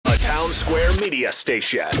Town Square media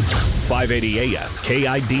station. 580 AM,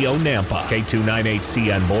 KIDO Nampa,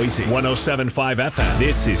 K298CN Boise, 107.5 FM.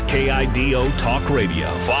 This is KIDO Talk Radio,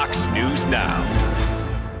 Fox News Now.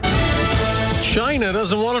 China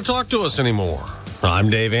doesn't want to talk to us anymore.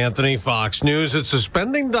 I'm Dave Anthony, Fox News. It's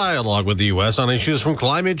suspending dialogue with the U.S. on issues from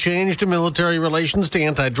climate change to military relations to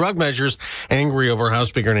anti-drug measures, angry over House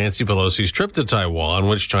Speaker Nancy Pelosi's trip to Taiwan,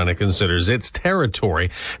 which China considers its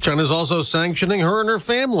territory. China's also sanctioning her and her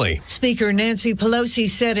family. Speaker Nancy Pelosi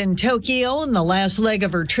said in Tokyo in the last leg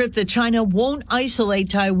of her trip that China won't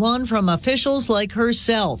isolate Taiwan from officials like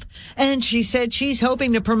herself. And she said she's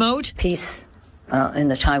hoping to promote peace in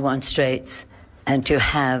the Taiwan Straits and to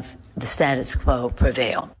have the status quo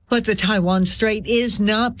prevail. But the Taiwan Strait is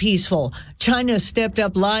not peaceful. China stepped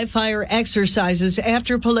up live fire exercises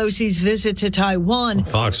after Pelosi's visit to Taiwan.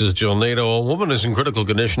 Fox's Jill Nato, a woman is in critical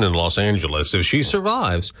condition in Los Angeles. If she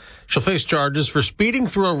survives, she'll face charges for speeding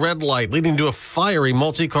through a red light, leading to a fiery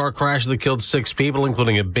multi-car crash that killed 6 people,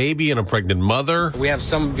 including a baby and a pregnant mother. We have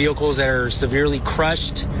some vehicles that are severely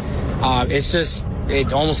crushed.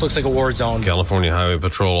 It almost looks like a war zone. California Highway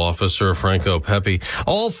Patrol Officer Franco Pepe.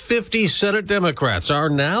 All 50 Senate Democrats are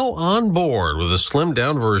now on board with a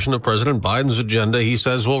slimmed-down version of President Biden's agenda he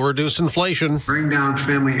says will reduce inflation. Bring down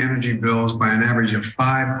family energy bills by an average of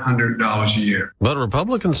 $500 a year. But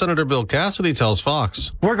Republican Senator Bill Cassidy tells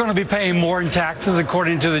Fox, we're going to be paying more in taxes,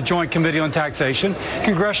 according to the Joint Committee on Taxation.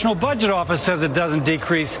 Congressional Budget Office says it doesn't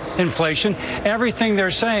decrease inflation. Everything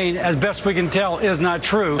they're saying, as best we can tell, is not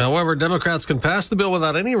true. However, Democrats can pass the bill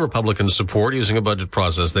without any Republican support using a budget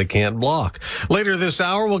process they can't block. Later this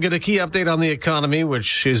hour, we'll get a key update on the economy,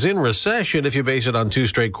 which is in recession if you base it on 2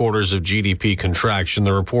 straight quarters of GDP contraction.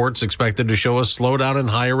 The report's expected to show a slowdown in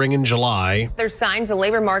hiring in July. There's signs the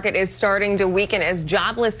labor market is starting to weaken as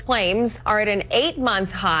jobless claims are at an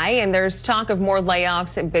 8-month high, and there's talk of more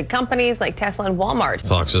layoffs at big companies like Tesla and Walmart.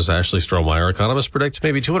 Fox's Ashley Strohmeyer. Economists predict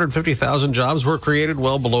maybe 250,000 jobs were created,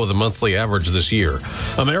 well below the monthly average this year.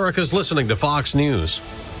 America's listening to Fox News.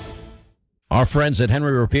 Our friends at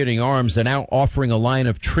Henry Repeating Arms are now offering a line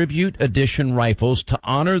of tribute edition rifles to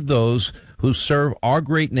honor those who serve our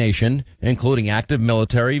great nation, including active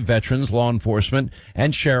military, veterans, law enforcement,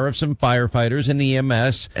 and sheriffs and firefighters and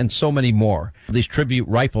EMS, and so many more. These tribute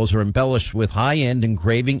rifles are embellished with high-end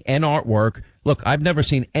engraving and artwork. Look, I've never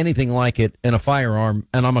seen anything like it in a firearm,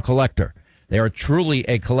 and I'm a collector. They are truly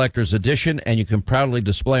a collector's edition, and you can proudly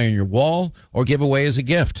display on your wall or give away as a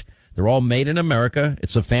gift. They're all made in America.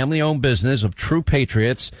 It's a family-owned business of true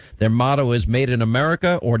patriots. Their motto is made in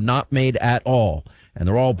America or not made at all. And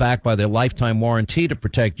they're all backed by their lifetime warranty to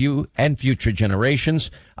protect you and future generations.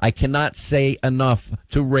 I cannot say enough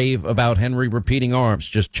to rave about Henry Repeating Arms.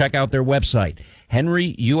 Just check out their website,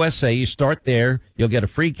 Henry USA. You start there. You'll get a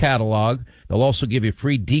free catalog. They'll also give you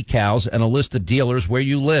free decals and a list of dealers where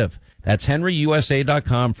you live. That's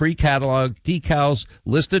henryusa.com. Free catalog, decals,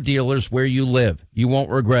 list of dealers where you live. You won't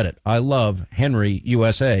regret it. I love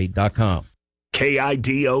henryusa.com.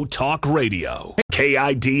 KIDO Talk Radio.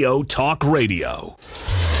 KIDO Talk Radio.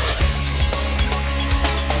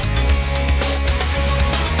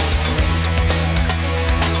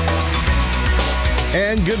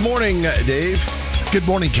 And good morning, Dave. Good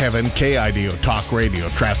morning, Kevin. KIDO Talk Radio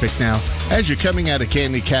traffic now. As you're coming out of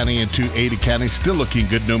Candy County into Ada County, still looking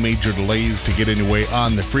good. No major delays to get anywhere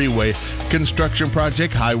on the freeway. Construction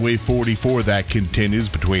project, Highway 44, that continues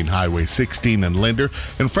between Highway 16 and Linder.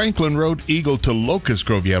 And Franklin Road, Eagle to Locust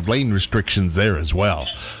Grove, you have lane restrictions there as well.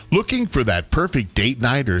 Looking for that perfect date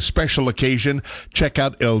night or special occasion? Check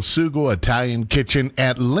out El Sugo Italian Kitchen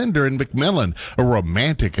at Linder and McMillan, a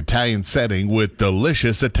romantic Italian setting with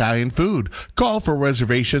delicious Italian food. Call for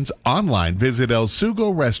reservations online. Visit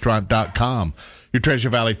elsugorestaurant.com. Your Treasure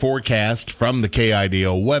Valley forecast from the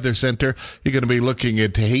KIDO Weather Center. You're going to be looking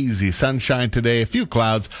at hazy sunshine today, a few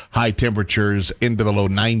clouds, high temperatures into the low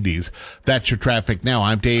 90s. That's your traffic now.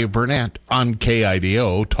 I'm Dave Burnett on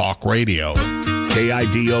KIDO Talk Radio.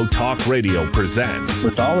 KIDO Talk Radio presents.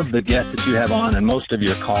 With all of the guests that you have on and most of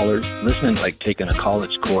your callers, listening's like taking a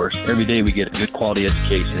college course. Every day we get a good quality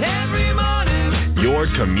education. Every morning. Your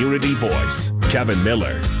community voice, Kevin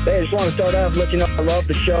Miller. Hey, I just want to start off letting you know I love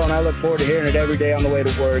the show and I look forward to hearing it every day on the way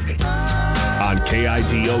to work. On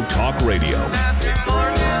KIDO Talk Radio,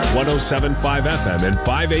 107.5 FM and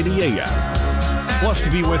 580 AM. Blessed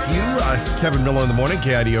to be with you. Kevin Miller in the morning,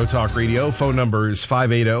 KIDO Talk Radio. Phone number is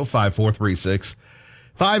 580-5436.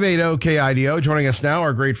 580-KIDO. Joining us now,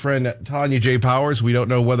 our great friend Tanya J. Powers. We don't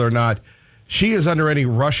know whether or not she is under any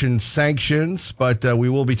Russian sanctions, but we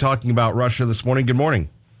will be talking about Russia this morning. Good morning.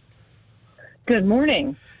 Good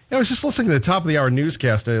morning. I was just listening to the top of the hour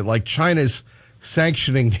newscast, like China's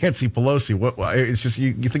sanctioning Nancy Pelosi. It's just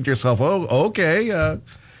you think to yourself, oh, okay.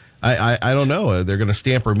 I don't know. They're going to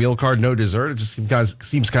stamp her meal card, no dessert. It just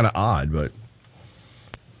seems kind of odd, but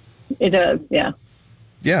it does. Yeah.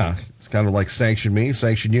 Yeah, it's kind of like sanction me,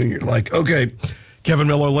 sanction you. You're like, okay, Kevin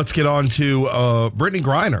Miller. Let's get on to Brittany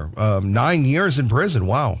Griner. 9 years in prison.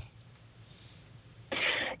 Wow.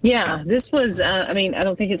 Yeah, this was, I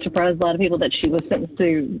don't think it surprised a lot of people that she was sentenced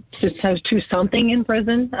to something in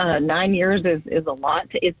prison. 9 years is a lot.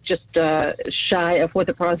 It's just shy of what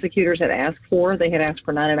the prosecutors had asked for. They had asked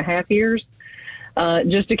for 9.5 years.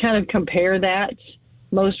 Just to kind of compare that,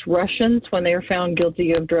 most Russians, when they are found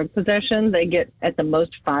guilty of drug possession, they get at the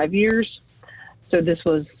most 5 years. So this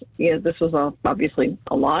was obviously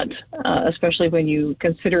a lot, especially when you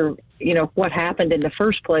consider, what happened in the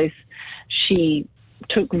first place. She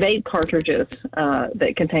took vape cartridges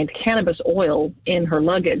that contained cannabis oil in her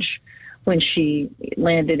luggage when she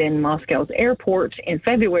landed in Moscow's airport in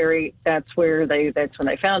February. That's when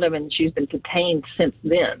they found him, and she's been detained since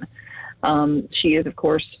then. She is, of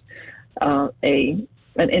course, an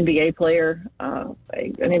NBA player, an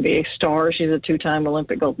NBA star. She's a two-time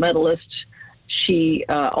Olympic gold medalist. She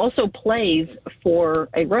also plays for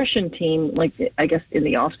a Russian team, like I guess in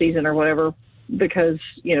the off season or whatever, because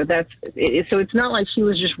that's it. So it's not like she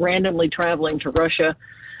was just randomly traveling to Russia,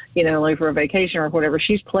 like for a vacation or whatever.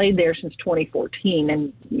 She's played there since 2014,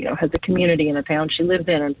 and has a community in the town she lives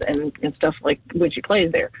in and stuff like when she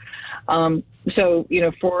plays there. So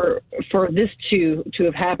for this to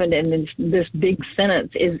have happened, and this big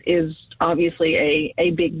sentence is obviously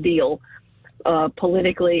a big deal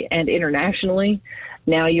politically and internationally.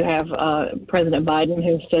 Now you have President Biden,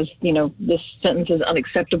 who says, this sentence is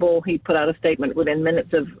unacceptable. He put out a statement within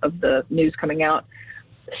minutes of the news coming out,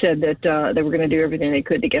 said that they were going to do everything they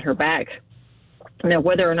could to get her back. Now,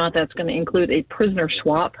 whether or not that's going to include a prisoner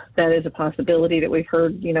swap, that is a possibility that we've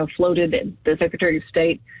heard, floated. The Secretary of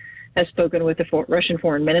State has spoken with the Russian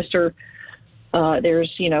foreign minister. There's,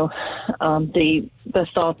 the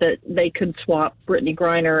thought that they could swap Brittany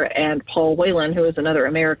Griner and Paul Whelan, who is another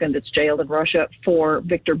American that's jailed in Russia, for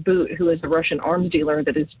Victor Bout, who is a Russian arms dealer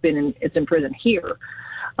that is in prison here.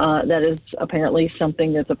 That is apparently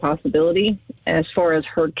something that's a possibility. As far as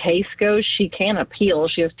her case goes, she can appeal.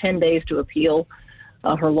 She has 10 days to appeal.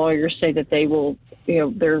 Her lawyers say that they will,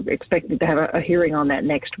 they're expected to have a hearing on that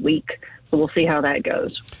next week. So we'll see how that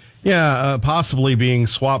goes. Yeah, possibly being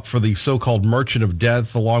swapped for the so-called merchant of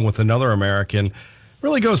death along with another American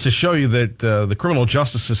really goes to show you that the criminal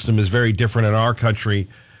justice system is very different in our country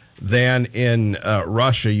than in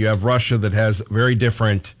Russia. You have Russia that has very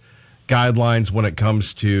different guidelines when it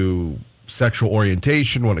comes to sexual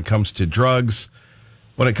orientation, when it comes to drugs,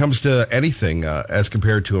 when it comes to anything as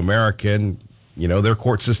compared to American. Their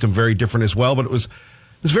court system very different as well. But it was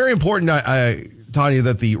very important, Tanya,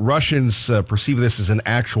 that the Russians perceive this as an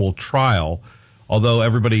actual trial, although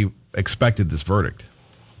everybody expected this verdict.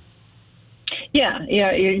 Yeah,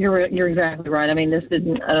 you're exactly right. I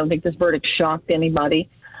don't think this verdict shocked anybody.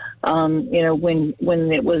 When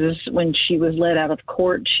she was let out of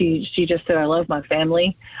court, she just said, "I love my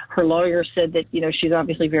family." Her lawyer said that she's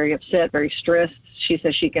obviously very upset, very stressed. She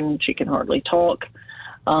says she can hardly talk.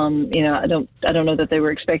 I don't know that they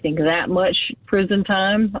were expecting that much prison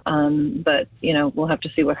time, but we'll have to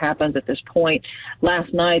see what happens at this point.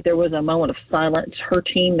 Last night there was a moment of silence. Her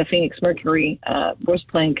team, the Phoenix Mercury, was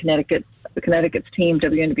playing Connecticut's team,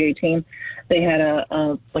 WNBA team. They had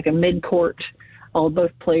a mid-court.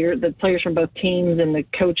 The players from both teams and the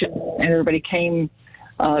coaches and everybody came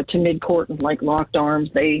to mid-court and locked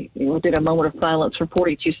arms. They did a moment of silence for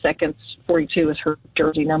 42 seconds. 42 is her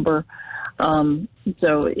jersey number.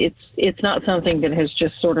 So it's not something that has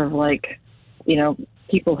just sort of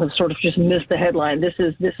people have sort of just missed the headline. This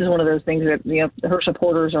is one of those things that her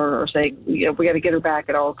supporters are saying, we got to get her back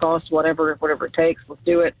at all costs, whatever it takes, let's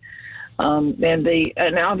do it.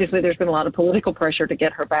 And obviously there's been a lot of political pressure to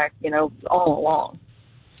get her back, all along.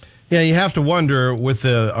 Yeah, you have to wonder with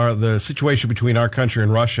the situation between our country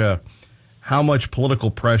and Russia, how much political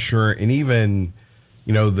pressure and even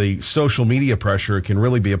the social media pressure can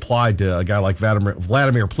really be applied to a guy like Vladimir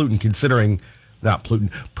Putin,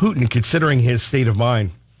 Putin considering his state of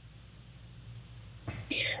mind.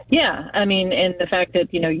 Yeah, and the fact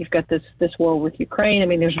that you've got this war with Ukraine.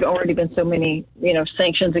 There's already been so many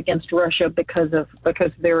sanctions against Russia because of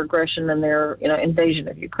their aggression and their invasion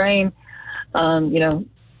of Ukraine.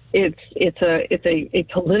 It's a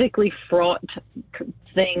politically fraught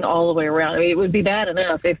thing all the way around. It would be bad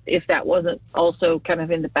enough if that wasn't also kind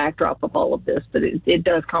of in the backdrop of all of this, but it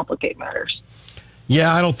does complicate matters.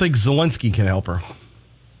 Yeah, I don't think Zelensky can help her.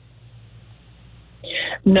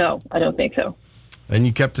 No, I don't think so. And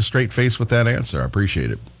you kept a straight face with that answer. I appreciate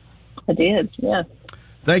it. I did, yeah.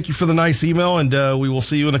 Thank you for the nice email, and we will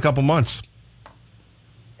see you in a couple months.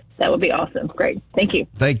 That would be awesome. Great. Thank you.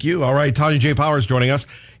 Thank you. All right, Tanya J. Powers joining us.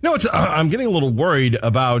 I'm getting a little worried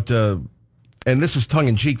about, and this is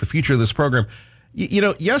tongue-in-cheek, the future of this program.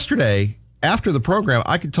 Yesterday, after the program,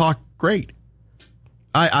 I could talk great.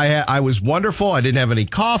 I was wonderful. I didn't have any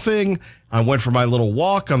coughing. I went for my little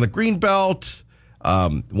walk on the Greenbelt,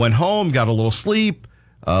 went home, got a little sleep,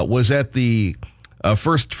 was at the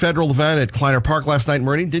first federal event at Kleiner Park last night in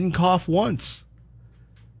Meridian, didn't cough once.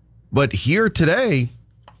 But here today,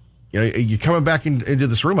 you're coming back into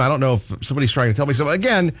this room. I don't know if somebody's trying to tell me something.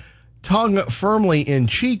 Again, tongue firmly in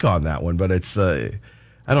cheek on that one, but it's, I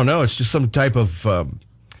don't know, it's just some type of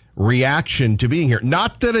reaction to being here.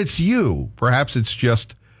 Not that it's you. Perhaps it's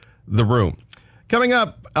just the room. Coming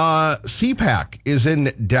up, CPAC is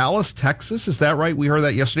in Dallas, Texas. Is that right? We heard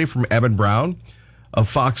that yesterday from Evan Brown of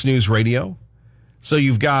Fox News Radio. So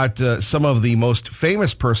you've got some of the most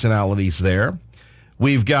famous personalities there.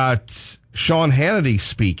 We've got Sean Hannity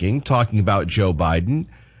speaking, talking about Joe Biden.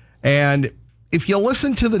 And if you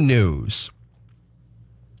listen to the news,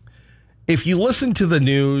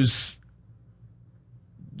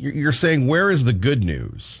 you're saying, where is the good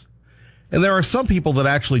news? And there are some people that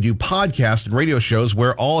actually do podcasts and radio shows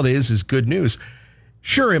where all it is good news.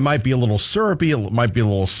 Sure, it might be a little syrupy, it might be a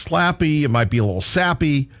little slappy, it might be a little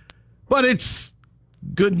sappy, but it's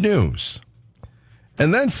good news.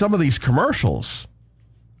 And then some of these commercials,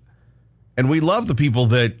 and we love the people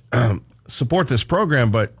that support this program,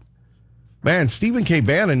 but man, Stephen K.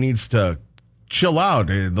 Bannon needs to chill out.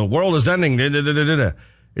 The world is ending.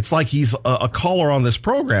 It's like he's a caller on this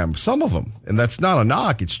program, some of them. And that's not a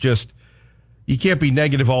knock. It's just, you can't be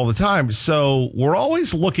negative all the time. So we're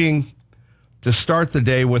always looking to start the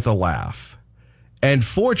day with a laugh. And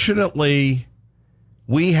fortunately,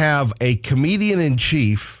 we have a comedian in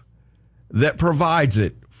chief that provides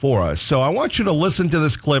it for us. So I want you to listen to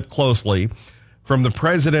this clip closely from the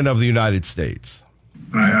President of the United States.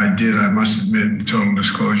 I did, I must admit, in total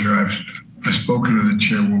disclosure, I've spoken to the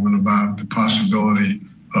chairwoman about the possibility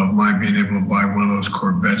of my being able to buy one of those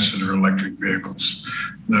Corvettes that are electric vehicles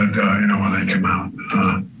that, when they come out.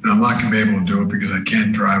 I'm not going to be able to do it because I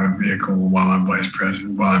can't drive a vehicle while I'm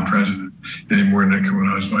president, any more than I could when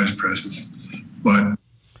I was vice president. But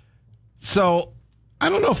so I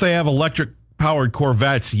don't know if they have electric powered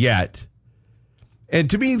Corvettes yet. And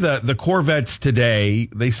to me, the Corvettes today,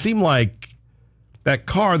 they seem like that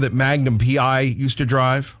car that Magnum PI used to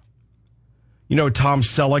drive. Tom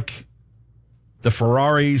Selleck, the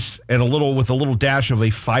Ferraris, and with a little dash of a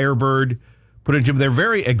Firebird put into them. They're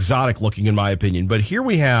very exotic looking, in my opinion. But here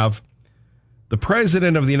we have the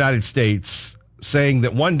President of the United States saying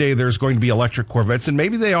that one day there's going to be electric Corvettes, and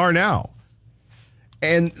maybe they are now.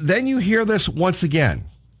 And then you hear this once again.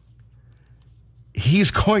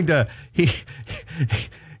 He's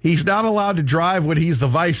not allowed to drive when he's the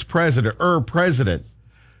vice president or president.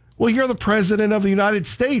 Well, you're the president of the United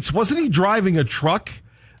States. Wasn't he driving a truck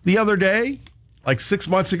the other day, like 6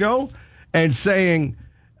 months ago, and saying,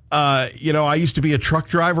 I used to be a truck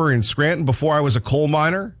driver in Scranton before I was a coal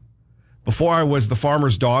miner, before I was the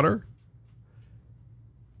farmer's daughter?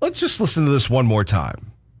 Let's just listen to this one more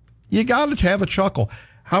time. You got to have a chuckle.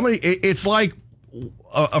 It's like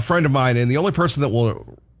a friend of mine, and the only person that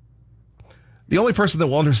will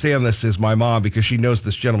understand this is my mom, because she knows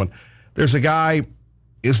this gentleman. There's a guy,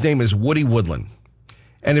 his name is Woody Woodland.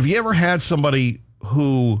 And have you ever had somebody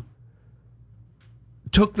who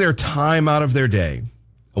took their time out of their day,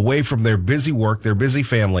 away from their busy work, their busy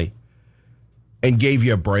family, and gave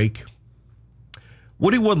you a break?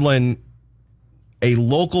 Woody Woodland, a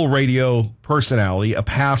local radio personality, a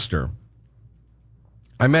pastor.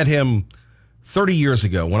 I met him 30 years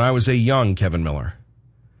ago when I was a young Kevin Miller.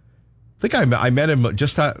 I think I met him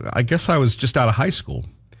I guess I was just out of high school.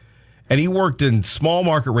 And he worked in small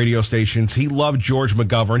market radio stations. He loved George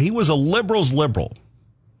McGovern. He was a liberal's liberal.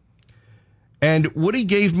 And Woody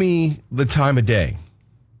gave me the time of day.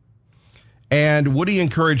 And Woody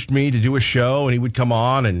encouraged me to do a show, and he would come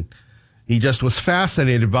on, and he just was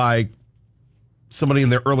fascinated by somebody in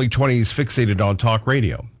their early 20s fixated on talk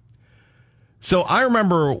radio. So I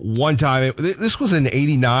remember one time, this was in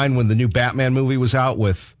 '89 when the new Batman movie was out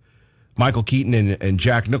with Michael Keaton and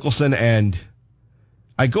Jack Nicholson, and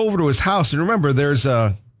I go over to his house, and remember, there's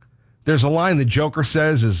a line the Joker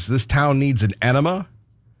says, is this town needs an enema.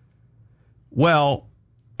 Well,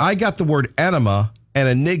 I got the word enema and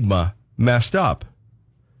enigma messed up.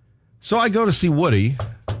 So I go to see Woody.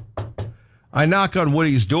 I knock on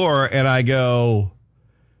Woody's door, and I go,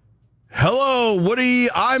 "Hello,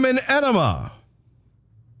 Woody, I'm an enema."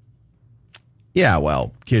 Yeah,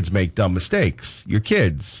 well, kids make dumb mistakes. You're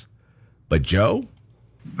kids. But Joe?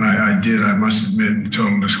 I did, I must admit, in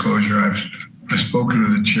total disclosure, I've spoken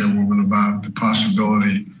to the chairwoman about the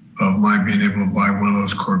possibility of my being able to buy one of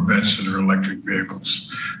those Corvettes that are electric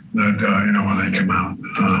vehicles that, when they come out.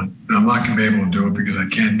 I'm not going to be able to do it because I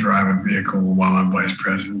can't drive a vehicle while I'm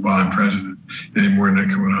president, any more than I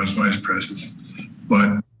could when I was vice president.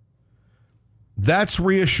 But that's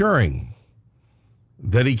reassuring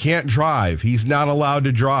that he can't drive. He's not allowed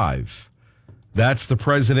to drive. That's the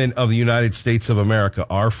president of the United States of America,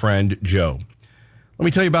 our friend Joe. Let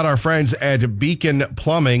me tell you about our friends at Beacon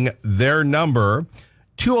Plumbing. Their number,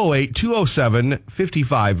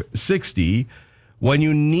 208-207-5560. When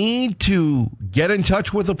you need to get in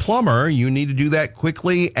touch with a plumber, you need to do that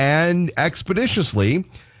quickly and expeditiously.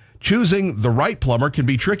 Choosing the right plumber can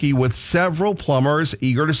be tricky with several plumbers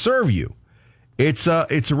eager to serve you.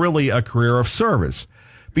 It's really a career of service.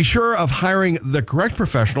 Be sure of hiring the correct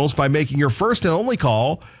professionals by making your first and only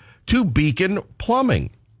call to Beacon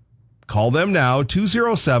Plumbing. Call them now,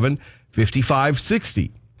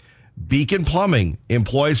 207-5560. Beacon Plumbing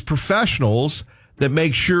employs professionals that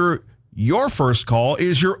make sure your first call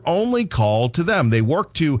is your only call to them. They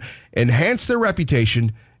work to enhance their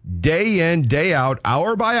reputation day in, day out,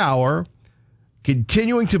 hour by hour,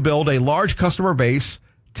 continuing to build a large customer base,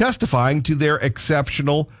 testifying to their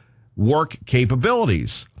exceptional work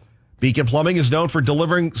capabilities. Beacon Plumbing is known for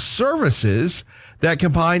delivering services that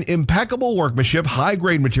combine impeccable workmanship,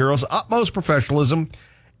 high-grade materials, utmost professionalism,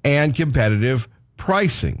 and competitive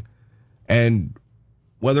pricing. And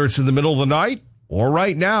whether it's in the middle of the night or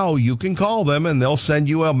right now, you can call them and they'll send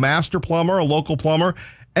you a master plumber, a local plumber,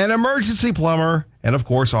 an emergency plumber, and of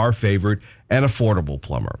course, our favorite, an affordable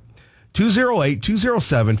plumber.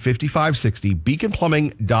 208-207-5560,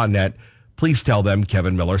 beaconplumbing.net. Please tell them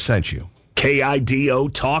Kevin Miller sent you.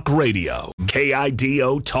 KIDO Talk Radio.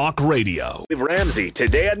 KIDO Talk Radio. Ramsey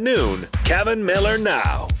today at noon. Kevin Miller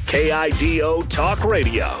now. KIDO Talk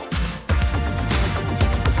Radio.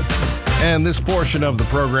 And this portion of the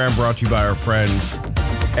program brought to you by our friends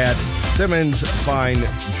at Simmons Fine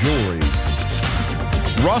Jewelry.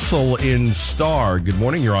 Russell in Star. Good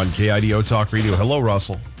morning. You're on KIDO Talk Radio. Hello,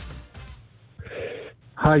 Russell.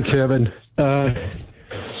 Hi, Kevin.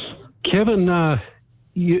 Kevin,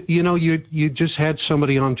 you just had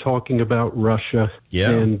somebody on talking about Russia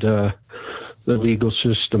and the legal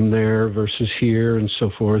system there versus here and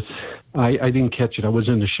so forth. I didn't catch it. I was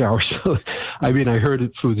in the shower, so I heard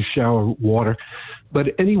it through the shower water.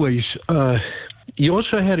 But anyways, you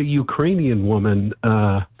also had a Ukrainian woman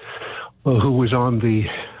who was on the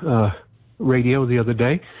radio the other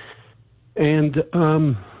day, and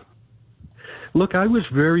look, I was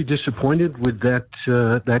very disappointed with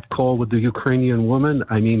that call with the Ukrainian woman.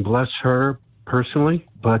 I mean, bless her personally,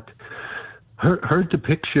 but her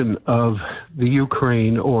depiction of the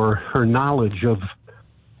Ukraine or her knowledge of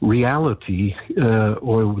reality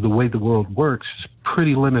or the way the world works is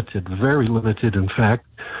pretty limited, very limited, in fact.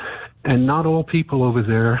 And not all people over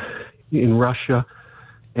there in Russia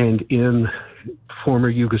and in former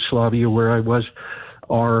Yugoslavia, where I was,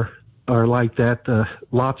 are like that.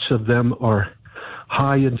 Lots of them are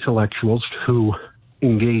high intellectuals who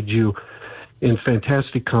engage you in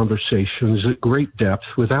fantastic conversations at great depth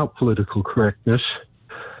without political correctness.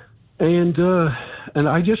 And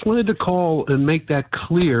I just wanted to call and make that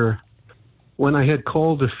clear when I had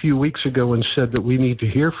called a few weeks ago and said that we need to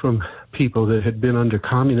hear from people that had been under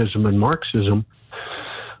communism and Marxism.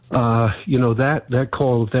 That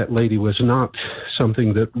call of that lady was not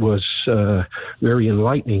something that was very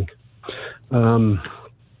enlightening.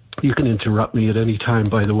 You can interrupt me at any time,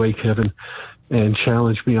 by the way, Kevin, and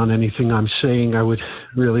challenge me on anything I'm saying. I would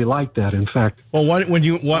really like that. In fact, well,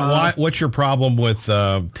 what's your problem with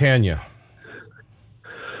Tanya?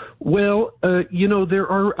 Well, I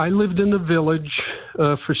lived in the village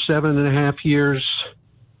for 7.5 years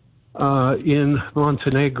in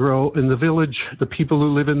Montenegro. In the village, the people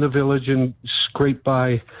who live in the village and scrape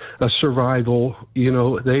by survival,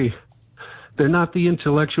 they're not the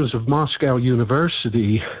intellectuals of Moscow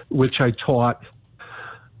University, which I taught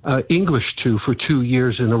English to for 2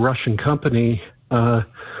 years in a Russian company.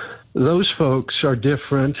 Those folks are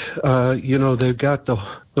different. They've got the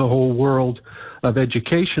whole world of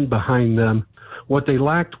education behind them. What they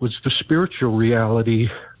lacked was the spiritual reality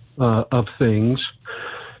of things.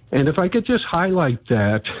 And if I could just highlight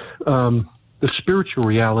that, the spiritual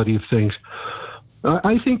reality of things,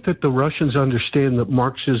 I think that the Russians understand that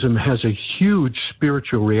Marxism has a huge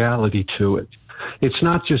spiritual reality to it. It's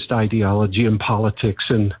not just ideology and politics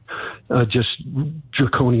and just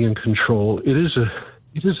draconian control. It is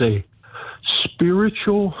a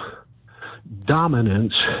spiritual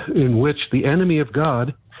dominance in which the enemy of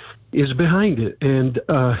God is behind it. And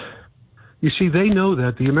you see, they know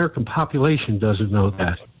that. The American population doesn't know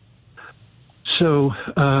that. So,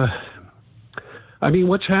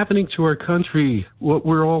 what's happening to our country, what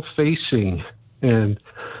we're all facing, and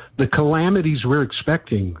the calamities we're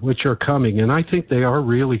expecting, which are coming, and I think they are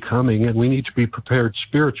really coming, and we need to be prepared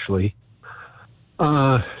spiritually.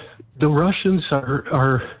 The Russians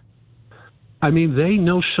are they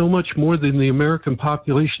know so much more than the American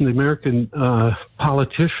population, the American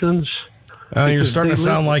politicians. You're starting to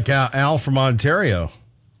sound like Al from Ontario.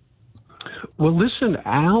 Well, listen,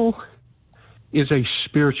 Al is a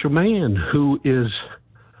spiritual man who is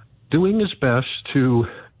doing his best to,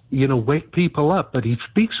 wake people up, but he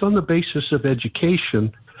speaks on the basis of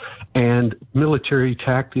education and military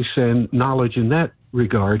tactics and knowledge in that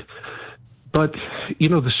regard. But,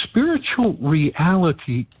 the spiritual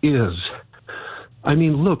reality is,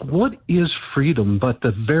 look, what is freedom but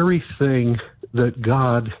the very thing that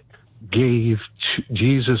God gave,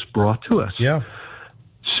 Jesus brought to us? Yeah.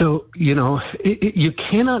 So, you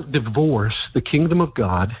cannot divorce the kingdom of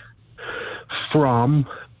God from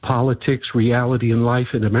politics, reality, and life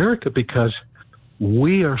in America, because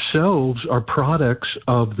we ourselves are products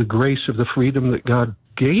of the grace of the freedom that God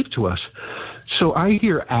gave to us. So I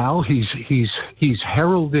hear Al, he's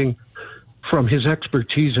heralding from his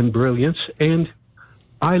expertise and brilliance, and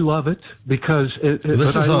I love it because I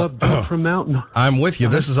love Doug from Mountain. I'm with you.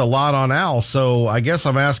 This is a lot on Al, so I guess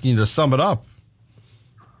I'm asking you to sum it up.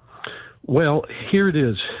 Well, here it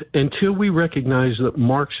is. Until we recognize that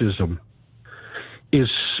Marxism is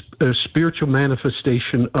a spiritual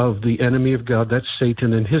manifestation of the enemy of God, that's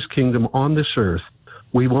Satan and his kingdom on this earth,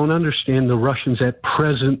 we won't understand the Russians at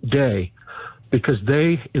present day, because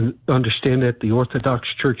they understand that, the Orthodox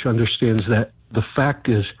Church understands that. The fact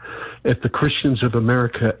is, if the Christians of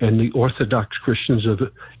America and the Orthodox Christians of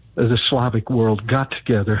the Slavic world got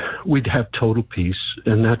together, we'd have total peace.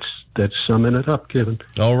 And that's summing it up, Kevin.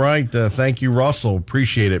 All right. Thank you, Russell.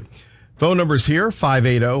 Appreciate it. Phone number's here,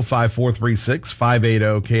 580-5436,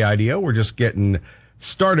 580-KIDO. We're just getting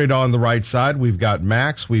started on the right side. We've got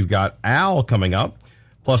Max, we've got Al coming up,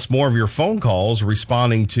 plus more of your phone calls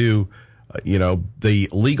responding to, the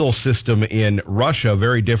legal system in Russia,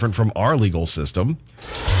 very different from our legal system.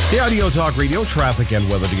 KIDO Talk Radio, traffic and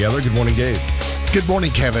weather together. Good morning, Dave. Good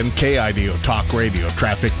morning, Kevin. KIDO Talk Radio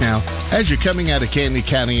traffic now. As you're coming out of Candy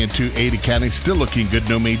County into Ada County, still looking good.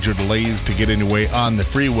 No major delays to get anyway on the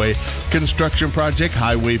freeway. Construction project,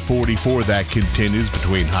 Highway 44, that continues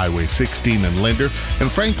between Highway 16 and Linder. And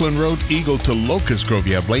Franklin Road, Eagle to Locust Grove,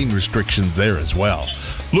 you have lane restrictions there as well.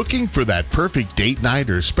 Looking for that perfect date night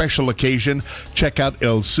or special occasion? Check out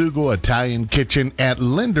El Sugo Italian Kitchen at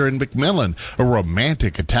Linder and McMillan, a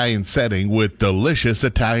romantic Italian setting with delicious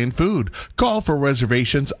Italian food. Call for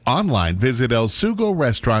reservations online. Visit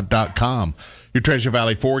elsugorestaurant.com. Your Treasure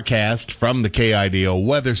Valley forecast from the KIDO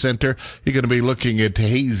Weather Center. You're going to be looking at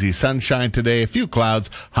hazy sunshine today, a few clouds,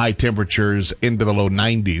 high temperatures into the low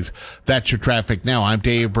 90s. That's your traffic now. I'm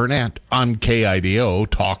Dave Burnett on KIDO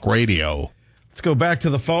Talk Radio. Let's go back to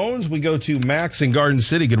the phones. We go to Max in Garden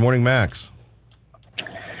City. Good morning, Max.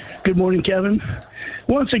 Good morning, Kevin.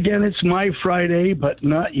 Once again, it's my Friday, but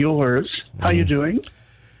not yours. How you doing?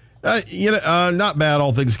 Not bad,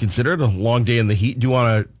 all things considered. A long day in the heat. Do you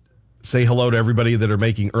want to say hello to everybody that are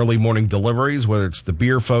making early morning deliveries, whether it's the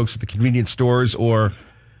beer folks at the convenience stores or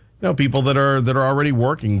people that are already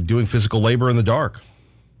working, doing physical labor in the dark?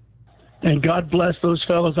 And God bless those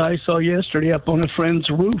fellows I saw yesterday up on a friend's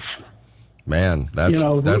roof. Man, that's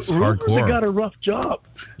hardcore. They got a rough job.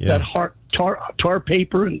 Yeah. That tar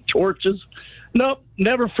paper and torches. Nope,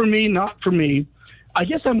 never for me, not for me. I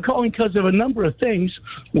guess I'm calling because of a number of things.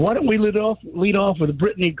 Why don't we lead off with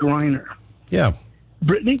Brittany Griner? Yeah.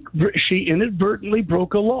 She inadvertently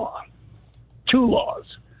broke a law, 2 laws,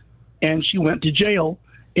 and she went to jail.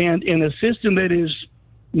 And in a system that is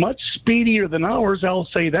much speedier than ours, I'll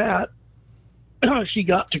say that, she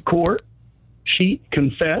got to court. She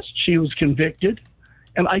confessed. She was convicted.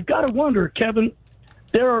 And I got to wonder, Kevin,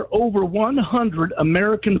 there are over 100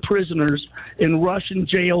 American prisoners in Russian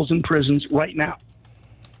jails and prisons right now,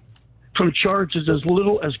 from charges as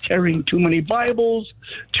little as carrying too many Bibles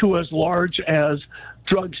to as large as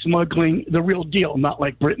drug smuggling, the real deal, not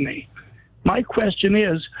like Brittany. My question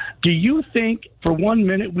is, do you think for 1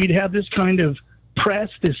 minute we'd have this kind of press,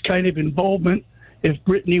 this kind of involvement if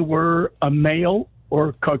Brittany were a male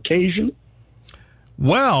or Caucasian?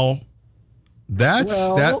 Well,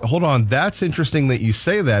 hold on. That's interesting that you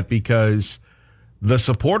say that, because the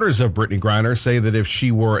supporters of Brittany Griner say that if she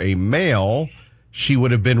were a male, she would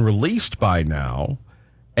have been released by now.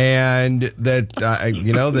 and that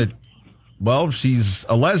she's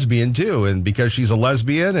a lesbian too, and because she's a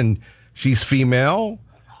lesbian and she's female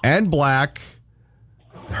and black,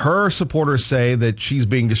 her supporters say that she's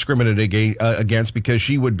being discriminated against because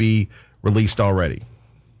she would be released already.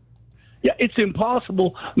 Yeah, it's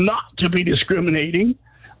impossible not to be discriminating.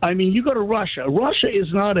 I mean, you go to Russia. Russia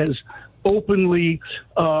is not as openly,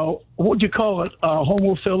 what do you call it,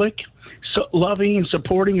 homophilic, loving and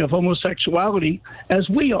supporting of homosexuality as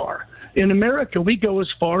we are. In America, we go as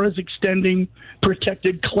far as extending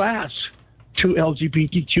protected class to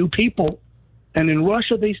LGBTQ people. And in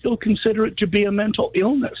Russia, they still consider it to be a mental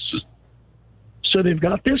illness. So they've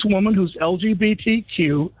got this woman who's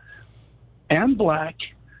LGBTQ and black,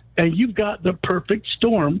 and you've got the perfect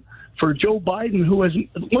storm for Joe Biden, who has,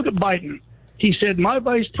 look at Biden. He said, my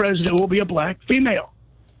vice president will be a black female.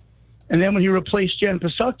 And then when he replaced Jen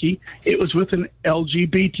Psaki, it was with an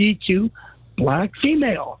LGBTQ black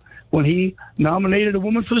female. When he nominated a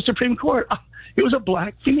woman for the Supreme Court, it was a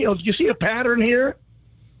black female. Do you see a pattern here?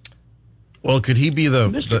 Well, could he be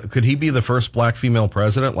the first black female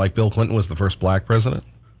president, like Bill Clinton was the first black president?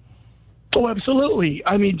 Oh, absolutely.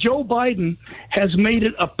 I mean, Joe Biden has made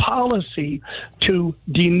it a policy to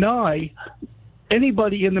deny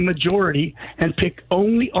anybody in the majority and pick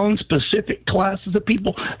only on specific classes of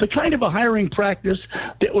people. The kind of a hiring practice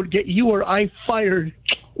that would get you or I fired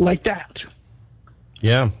like that.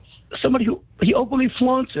 Yeah. Somebody who he openly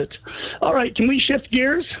flaunts it. All right, can we shift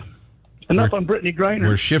gears? Enough on Brittany Griner.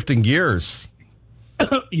 We're shifting gears.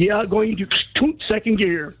 Yeah, going to second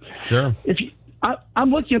gear. Sure.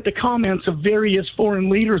 I'm looking at the comments of various foreign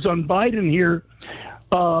leaders on Biden here.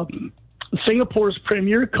 Singapore's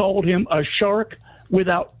premier called him a shark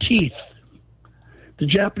without teeth. The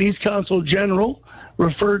Japanese consul general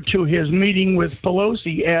referred to his meeting with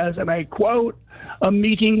Pelosi as, and I quote, a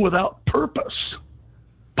meeting without purpose.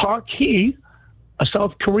 Park Hee, a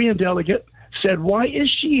South Korean delegate, said, why is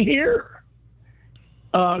she here?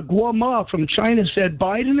 Guo Ma from China said,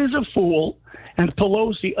 Biden is a fool and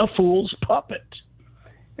Pelosi a fool's puppet.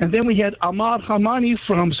 And then we had Ahmad Hamani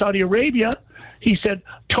from Saudi Arabia. He said,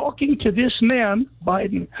 talking to this man,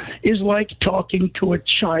 Biden, is like talking to a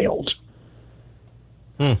child.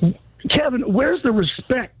 Kevin, where's the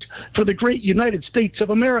respect for the great United States of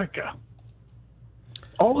America?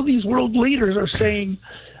 All of these world leaders are saying,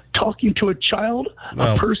 talking to a child,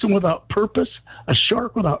 a person without purpose, a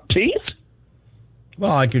shark without teeth?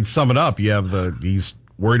 Well, I could sum it up. You have he's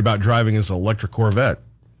worried about driving his electric Corvette.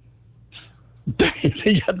 But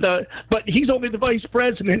he's only the vice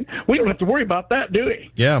president. We don't have to worry about that, do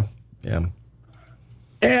we? Yeah.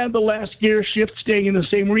 And the last gear shift, staying in the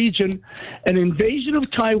same region, an invasion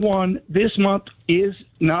of Taiwan this month is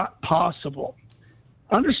not possible.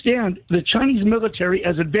 Understand, the Chinese military,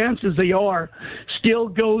 as advanced as they are, still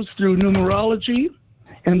goes through numerology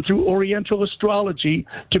and through Oriental astrology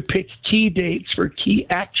to pick key dates for key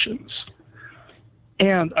actions.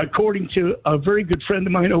 And according to a very good friend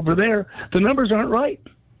of mine over there, the numbers aren't right.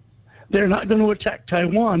 They're not going to attack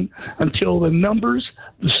Taiwan until the numbers,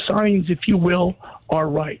 the signs, if you will, are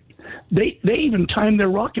right. They even time their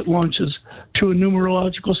rocket launches to a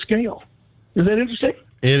numerological scale. Is that interesting?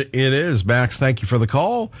 It is. Max, thank you for the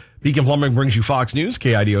call. Beacon Plumbing brings you Fox News.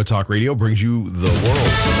 KIDO Talk Radio brings you the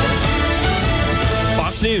world.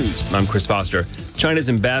 Fox News. I'm Chris Foster. China's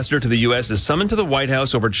ambassador to the U.S. is summoned to the White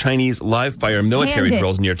House over Chinese live-fire military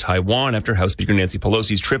drills near Taiwan after House Speaker Nancy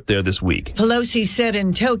Pelosi's trip there this week. Pelosi said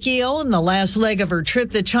in Tokyo in the last leg of her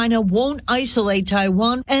trip that China won't isolate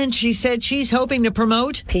Taiwan, and she said she's hoping to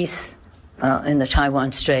promote peace in the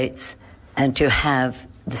Taiwan Straits and to have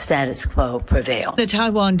the status quo prevail. The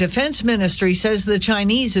Taiwan Defense Ministry says the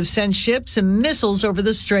Chinese have sent ships and missiles over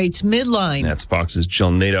the strait's midline. That's Fox's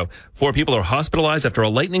Jill Nato. 4 people are hospitalized after a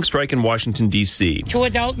lightning strike in Washington, D.C. 2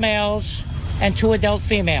 adult males and 2 adult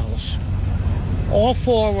females. All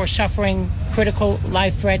 4 were suffering critical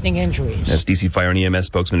life-threatening injuries. As D.C. Fire and EMS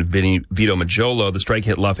spokesman Vito Majolo, the strike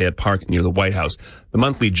hit Lafayette Park near the White House. The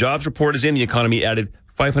monthly jobs report is in. The economy added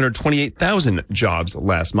 528,000 jobs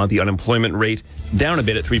last month. The unemployment rate down a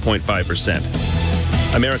bit at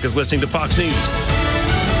 3.5%. America's listening to Fox News.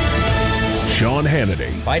 Sean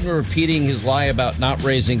Hannity. Biden repeating his lie about not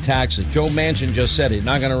raising taxes. Joe Manchin just said it,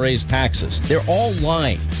 not going to raise taxes. They're all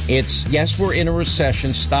lying. It's, yes, we're in a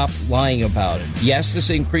recession. Stop lying about it. Yes,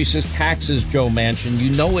 this increases taxes, Joe Manchin.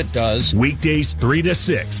 You know it does. Weekdays 3 to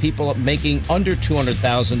 6. People making under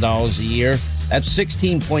 $200,000 a year. That's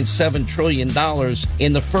 $16.7 trillion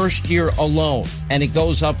in the first year alone, and it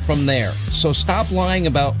goes up from there. So stop lying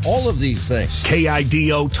about all of these things.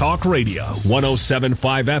 KIDO Talk Radio,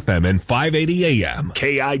 107.5 FM and 580 AM.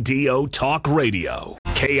 KIDO Talk Radio.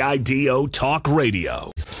 KIDO Talk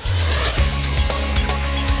Radio.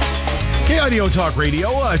 KIDO Talk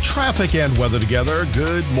Radio, traffic and weather together.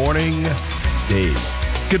 Good morning, Dave.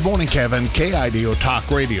 Good morning, Kevin. KIDO Talk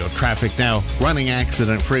Radio. Traffic now running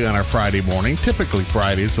accident-free on our Friday morning. Typically,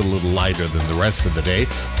 Friday's a little lighter than the rest of the day.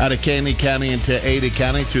 Out of Caney County into Ada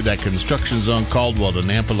County through that construction zone, Caldwell to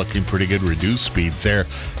Nampa, looking pretty good. Reduced speeds there.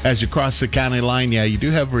 As you cross the county line, you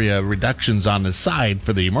do have reductions on the side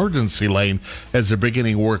for the emergency lane as they're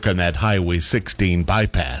beginning work on that Highway 16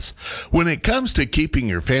 bypass. When it comes to keeping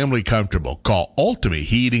your family comfortable, call Ultimate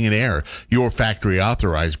Heating and Air, your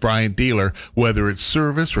factory-authorized Bryant dealer, whether it's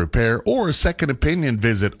service, repair, or a second opinion.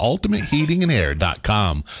 Visit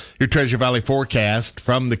ultimateheatingandair.com. Your Treasure Valley forecast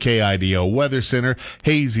from the KIDO Weather Center.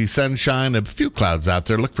 Hazy sunshine, a few clouds out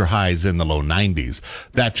there. Look for highs in the low 90s.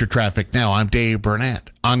 That's your traffic now. I'm Dave Burnett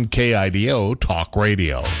on KIDO Talk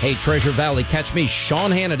Radio. Hey, Treasure Valley, catch me,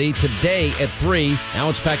 Sean Hannity, today at 3.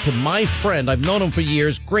 Now it's back to my friend. I've known him for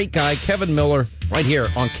years. Great guy, Kevin Miller, right here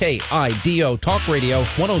on KIDO Talk Radio,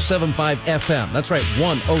 107.5 FM. That's right,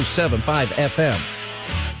 107.5 FM.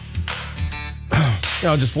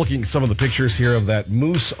 Just looking at some of the pictures here of that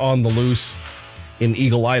moose on the loose in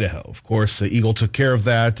Eagle, Idaho. Of course, Eagle took care of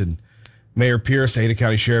that, and Mayor Pierce, Ada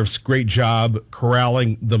County Sheriff's great job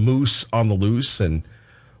corralling the moose on the loose. And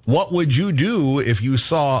what would you do if you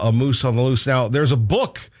saw a moose on the loose? Now, there's a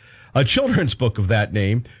book, a children's book of that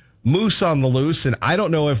name, Moose on the Loose, and I don't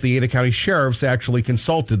know if the Ada County Sheriff's actually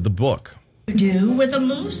consulted the book. Do with a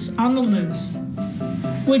moose on the loose?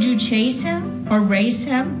 Would you chase him or race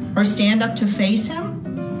him or stand up to face him?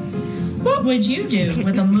 What would you do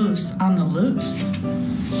with a moose on the loose?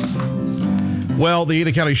 Well, the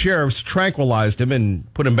Ada County Sheriff's tranquilized him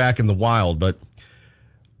and put him back in the wild, but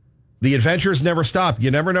the adventures never stop.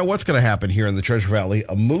 You never know what's going to happen here in the Treasure Valley.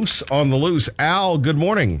 A moose on the loose. Al, good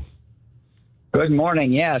morning. Good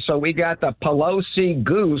morning. Yeah, so we got the Pelosi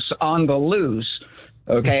goose on the loose.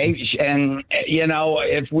 Okay. And,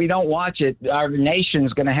 if we don't watch it, our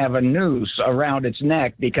nation's going to have a noose around its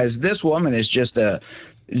neck because this woman is just a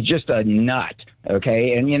nut.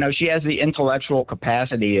 Okay. And, she has the intellectual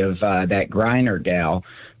capacity of that Griner gal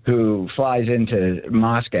who flies into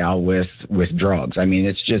Moscow with drugs. I mean,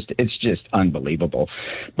 it's just unbelievable.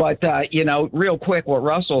 But, real quick, what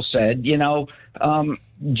Russell said,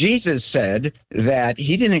 Jesus said that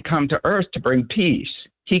he didn't come to earth to bring peace.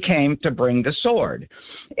 He came to bring the sword.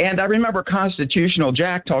 And I remember Constitutional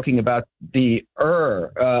Jack talking about that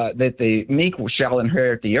the meek shall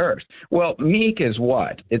inherit the earth. Well, meek is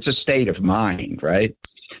what? It's a state of mind, right?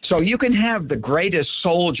 So you can have the greatest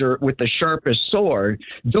soldier with the sharpest sword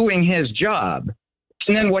doing his job.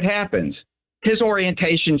 And then what happens? His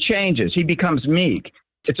orientation changes. He becomes meek.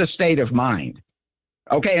 It's a state of mind.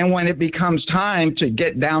 Okay, and when it becomes time to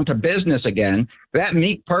get down to business again, that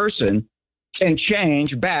meek person can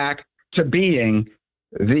change back to being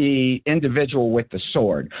the individual with the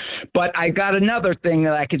sword. But I got another thing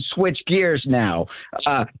that I could switch gears now.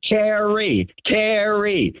 Carrie.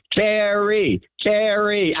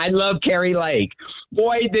 I love Carrie Lake.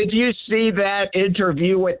 Boy, did you see that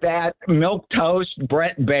interview with that milquetoast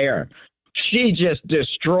Brett Baer? She just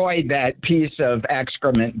destroyed that piece of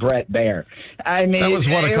excrement, Brett Baer. I mean, that was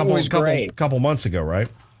a couple months ago, right?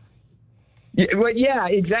 Well, yeah,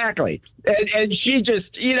 exactly. And she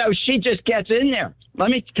just gets in there.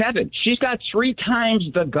 Kevin, she's got 3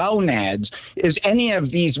 times the gonads as any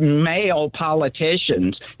of these male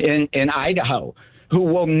politicians in Idaho who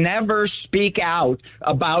will never speak out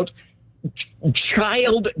about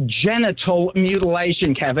child genital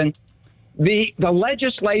mutilation, Kevin. The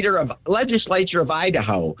legislature of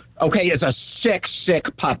Idaho, okay, is a sick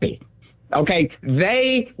puppy. Okay,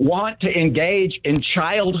 they want to engage in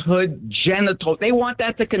childhood genital. They want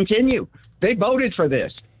that to continue. They voted for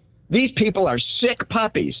this. These people are sick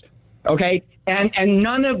puppies. Okay, and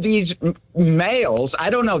none of these males, I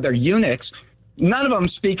don't know, they're eunuchs. None of them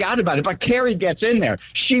speak out about it. But Carrie gets in there.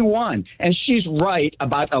 She won, and she's right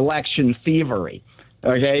about election thievery.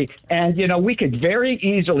 Okay, and we could very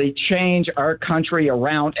easily change our country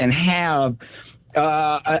around and have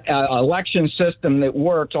an election system that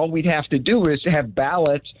works. All we'd have to do is have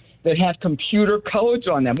ballots that have computer codes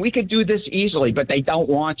on them. We could do this easily, but they don't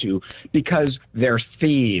want to because they're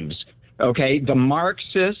thieves. Okay, the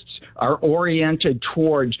Marxists are oriented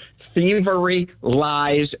towards thievery,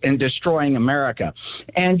 lies, and destroying America.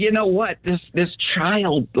 And you know what? This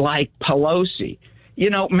child like Pelosi.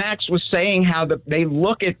 Max was saying how they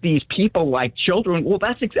look at these people like children. Well,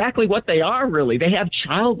 that's exactly what they are, really. They have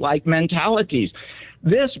childlike mentalities.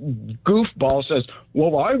 This goofball says,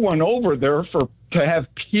 well, I went over there to have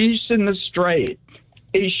peace in the strait.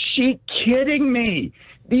 Is she kidding me?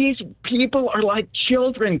 These people are like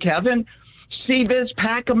children, Kevin. Si vis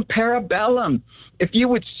pacem para bellum. If you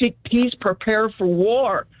would seek peace, prepare for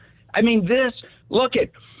war. I mean,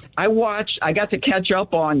 I got to catch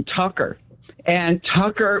up on Tucker. And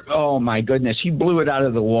Tucker, oh my goodness, he blew it out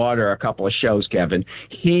of the water a couple of shows, Kevin.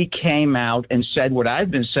 He came out and said what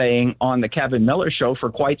I've been saying on the Kevin Miller Show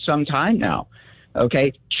for quite some time now.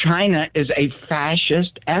 Okay, China is a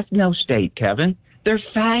fascist ethno-state, Kevin. They're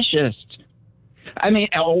fascists. I mean,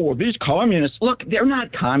 these communists, look, they're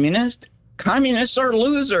not communists. Communists are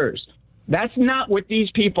losers. That's not what these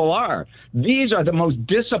people are. These are the most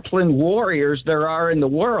disciplined warriors there are in the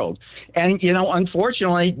world. And,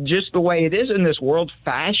 unfortunately, just the way it is in this world,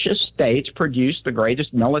 fascist states produce the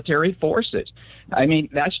greatest military forces. I mean,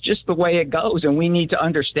 that's just the way it goes, and we need to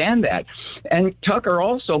understand that. And Tucker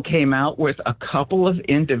also came out with a couple of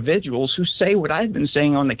individuals who say what I've been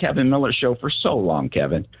saying on the Kevin Miller Show for so long,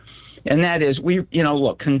 Kevin. And that is,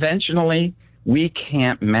 look, conventionally, we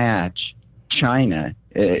can't match China,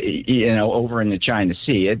 over in the China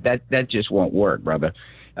Sea. That just won't work, brother.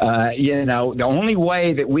 The only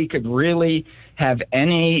way that we could really have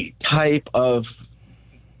any type of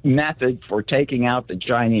method for taking out the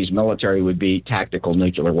Chinese military would be tactical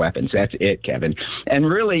nuclear weapons. That's it, Kevin. And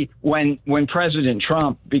really, when President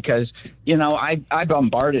Trump, because, I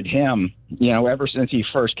bombarded him, ever since he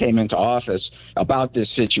first came into office about this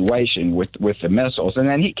situation with the missiles. And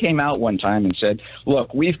then he came out one time and said,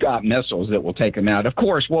 look, we've got missiles that will take them out. Of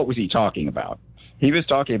course, what was he talking about? He was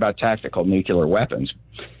talking about tactical nuclear weapons.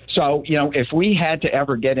 So, if we had to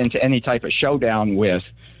ever get into any type of showdown with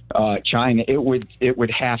China, it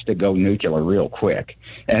would have to go nuclear real quick,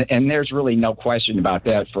 and there's really no question about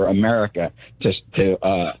that for America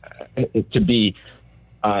to be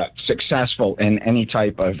successful in any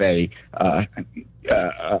type of a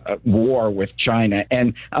war with China.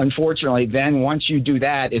 And unfortunately, then once you do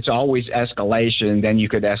that, it's always escalation. Then you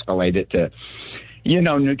could escalate it to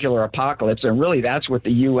nuclear apocalypse. And really, that's what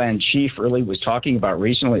the UN chief really was talking about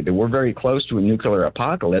recently, that we're very close to a nuclear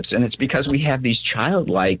apocalypse. And it's because we have these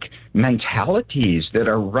childlike mentalities that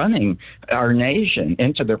are running our nation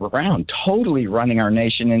into the ground, totally running our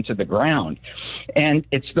nation into the ground. And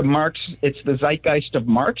it's the zeitgeist of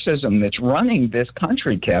Marxism that's running this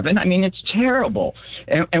country, Kevin. I mean, it's terrible.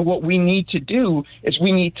 And what we need to do is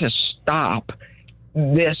we need to stop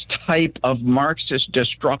this type of Marxist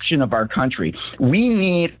destruction of our country. We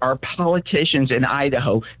need our politicians in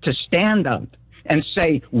Idaho to stand up and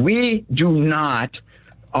say, we do not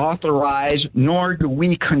authorize nor do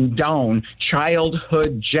we condone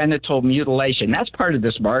childhood genital mutilation. That's part of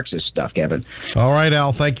this Marxist stuff, Kevin. All right,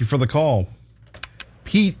 Al, thank you for the call.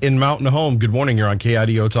 Pete in Mountain Home, good morning. You're on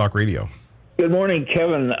KIDO Talk Radio. Good morning,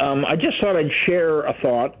 Kevin. I just thought I'd share a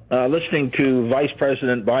thought. Listening to Vice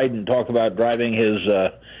President Biden talk about driving his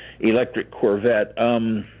electric Corvette.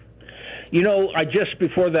 Just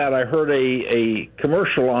before that, I heard a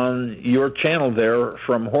commercial on your channel there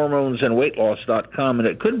from hormonesandweightloss.com, and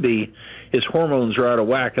it could be his hormones are out of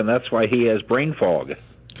whack, and that's why he has brain fog.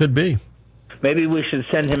 Could be. Maybe we should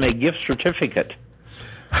send him a gift certificate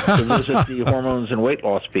to visit the hormones and weight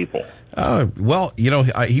loss people. Well,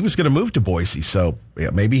 he was going to move to Boise, so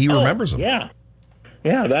maybe he remembers them.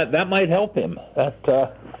 Yeah, that might help him.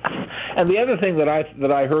 And the other thing that I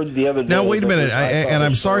heard the other day. Now, wait a minute, and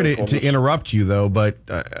I'm sorry to interrupt you, though, but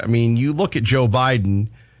you look at Joe Biden,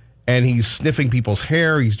 and he's sniffing people's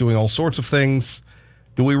hair. He's doing all sorts of things.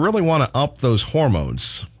 Do we really want to up those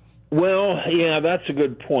hormones? Well, yeah, that's a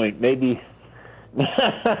good point. Maybe.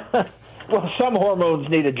 Well, some hormones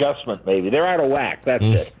need adjustment, maybe. They're out of whack. That's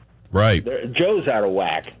it. Right. Joe's out of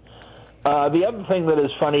whack. The other thing that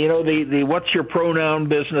is funny, the what's your pronoun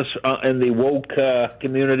business in the woke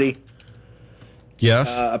community?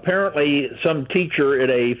 Yes. Apparently, some teacher at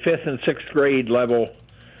a 5th and 6th grade level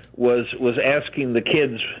was asking the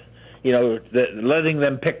kids, letting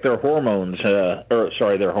them pick their hormones, their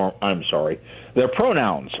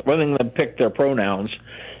pronouns, letting them pick their pronouns.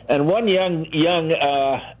 And one young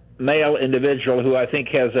male individual who I think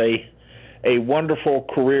has a wonderful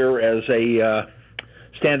career as a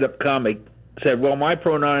stand-up comic said, well, my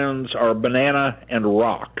pronouns are banana and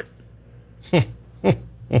rock.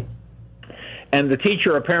 And the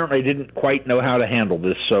teacher apparently didn't quite know how to handle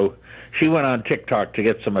this, so she went on TikTok to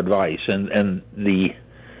get some advice, and the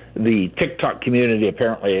TikTok community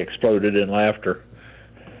apparently exploded in laughter.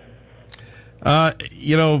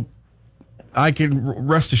 I can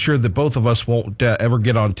rest assured that both of us won't ever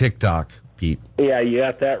get on TikTok, Pete. Yeah, you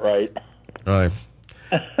got that right. All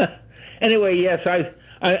right. Anyway, yes,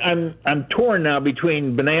 I'm torn now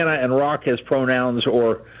between banana and rock as pronouns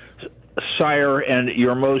or Sire, and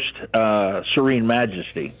Your Most Serene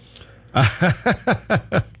Majesty. Those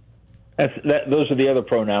are the other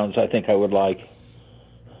pronouns I think I would like.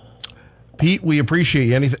 Pete, we appreciate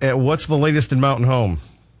you. What's the latest in Mountain Home?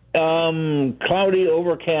 Cloudy,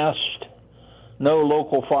 overcast, no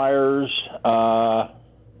local fires. Our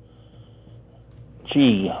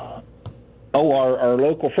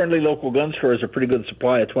friendly local gun store has a pretty good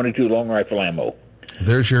supply of 22 long rifle ammo.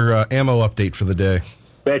 There's your ammo update for the day.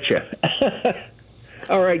 Betcha.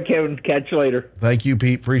 All right, Kevin. Catch you later. Thank you,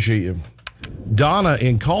 Pete. Appreciate you. Donna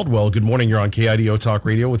in Caldwell. Good morning. You're on KIDO Talk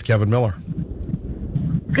Radio with Kevin Miller.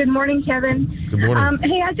 Good morning, Kevin. Good morning.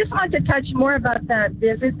 Hey, I just wanted to touch more about that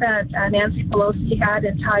visit that Nancy Pelosi had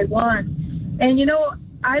in Taiwan. And,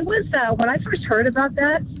 I was, when I first heard about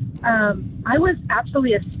that, I was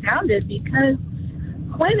absolutely astounded because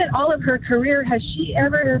when in all of her career has she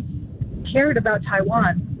ever cared about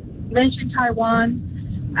Taiwan? Mentioned Taiwan.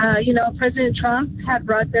 President Trump had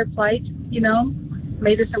brought their plight,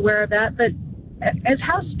 made us aware of that. But as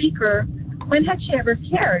House Speaker, when had she ever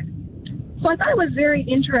cared? So I thought it was very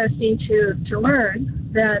interesting to learn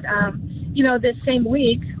that, this same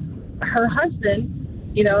week, her husband,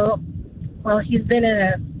 he's been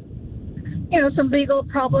in some legal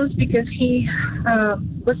problems because he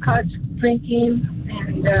was caught drinking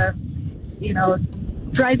and,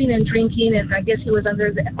 driving and drinking, and I guess he was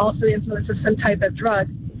under also the influence of some type of drug.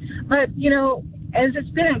 But, as it's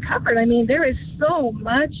been uncovered, there is so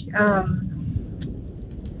much,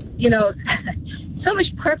 so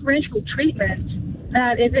much preferential treatment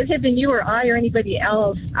that if it had been you or I or anybody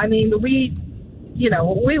else, we'd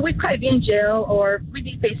probably be in jail or we'd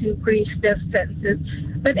be facing pretty stiff sentences.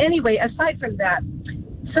 But anyway, aside from that,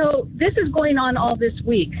 so this is going on all this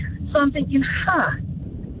week. So I'm thinking, I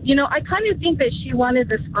kind of think that she wanted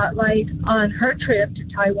the spotlight on her trip to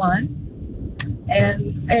Taiwan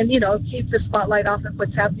and keep the spotlight off of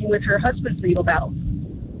what's happening with her husband's legal battle.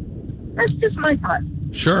 That's just my thought.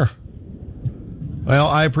 Sure. Well,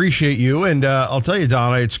 I appreciate you, and I'll tell you,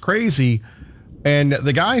 Donna, it's crazy. And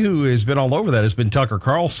the guy who has been all over that has been Tucker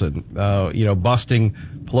Carlson, busting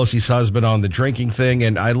Pelosi's husband on the drinking thing.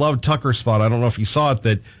 And I love Tucker's thought. I don't know if you saw it,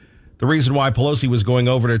 that the reason why Pelosi was going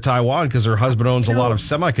over to Taiwan because her husband owns a lot of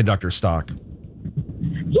semiconductor stock.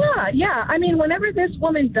 Yeah. Whenever this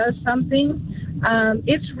woman does something,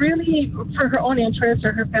 it's really for her own interests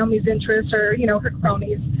or her family's interests or, her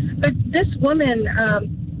cronies. But this woman,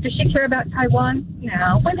 does she care about Taiwan?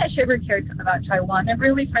 No. When has she ever cared about Taiwan? And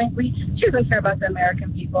really, frankly, she doesn't care about the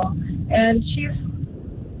American people. And she's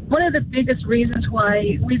one of the biggest reasons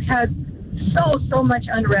why we've had so much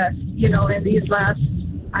unrest, in these last,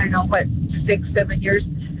 6-7 years.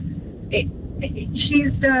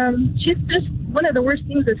 She's just one of the worst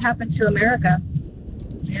things that's happened to America,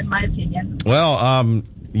 in my opinion. Well,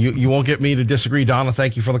 you won't get me to disagree, Donna.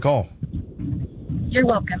 Thank you for the call. You're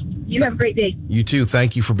welcome. You have a great day. You too.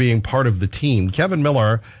 Thank you for being part of the team. Kevin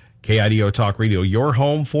Miller, KIDO Talk Radio, your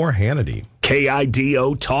home for Hannity.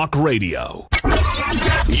 KIDO Talk Radio.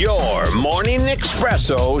 Your morning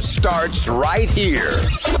espresso starts right here.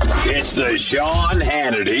 It's the Sean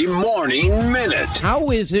Hannity Morning Minute.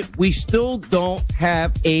 How is it we still don't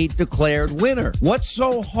have a declared winner? What's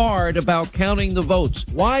so hard about counting the votes?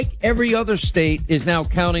 Why every other state is now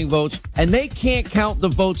counting votes and they can't count the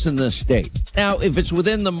votes in this state? Now, if it's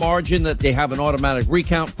within the margin that they have an automatic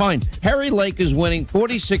recount, fine. Harry Lake is winning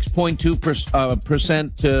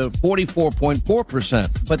 46.2% to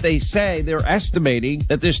 44.4%. But they say they're estimating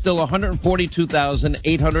that there's still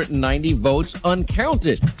 142,890 votes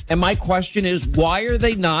uncounted. And my question is, why are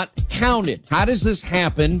they not counted? How does this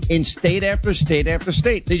happen in state after state after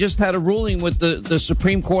state? They just had a ruling with the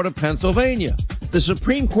Supreme Court of Pennsylvania. The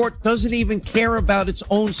Supreme Court doesn't even care about its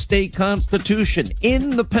own state constitution.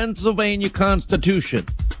 In the Pennsylvania Constitution.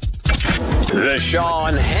 The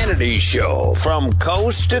Sean Hannity Show from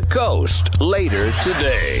coast to coast later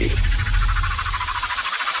today.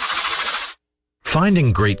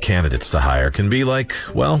 Finding great candidates to hire can be like,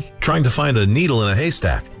 well, trying to find a needle in a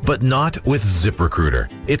haystack, but not with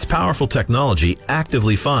ZipRecruiter. Its powerful technology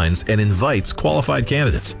actively finds and invites qualified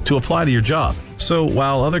candidates to apply to your job. So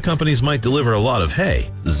while other companies might deliver a lot of hay,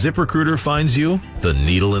 ZipRecruiter finds you the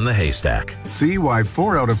needle in the haystack. See why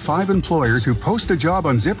 4 out of 5 employers who post a job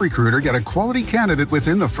on ZipRecruiter get a quality candidate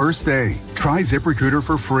within the first day. Try ZipRecruiter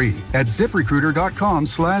for free at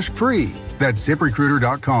ZipRecruiter.com/free. That's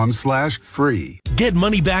ZipRecruiter.com/free. Get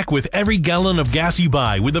money back with every gallon of gas you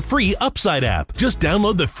buy with the free Upside app. Just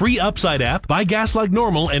download the free Upside app, buy gas like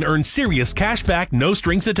normal, and earn serious cash back, no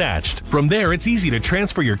strings attached. From there, it's easy to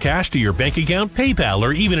transfer your cash to your bank account, PayPal,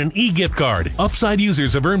 or even an e-gift card. Upside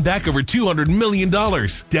users have earned back over $200 million.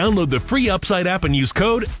 Download the free Upside app and use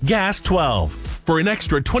code GAS12 for an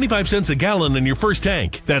extra 25 cents a gallon on your first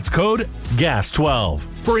tank. That's code GAS12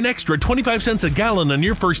 for an extra 25 cents a gallon on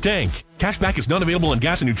your first tank. Cashback is not available on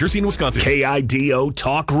gas in New Jersey and Wisconsin. KIDO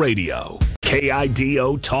Talk Radio.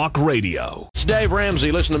 KIDO Talk Radio. It's Dave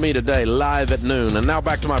Ramsey. Listen to me today live at noon. And now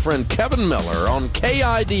back to my friend Kevin Miller on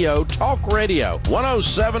KIDO Talk Radio,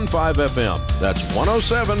 107.5 FM. That's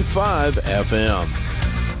 107.5 FM.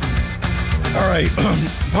 All right.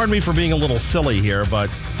 Pardon me for being a little silly here,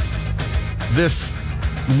 but this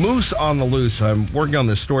moose on the loose, I'm working on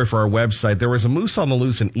this story for our website. There was a moose on the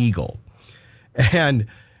loose in Eagle. And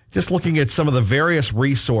just looking at some of the various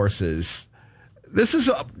resources, this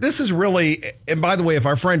is really, and by the way, if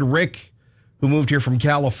our friend Rick, who moved here from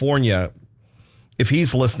California, if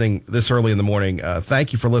he's listening this early in the morning,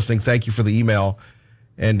 thank you for listening. Thank you for the email.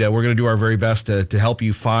 And we're going to do our very best to help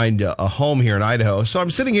you find a home here in Idaho. So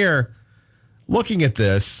I'm sitting here looking at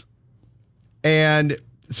this, and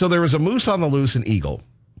so there was a moose on the loose in Eagle.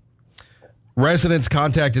 Residents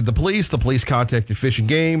contacted the police. The police contacted Fish and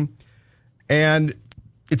Game. And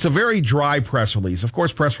it's a very dry press release. Of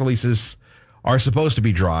course, press releases are supposed to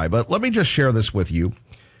be dry, but let me just share this with you.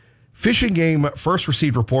 Fish and Game first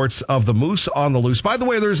received reports of the moose on the loose. By the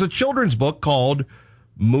way, there's a children's book called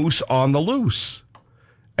Moose on the Loose,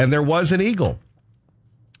 and there was an eagle.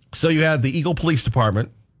 So you had the Eagle Police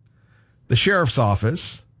Department, the sheriff's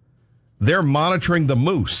office. They're monitoring the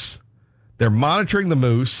moose. They're monitoring the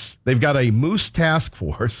moose. They've got a moose task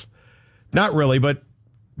force. Not really, but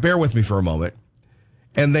bear with me for a moment.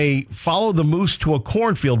 And they followed the moose to a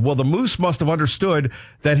cornfield. Well, the moose must have understood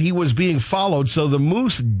that he was being followed, so the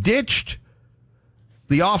moose ditched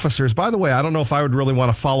the officers. By the way, I don't know if I would really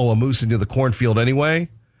want to follow a moose into the cornfield anyway.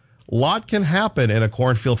 A lot can happen in a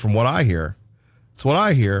cornfield from what I hear. It's what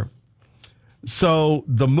I hear. So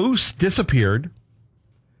the moose disappeared.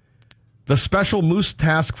 The Special Moose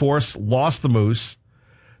Task Force lost the moose.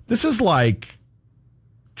 This is like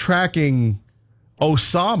tracking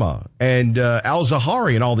Osama and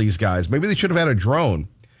al-Zawahiri and all these guys. Maybe they should have had a drone.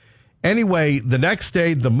 Anyway, the next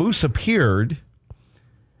day, the moose appeared,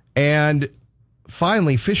 and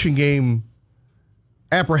finally, Fish and Game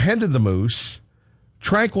apprehended the moose,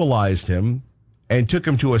 tranquilized him, and took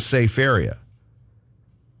him to a safe area.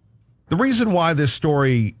 The reason why this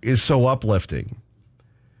story is so uplifting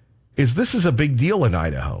is this is a big deal in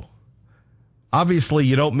Idaho. Obviously,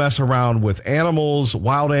 you don't mess around with animals,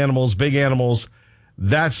 wild animals, big animals,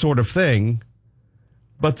 that sort of thing.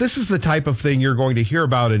 But this is the type of thing you're going to hear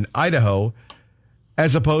about in Idaho,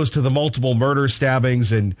 as opposed to the multiple murder,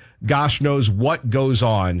 stabbings, and gosh knows what goes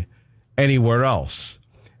on anywhere else.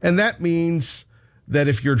 And that means that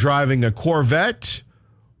if you're driving a Corvette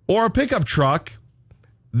or a pickup truck,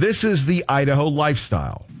 this is the Idaho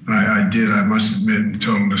lifestyle. I did, I must admit, in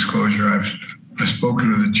total disclosure, I've spoken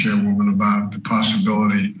to the chairwoman about the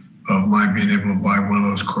possibility of my being able to buy one of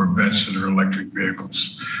those Corvettes that are electric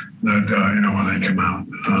vehicles that, when they come out.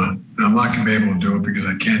 I'm not going to be able to do it because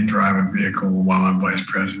I can't drive a vehicle while I'm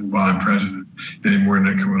president, any more than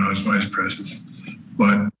I could when I was vice president.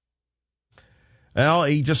 But well,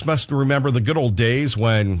 he just must remember the good old days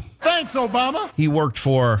when thanks, Obama. He worked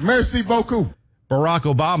for Merci beaucoup. Barack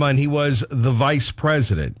Obama, and he was the vice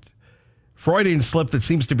president. Freudian slip that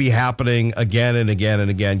seems to be happening again and again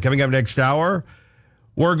and again. Coming up next hour,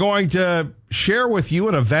 we're going to share with you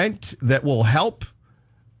an event that will help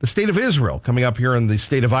the state of Israel coming up here in the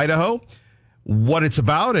state of Idaho, what it's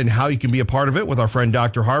about and how you can be a part of it with our friend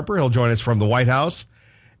Dr. Harper. He'll join us from the White House.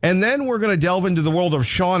 And then we're going to delve into the world of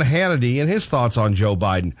Sean Hannity and his thoughts on Joe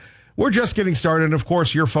Biden. We're just getting started. And, of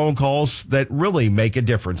course, your phone calls that really make a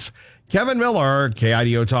difference. Kevin Miller,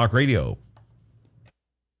 KIDO Talk Radio.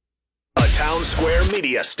 A Town Square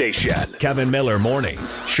media station. Kevin Miller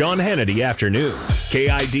mornings. Sean Hannity afternoons.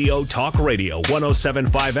 KIDO Talk Radio,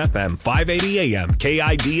 107.5 FM, 580 AM.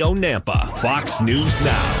 KIDO Nampa. Fox News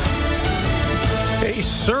Now. A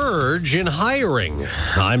surge in hiring.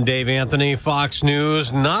 I'm Dave Anthony, Fox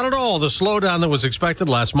News. Not at all the slowdown that was expected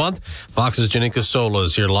last month. Fox's Janika Sola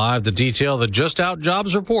is here live to detail the just out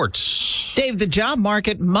jobs reports. Dave, the job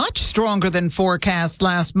market much stronger than forecast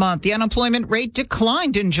last month. The unemployment rate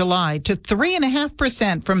declined in July to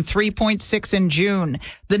 3.5% from 3.6% in June.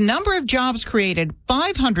 The number of jobs created,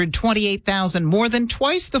 528,000, more than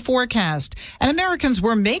twice the forecast. And Americans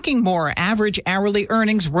were making more. Average hourly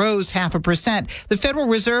earnings rose 0.5%. The Federal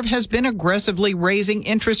Reserve has been aggressively raising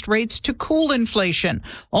interest rates to cool inflation.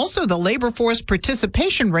 Also, the labor force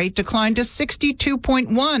participation rate declined to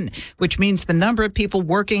 62.1, which means the number of people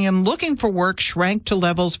working and looking for work shrank to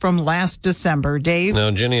levels from last December. Dave?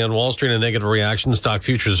 Now, Jenny, on Wall Street, a negative reaction. Stock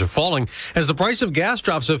futures are falling as the price of gas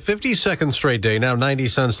drops a 52nd straight day, now 90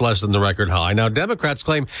 cents less than the record high. Now, Democrats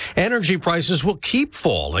claim energy prices will keep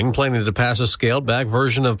falling, planning to pass a scaled-back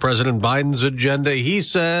version of President Biden's agenda. He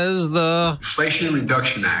says the Inflation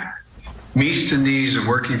Reduction Act meets the needs of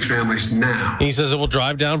working families now. He says it will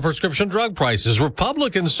drive down prescription drug prices.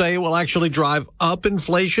 Republicans say it will actually drive up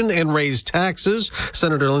inflation and raise taxes.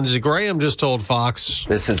 Senator Lindsey Graham just told Fox,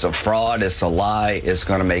 "This is a fraud. It's a lie. It's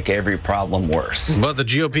going to make every problem worse." But the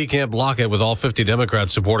GOP can't block it, with all 50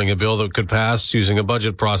 Democrats supporting a bill that could pass using a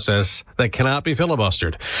budget process that cannot be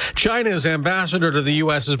filibustered. China's ambassador to the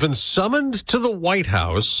U.S. has been summoned to the White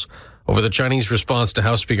House over the Chinese response to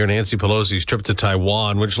House Speaker Nancy Pelosi's trip to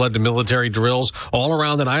Taiwan, which led to military drills all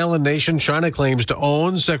around an island nation China claims to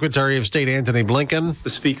own. Secretary of State Antony Blinken. The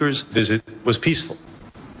Speaker's visit was peaceful.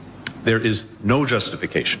 There is no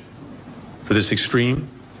justification for this extreme,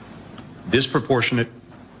 disproportionate,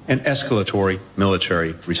 and escalatory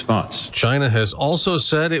military response. China has also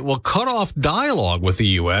said it will cut off dialogue with the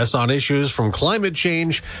U.S. on issues from climate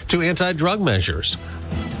change to anti-drug measures.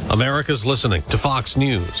 America's listening to Fox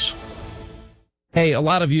News. Hey, a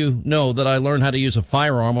lot of you know that I learned how to use a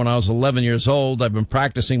firearm when I was 11 years old. I've been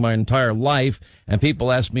practicing my entire life, and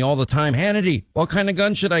people ask me all the time, Hannity, what kind of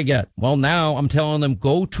gun should I get? Well, now I'm telling them,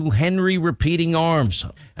 go to Henry Repeating Arms.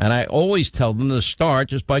 And I always tell them to start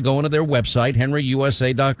just by going to their website,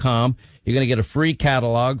 henryusa.com. You're going to get a free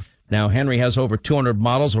catalog. Now, Henry has over 200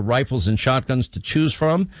 models of rifles and shotguns to choose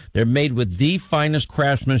from. They're made with the finest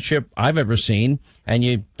craftsmanship I've ever seen, and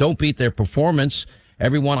you don't beat their performance.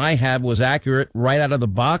 Every one I had was accurate right out of the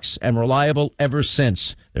box and reliable ever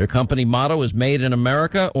since. Their company motto is made in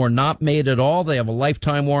America or not made at all. They have a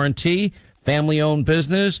lifetime warranty, family-owned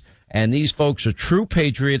business, and these folks are true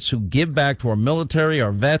patriots who give back to our military,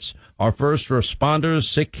 our vets, our first responders,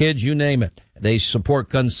 sick kids, you name it. They support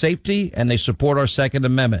gun safety, and they support our Second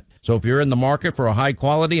Amendment. So if you're in the market for a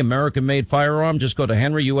high-quality, American-made firearm, just go to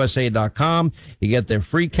henryusa.com. You get their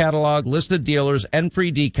free catalog, list of dealers, and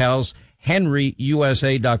free decals,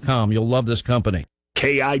 henryusa.com. You'll love this company.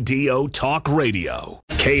 KIDO Talk Radio.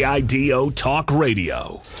 KIDO Talk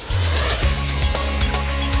Radio.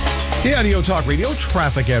 KIDO Talk Radio,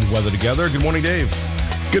 traffic and weather together. Good morning, Dave.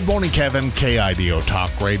 Good morning, Kevin. KIDO Talk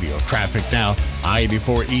Radio. Traffic now.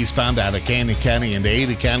 I-84 eastbound out of Canyon County into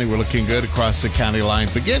Ada County. We're looking good across the county line.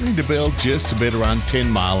 Beginning to build just a bit around 10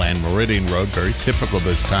 Mile and Meridian Road. Very typical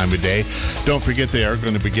this time of day. Don't forget they are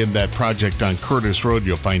going to begin that project on Curtis Road.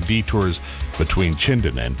 You'll find detours between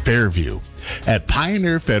Chinden and Fairview. At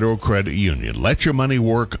Pioneer Federal Credit Union, let your money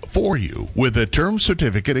work for you with a term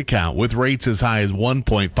certificate account with rates as high as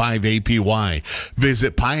 1.5 APY.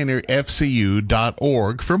 Visit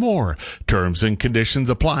pioneerfcu.org for more. Terms and conditions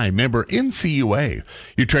apply. Member NCUA.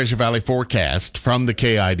 Your Treasure Valley forecast from the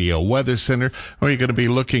KIDO Weather Center, where you're going to be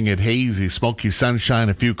looking at hazy, smoky sunshine,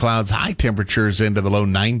 a few clouds, high temperatures into the low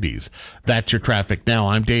 90s. That's your traffic now.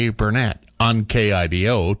 I'm Dave Burnett on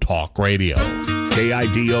KIDO Talk Radio.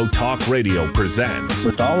 KIDO Talk Radio presents.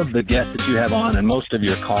 With all of the guests that you have on and most of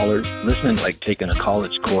your callers, listening's like taking a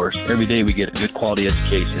college course. Every day we get a good quality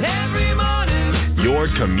education. Your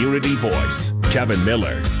community voice, Kevin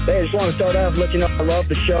Miller. Hey, I just want to start off letting you know I love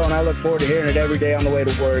the show and I look forward to hearing it every day on the way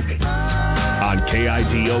to work. On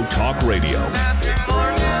KIDO Talk Radio.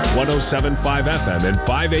 107.5 FM and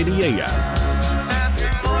 580 AM.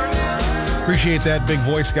 Appreciate that big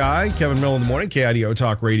voice guy, Kevin Miller in the morning, KIDO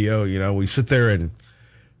Talk Radio. You know, we sit there and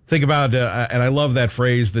think about, and I love that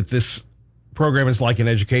phrase, that this program is like an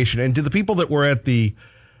education. And to the people that were at the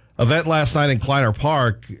event last night in Kleiner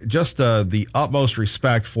Park, just the utmost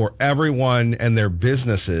respect for everyone and their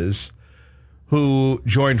businesses who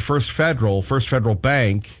joined First Federal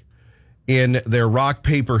Bank in their rock,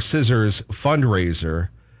 paper, scissors fundraiser.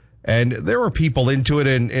 And there were people into it,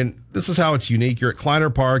 and this is how it's unique. You're at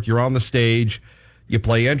Kleiner Park, you're on the stage, you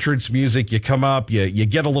play entrance music, you come up, you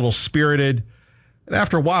get a little spirited. And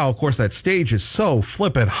after a while, of course, that stage is so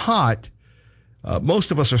flippin' hot.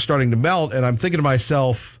 Most of us are starting to melt, and I'm thinking to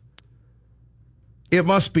myself, it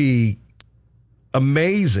must be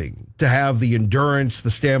amazing to have the endurance,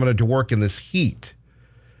 the stamina to work in this heat.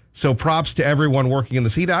 So props to everyone working in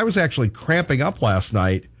this heat. I was actually cramping up last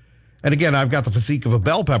night. And again, I've got the physique of a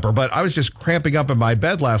bell pepper, but I was just cramping up in my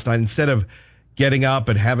bed last night. Instead of getting up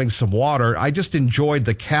and having some water, I just enjoyed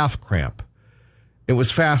the calf cramp. It was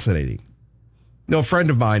fascinating. No, a friend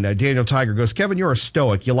of mine, Daniel Tiger, goes, Kevin, you're a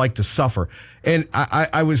stoic. You like to suffer. And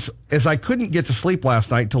I couldn't get to sleep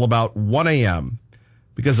last night till about 1 a.m.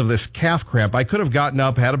 because of this calf cramp. I could have gotten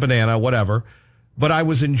up, had a banana, whatever, but I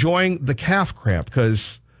was enjoying the calf cramp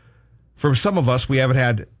because for some of us, we haven't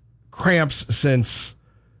had cramps since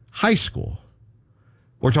high school.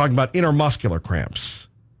 We're talking about intermuscular cramps,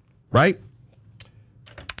 right?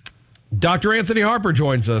 Dr. Anthony Harper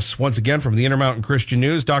joins us once again from the Intermountain Christian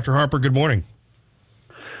News. Dr. Harper, good morning.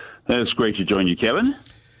 It's great to join you, Kevin.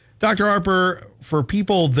 Dr. Harper, for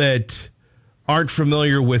people that aren't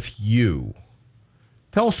familiar with you,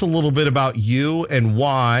 tell us a little bit about you and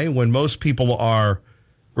why, when most people are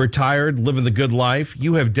retired, living the good life,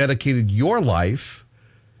 you have dedicated your life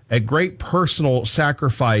at great personal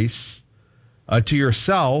sacrifice to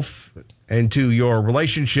yourself and to your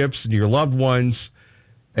relationships and your loved ones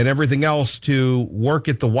and everything else to work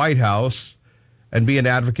at the White House and be an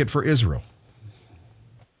advocate for Israel.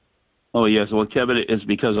 Oh, yes. Well, Kevin, it's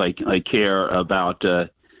because I care about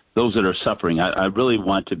those that are suffering. I really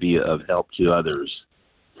want to be of help to others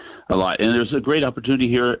a lot. And there's a great opportunity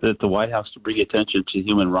here at the White House to bring attention to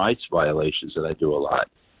human rights violations that I do a lot.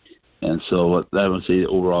 And so I would say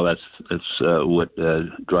overall that's what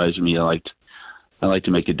drives me. I like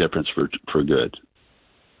to make a difference for good.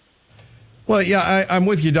 Well, yeah, I'm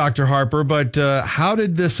with you, Dr. Harper, but how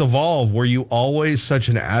did this evolve? Were you always such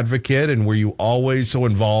an advocate, and were you always so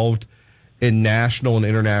involved in national and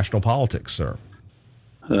international politics, sir?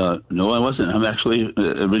 No, I wasn't. I'm actually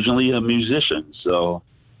originally a musician, so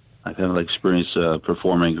I've had experience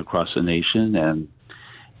performing across the nation, and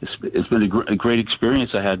it's been a great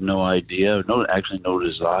experience. I had no idea, no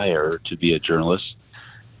desire to be a journalist,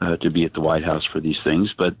 to be at the White House for these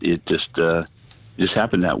things, but it just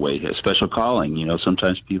happened that way. A special calling.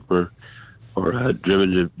 Sometimes people are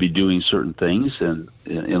driven to be doing certain things and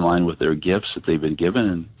in line with their gifts that they've been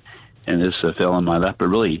given, and this fell in my lap. But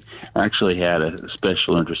really, I actually had a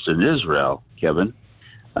special interest in Israel, Kevin.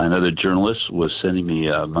 Another journalist was sending me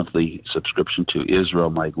a monthly subscription to Israel,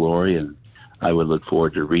 My Glory, and I would look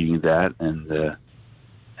forward to reading that. And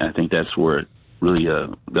I think that's where it really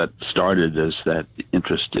got started, as that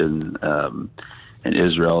interest in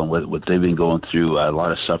Israel and what they've been going through. A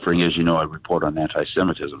lot of suffering. As you know, I report on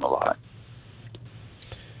anti-Semitism a lot.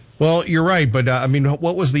 Well, you're right, but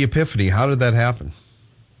what was the epiphany? How did that happen?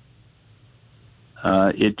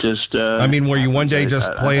 It just. Were you one day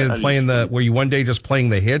just Were you one day just playing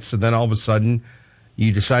the hits, and then all of a sudden,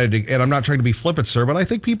 you decided to? And I'm not trying to be flippant, sir, but I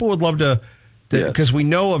think people would love to, because we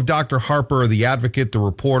know of Dr. Harper, the advocate, the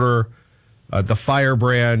reporter, the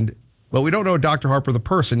firebrand. Well, we don't know Dr. Harper, the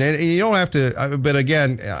person. And you don't have to, but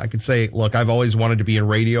again, I could say, look, I've always wanted to be in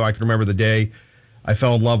radio. I can remember the day I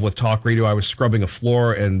fell in love with talk radio. I was scrubbing a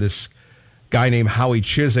floor, and this guy named Howie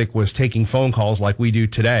Chiswick was taking phone calls like we do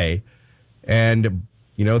today. And,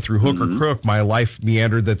 through hook or crook, my life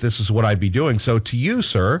meandered that this is what I'd be doing. So to you,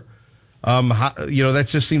 sir, that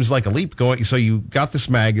just seems like a leap going. So you got this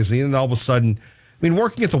magazine, and all of a sudden,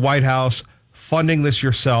 working at the White House, funding this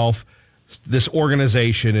yourself, this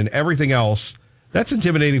organization and everything else, that's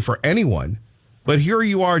intimidating for anyone. But here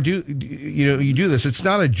you are, you do this. It's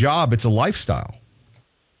not a job, it's a lifestyle.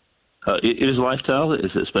 It is a lifestyle.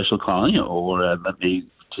 It's a special calling, or maybe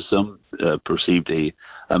to some perceived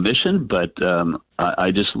a mission, but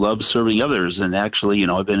I just love serving others. And actually,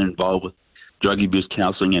 I've been involved with drug abuse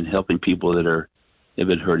counseling and helping people that have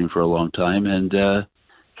been hurting for a long time, and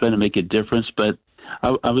trying to make a difference. But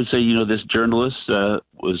I would say, this journalist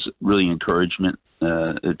was really encouragement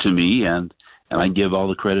to me, and I give all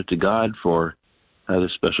the credit to God for the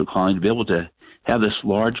special calling to be able to have this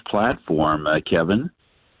large platform, Kevin,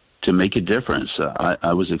 to make a difference.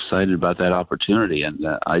 I was excited about that opportunity, and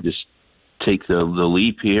I just take the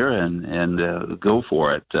leap here and go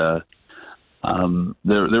for it. There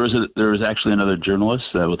was actually another journalist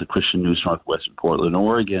with the Christian News Northwest in Portland,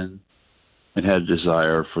 Oregon, and had a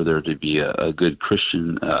desire for there to be a good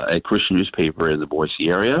Christian newspaper in the Boise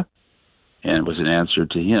area, and was an answer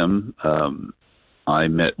to him. I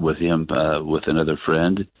met with him with another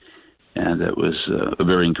friend, and it was a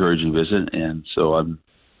very encouraging visit, and so I'm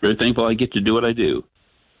very thankful I get to do what I do.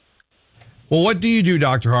 Well, what do you do,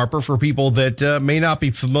 Dr. Harper, for people that may not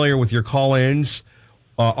be familiar with your call-ins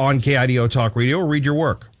on KIDO Talk Radio or read your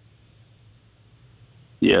work?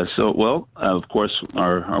 Yeah, so, of course,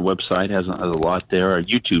 our website has a lot there, our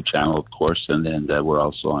YouTube channel, of course, and then we're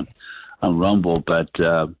also on Rumble. But,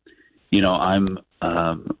 I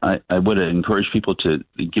would encourage people to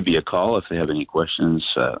give me a call if they have any questions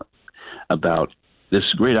about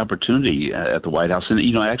this great opportunity at the White House. And,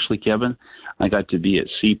 actually, Kevin, I got to be at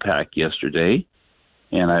CPAC yesterday,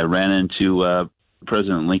 and I ran into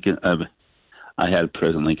President Lincoln. I had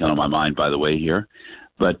President Lincoln on my mind, by the way, here,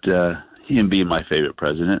 but him being my favorite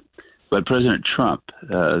president. But President Trump,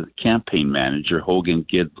 campaign manager Hogan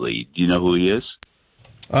Gidley, do you know who he is?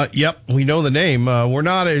 Yep, we know the name. We're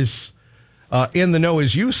not as in the know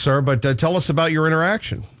as you, sir, but tell us about your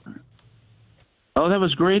interaction. Oh, that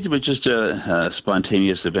was great. It was just a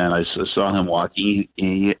spontaneous event. I saw him walking.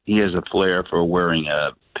 He has a flair for wearing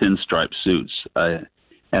pinstripe suits. I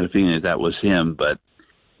had a feeling that was him, but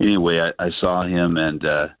anyway, I saw him and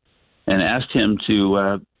asked him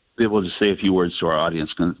to be able to say a few words to our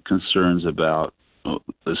audience concerns about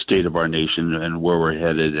the state of our nation and where we're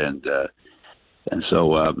headed, and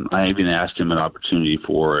so I even asked him an opportunity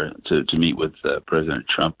to meet with President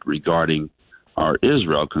Trump regarding our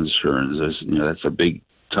Israel concerns. That's a big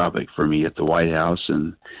topic for me at the White House,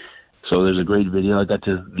 and so there's a great video. I got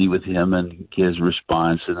to meet with him and get his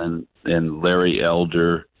response, and then Larry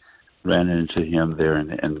Elder ran into him there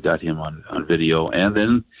and got him on video, and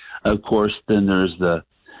then of course there's the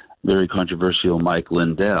very controversial Mike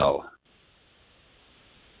Lindell.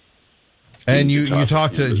 And you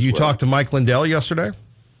talked to Mike Lindell yesterday?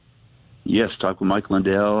 Yes, talked with Mike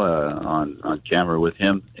Lindell on camera with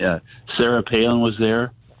him. Sarah Palin was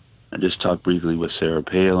there. I just talked briefly with Sarah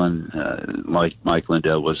Palin. Mike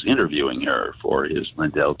Lindell was interviewing her for his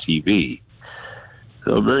Lindell TV.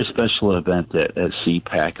 So a very special event at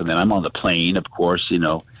CPAC. And then I'm on the plane, of course,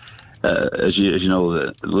 as you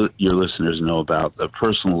know, your listeners know about the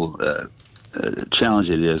personal challenge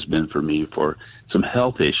it has been for me for some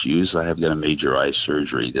health issues. I have got a major eye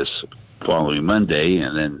surgery this following Monday,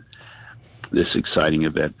 and then this exciting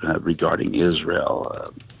event regarding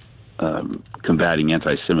Israel, combating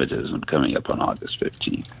anti-Semitism, coming up on August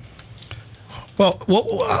 15th. Well,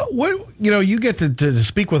 you get to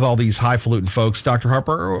speak with all these highfalutin folks, Dr.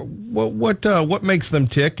 Harper. What makes them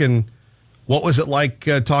tick, and what was it like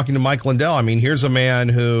talking to Mike Lindell? I mean, here's a man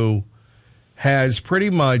who has pretty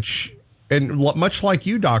much, and much like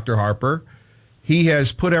you, Dr. Harper, he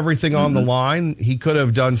has put everything on the line. He could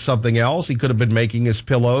have done something else. He could have been making his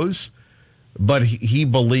pillows, but he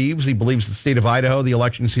believes the state of Idaho, the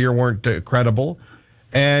elections here weren't credible.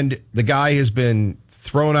 And the guy has been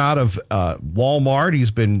thrown out of Walmart.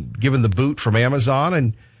 He's been given the boot from Amazon,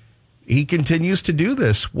 and he continues to do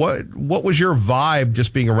this. What was your vibe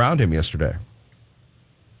just being around him yesterday?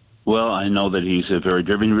 Well, I know that he's very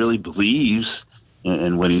driven. He really believes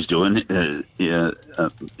in what he's doing.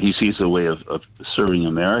 He sees a way of serving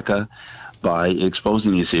America by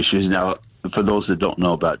exposing these issues. Now, for those that don't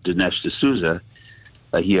know about Dinesh D'Souza,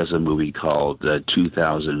 he has a movie called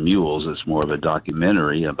 2,000 Mules. It's more of a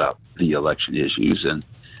documentary about the election issues, and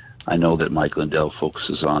I know that Mike Lindell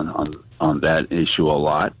focuses on that issue a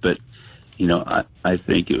lot. But I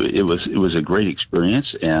think it was a great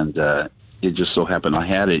experience, and it just so happened I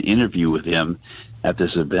had an interview with him at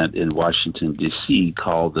this event in Washington, D.C.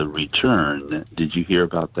 called The Return. Did you hear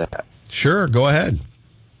about that? Sure, go ahead.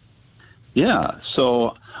 Yeah,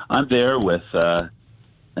 so I'm there with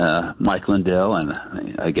Mike Lindell, and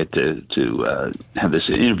I get to have this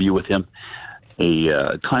interview with him.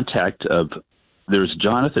 A contact of, there's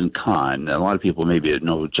Jonathan Kahn. A lot of people maybe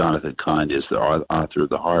know Jonathan Kahn is the author of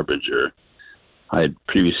The Harbinger. I had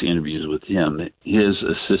previous interviews with him. His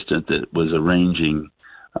assistant that was arranging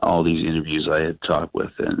all these interviews I had talked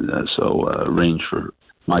with, and so arranged for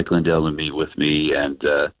Mike Lindell to meet with me. And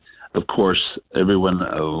of course, a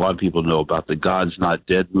lot of people know about the God's Not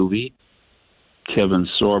Dead movie. Kevin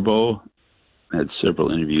Sorbo, had several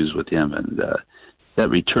interviews with him, and that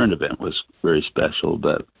return event was very special.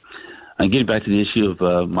 But getting back to the issue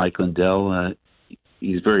of Mike Lindell,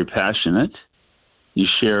 he's very passionate. He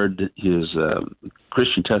shared his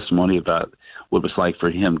Christian testimony about what it was like for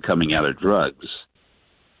him coming out of drugs.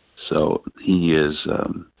 So he is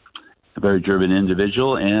a very driven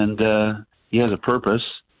individual, and he has a purpose,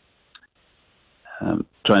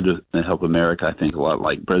 trying to help America. I think a lot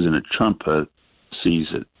like President Trump sees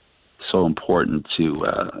it so important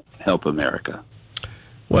to help America.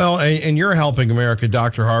 Well, and you're helping America,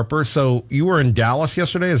 Dr. Harper. So you were in Dallas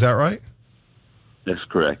yesterday, is that right? That's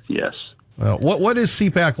correct, yes. Well, what is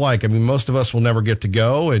CPAC like? I mean, most of us will never get to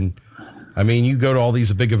go, and I mean, you go to all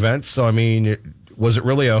these big events. So, I mean, was it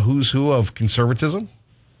really a who's who of conservatism?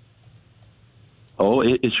 Oh,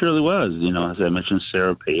 it surely was. As I mentioned,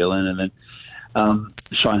 Sarah Palin, and then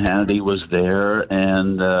Sean Hannity was there,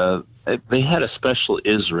 and they had a special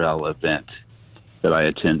Israel event that I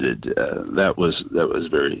attended. That was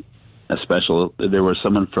very special. There was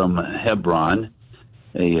someone from Hebron,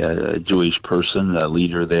 a Jewish person, a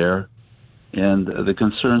leader there, and the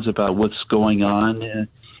concerns about what's going on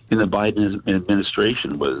in the Biden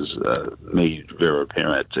administration was made very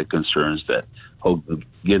apparent. Concerns that Hogan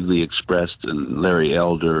Gidley expressed, and Larry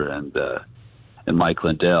Elder and Mike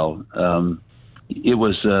Lindell. It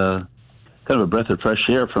was kind of a breath of fresh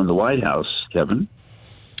air from the White House, Kevin.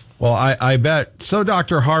 Well, I bet. So,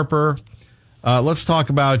 Dr. Harper, let's talk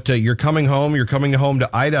about you're coming home. You're coming home to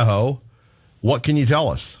Idaho. What can you tell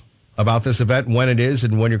us about this event, when it is,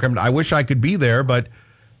 and when you're coming? I wish I could be there, but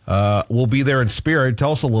we'll be there in spirit.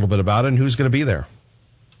 Tell us a little bit about it and who's going to be there.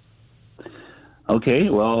 Okay,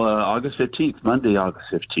 well, August 15th, Monday, August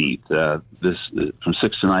 15th, this from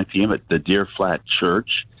 6 to 9 p.m. at the Deer Flat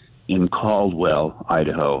Church in Caldwell,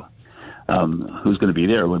 Idaho. Who's going to be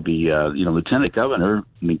there would be, Lieutenant Governor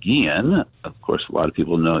McGeehan. Of course, a lot of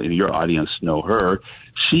people know, your audience know her.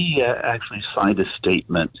 She actually signed a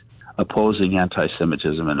statement opposing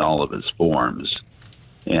anti-Semitism in all of its forms.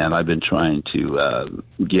 And I've been trying to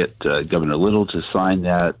get Governor Little to sign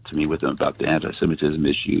that, to meet with him about the anti-Semitism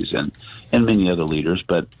issues, and many other leaders.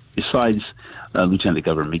 But besides Lieutenant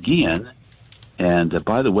Governor McGeehan, and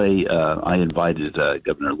by the way, I invited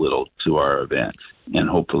Governor Little to our event, and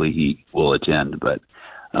hopefully he will attend. But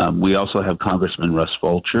we also have Congressman Russ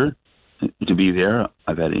Fulcher to be there.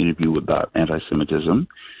 I've had an interview about anti-Semitism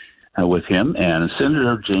with him, and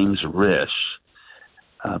Senator James Risch,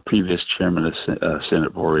 previous chairman of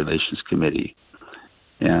Senate Foreign Relations Committee.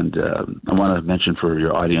 And I want to mention for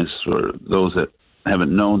your audience, or those that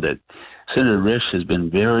haven't known, that Senator Risch has been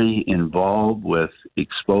very involved with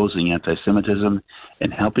exposing anti-Semitism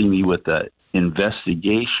and helping me with the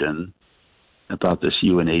investigation about this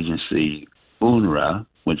UN agency, UNRWA,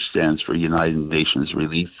 which stands for United Nations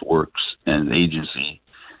Relief Works and Agency.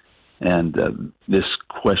 And this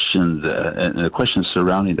question, and the questions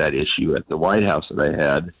surrounding that issue at the White House that I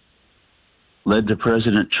had, led to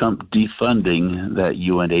President Trump defunding that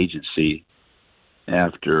UN agency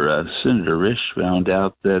after Senator Risch found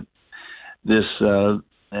out that this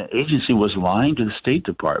agency was lying to the State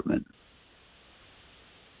Department.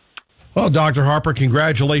 Well, Dr. Harper,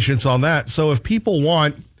 congratulations on that. So if people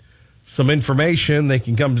want some information, they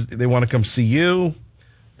can come. They want to come see you.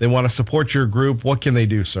 They want to support your group. What can they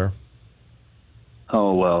do, sir?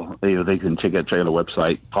 Oh, well, they can check out the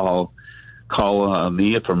website, call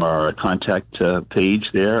me from our contact page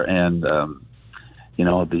there, and I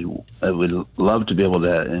would love to be able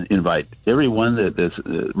to invite everyone that's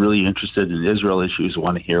really interested in Israel issues,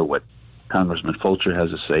 want to hear what Congressman Fulcher has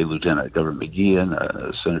to say, Lieutenant Governor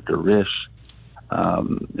McGeehan, Senator Risch,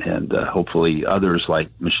 and hopefully others like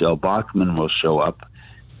Michelle Bachmann will show up,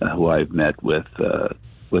 who I've met with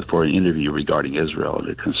for an interview regarding Israel and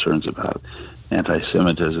the concerns about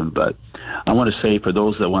anti-Semitism. But I want to say, for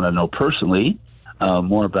those that want to know personally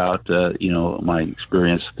more about my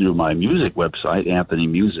experience through my music website,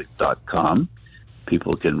 anthonymusic.com,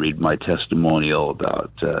 people can read my testimonial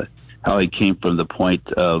about how I came from the point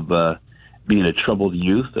of being a troubled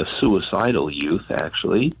youth, a suicidal youth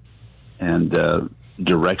actually, and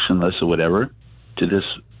directionless or whatever, to this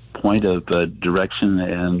point of direction,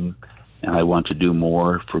 and I want to do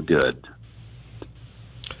more for good.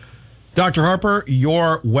 Dr. Harper,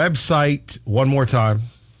 your website one more time.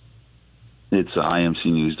 It's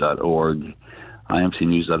imcnews.org,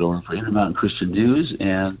 imcnews.org for Intermountain Christian News,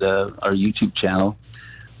 and our YouTube channel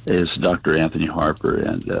is Dr. Anthony Harper.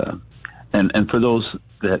 And for those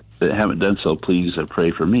that haven't done so, please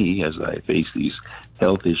pray for me as I face these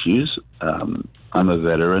health issues. I'm a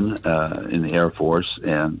veteran in the Air Force,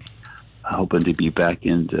 and hoping to be back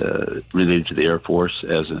related to the Air Force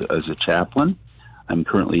as a chaplain. I'm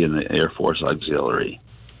currently in the Air Force Auxiliary.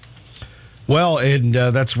 Well, and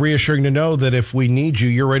that's reassuring to know that if we need you,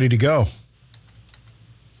 you're ready to go.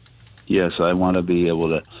 Yes, I want to be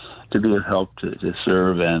able to be of help to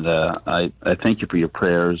serve, and I thank you for your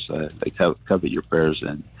prayers. I covet your prayers,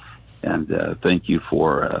 and thank you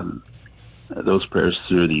for those prayers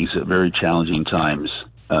through these very challenging times.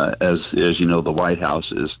 As you know, the White House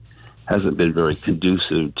hasn't been very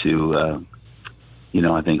conducive to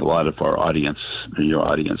I think a lot of our audience, your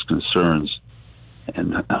audience, concerns,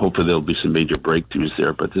 and hopefully there'll be some major breakthroughs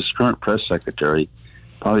there. But this current press secretary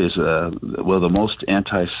probably is the most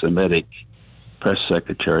anti-Semitic press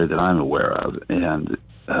secretary that I'm aware of, and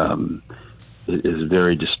it is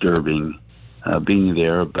very disturbing being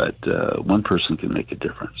there. But one person can make a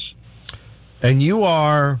difference. And you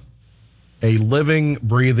are a living,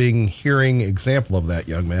 breathing, hearing example of that,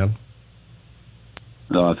 young man.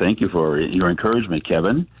 Thank you for your encouragement,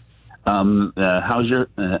 Kevin. How's your?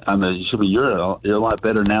 I'm assuming you're a lot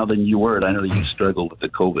better now than you were. I know you struggled with the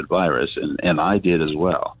COVID virus, and I did as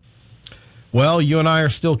well. Well, you and I are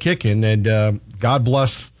still kicking, and God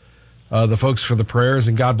bless the folks for the prayers,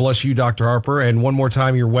 and God bless you, Dr. Harper. And one more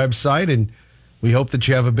time, your website, and we hope that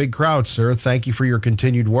you have a big crowd, sir. Thank you for your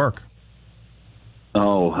continued work.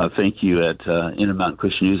 Thank you. At Intermountain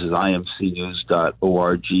Christian News is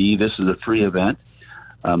imcnews.org. This is a free event,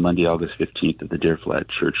 Monday, August 15th at the Deer Flat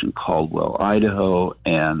Church in Caldwell, Idaho.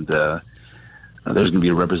 And there's going to be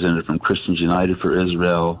a representative from Christians United for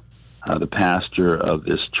Israel. The pastor of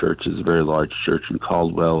this church is a very large church in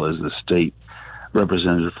Caldwell, is the state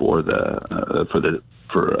representative for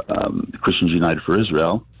Christians United for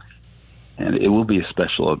Israel. And it will be a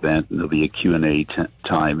special event, and there'll be a Q&A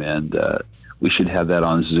time, and we should have that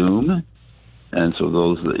on Zoom. And so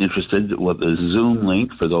those that are interested, with the Zoom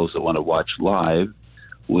link for those that want to watch live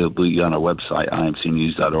will be on our website,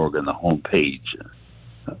 imcnews.org, on the homepage,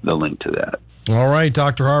 the link to that. All right,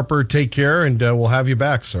 Dr. Harper, take care, and we'll have you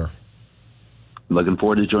back, sir. Looking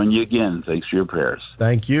forward to joining you again. Thanks for your prayers.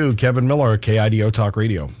 Thank you. Kevin Miller, KIDO Talk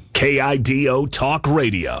Radio. KIDO Talk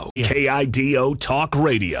Radio. KIDO Talk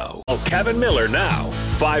Radio. Oh, Kevin Miller now.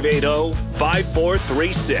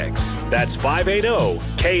 580-5436. That's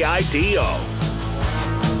 580-KIDO.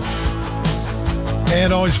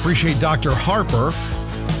 And always appreciate Dr. Harper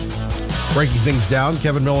breaking things down.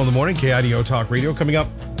 Kevin Miller in the morning, KIDO Talk Radio. Coming up,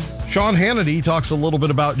 Sean Hannity talks a little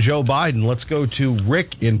bit about Joe Biden. Let's go to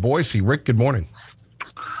Rick in Boise. Rick, good morning.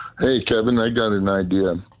 Hey, Kevin, I got an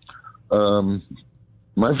idea.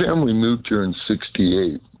 My family moved here in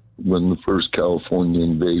 '68 when the first California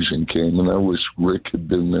invasion came, and I wish Rick had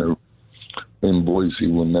been there in Boise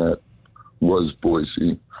when that was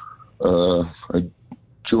Boise. I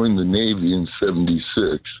joined the Navy in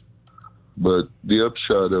 '76, but the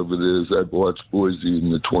upshot of it is I've watched Boise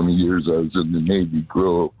in the 20 years I was in the Navy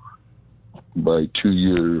grow by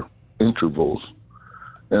 2-year intervals.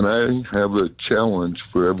 And I have a challenge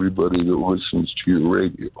for everybody that listens to your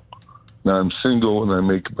radio. Now, I'm single and I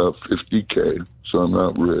make about $50K, so I'm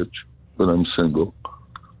not rich, but I'm single.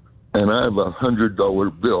 And I have a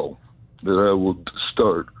 $100 bill that I will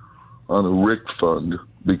start on a Rick fund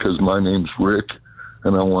because my name's Rick,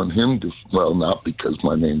 and I want him to, well, not because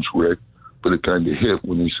my name's Rick, but it kind of hit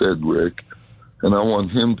when he said Rick. And I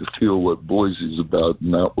want him to feel what Boise's about,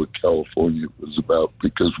 not what California was about,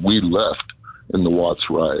 because we left in the Watts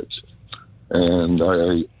riots. And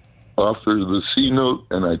I offer the C-note,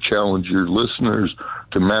 and I challenge your listeners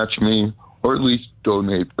to match me, or at least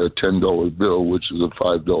donate a $10 bill, which is a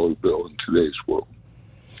 $5 bill in today's world.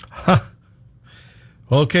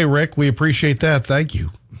 Okay, Rick, we appreciate that. Thank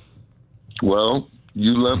you. Well,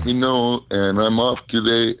 you let me know, and I'm off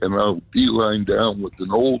today, and I'll beeline down with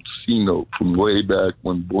an old C-note from way back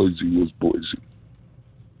when Boise was Boise.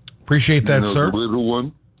 Appreciate that, sir. The little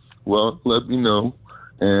one? Well, let me know.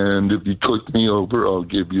 And if you click me over, I'll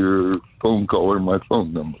give your phone caller my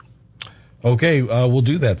phone number. Okay, we'll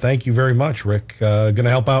do that. Thank you very much, Rick. Going to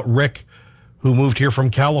help out Rick, who moved here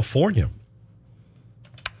from California.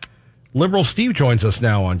 Liberal Steve joins us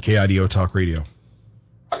now on KIDO Talk Radio.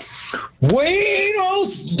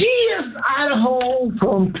 Buenos dias, Idaho,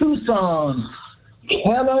 from Tucson.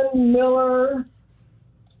 Kevin Miller.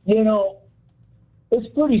 You know, it's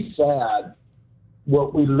pretty sad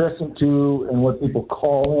what we listen to and what people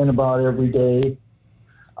call in about every day.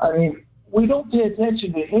 I mean, we don't pay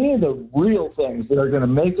attention to any of the real things that are going to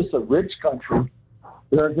make us a rich country,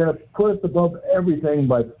 that are going to put us above everything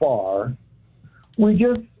by far. We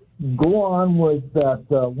just go on with that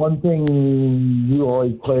one thing you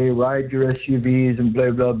always play, ride your SUVs and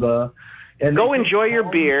blah, blah, blah. And go enjoy your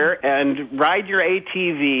beer and ride your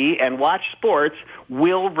ATV and watch sports.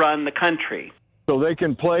 We'll run the country. So they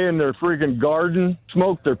can play in their freaking garden,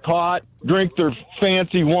 smoke their pot, drink their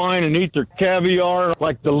fancy wine, and eat their caviar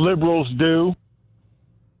like the liberals do.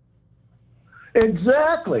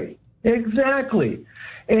 Exactly. And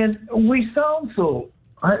we sound so,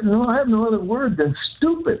 I have no other word than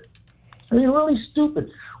stupid. I mean, really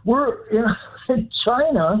stupid.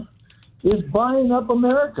 China is buying up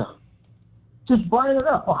America. Just buying it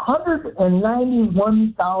up.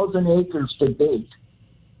 191,000 acres to date.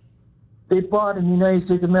 They bought in the United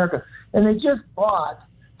States of America. And they just bought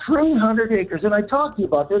 300 acres. And I talked to you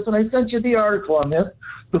about this, and I sent you the article on this.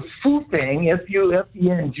 The Fufeng,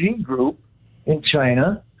 F-U-F-E-N-G group in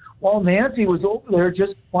China. While Nancy was over there,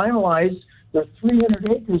 just finalized their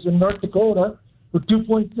 300 acres in North Dakota for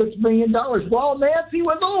 $2.6 million while Nancy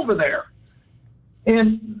was over there.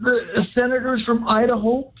 And the senators from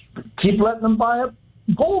Idaho keep letting them buy up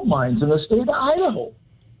gold mines in the state of Idaho.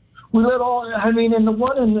 And the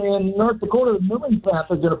one in North Dakota, the milling plant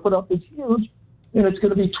they're going to put up is huge, and it's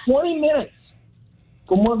going to be 20 minutes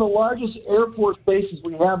from one of the largest Air Force bases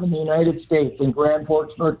we have in the United States in Grand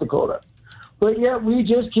Forks, North Dakota. But yet we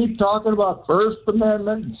just keep talking about First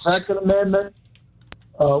Amendment and Second Amendment.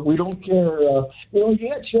 We don't care. You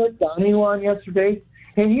had Sheriff Donahue on yesterday,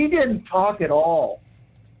 and he didn't talk at all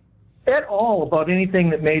about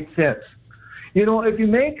anything that made sense. If you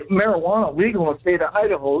make marijuana legal in the state of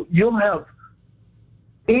Idaho, you'll have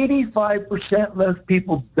 85% less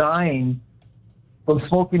people dying from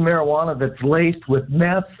smoking marijuana that's laced with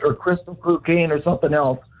meth or crystal cocaine or something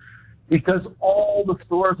else, because all the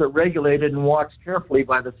stores are regulated and watched carefully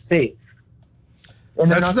by the state.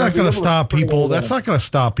 And that's not going to stop people. That's not going to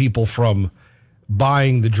stop people from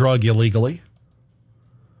buying the drug illegally.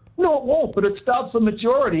 No, it won't, but it stops the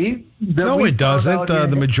majority. No, it doesn't.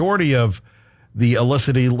 The majority of the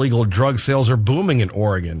illicit illegal drug sales are booming in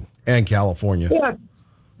Oregon and California. Yeah,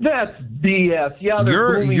 that's BS. Yeah,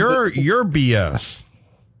 you're BS.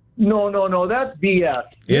 No, that's BS.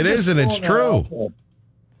 It is, and it's true.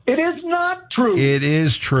 It is not true. It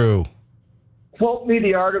is true. Quote me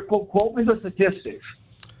the article. Quote me the statistics.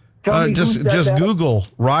 Just Google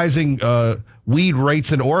rising weed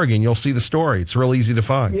rates in Oregon. You'll see the story. It's real easy to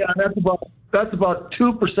find. Yeah, that's about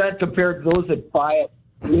 2% compared to those that buy it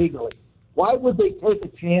legally. Why would they take a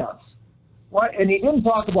chance? Why? And he didn't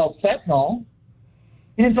talk about fentanyl.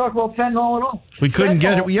 He didn't talk about fentanyl at all. We couldn't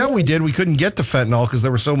get it. Yeah, we did. We couldn't get the fentanyl because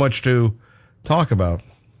there was so much to talk about.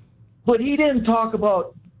 But he didn't talk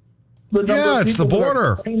about the number of people. Yeah, it's the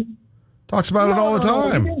border. Talks about it all the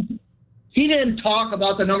time. He didn't talk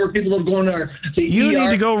about the number of people that are going to the You ER. need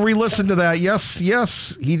to go re-listen to that. Yes,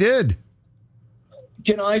 he did.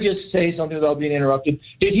 Can I just say something without being interrupted?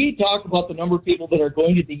 Did he talk about the number of people that are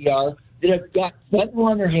going to the ER that have got fentanyl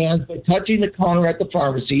on their hands by touching the counter at the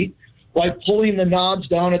pharmacy, by pulling the knobs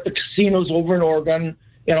down at the casinos over in Oregon,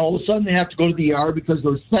 and all of a sudden they have to go to the ER because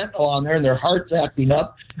there's fentanyl on there and their heart's acting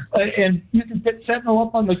up? And you can pick fentanyl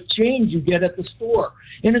up on the change you get at the store.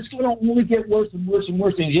 And it's going to only get worse and worse and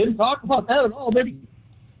worse. And he didn't talk about that at all, did he?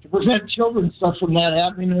 To prevent children stuff from that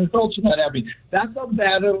happening and adults from that happening. That's how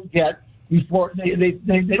bad it'll get before they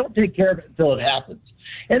don't take care of it until it happens.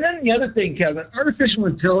 And then the other thing, Kevin, artificial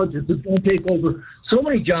intelligence is going to take over so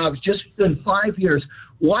many jobs just in 5 years.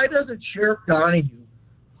 Why doesn't Sheriff Donahue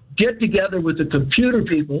get together with the computer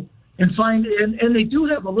people and find, and they do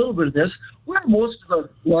have a little bit of this, where most of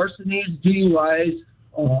the larcenies, DUIs,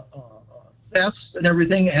 thefts and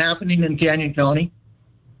everything happening in Canyon County?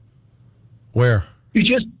 Where? You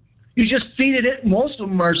just feed it. Most of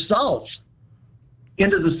them are south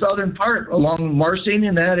into the southern part along Marsing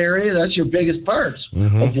in that area. That's your biggest parts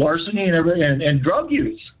of larceny and everything, and drug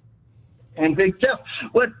use and big theft.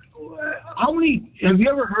 How many have you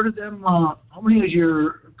ever heard of them? How many as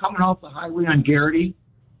you're coming off the highway on Garrity,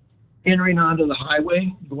 entering onto the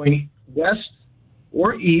highway, going west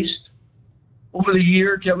or east over the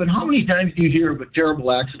year, Kevin? How many times do you hear of a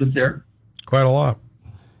terrible accident there? Quite a lot.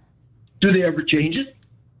 Do they ever change it?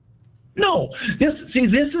 No. This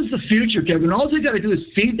is the future, Kevin. All they got to do is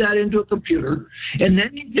feed that into a computer, and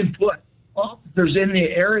then you can put officers in the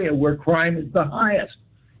area where crime is the highest.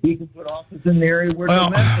 You can put officers in the area where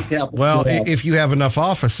domestic happens. Well, if you have enough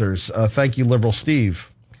officers. Thank you, Liberal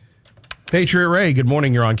Steve. Patriot Ray, good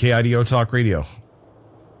morning. You're on KIDO Talk Radio.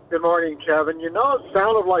 Good morning, Kevin. It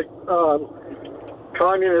sounded like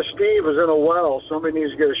Communist Steve was in a well. Somebody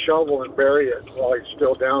needs to get a shovel and bury it while he's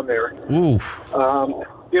still down there. Oof.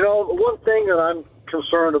 One thing that I'm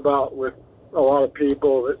concerned about with a lot of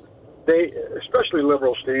people, that they, especially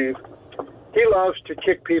Liberal Steve, he loves to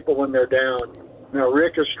kick people when they're down. Now,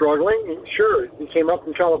 Rick is struggling. Sure, he came up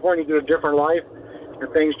from California to a different life,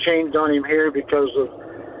 and things changed on him here because of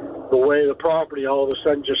the way the property all of a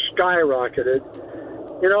sudden just skyrocketed.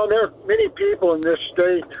 There are many people in this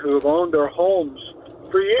state who have owned their homes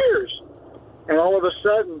for years, and all of a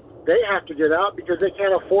sudden they have to get out because they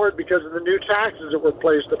can't afford because of the new taxes that were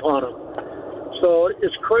placed upon them. So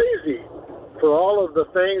it's crazy for all of the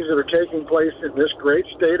things that are taking place in this great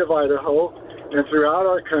state of Idaho and throughout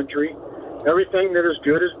our country. Everything that is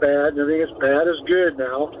good is bad, and everything that's bad is good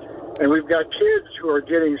now. And we've got kids who are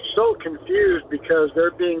getting so confused because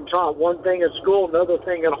they're being taught one thing at school, another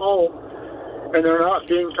thing at home, and they're not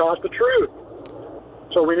being taught the truth.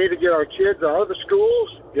 So we need to get our kids out of the schools,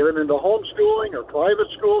 get them into homeschooling or private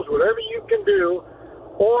schools, whatever you can do,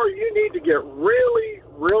 or you need to get really,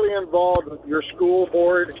 really involved with your school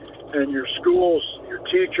board and your schools, your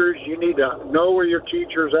teachers. You need to know where your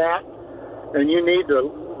teacher's at, and you need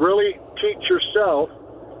to really teach yourself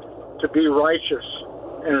to be righteous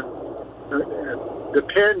and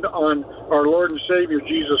depend on our Lord and Savior,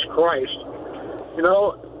 Jesus Christ.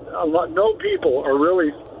 No people are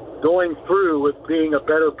really going through with being a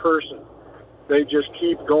better person. They just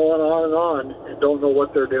keep going on and don't know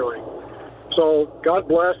what they're doing. So God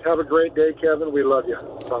bless. Have a great day, Kevin. We love you.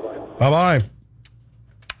 Bye-bye. Bye-bye.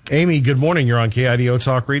 Amy, good morning. You're on KIDO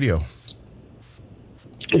Talk Radio.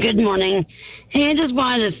 Good morning. Hey, I just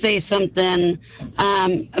wanted to say something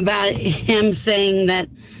about him saying that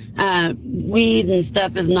weed and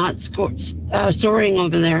stuff is not soaring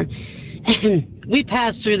over there. And we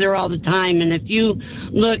pass through there all the time, and if you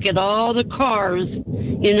look at all the cars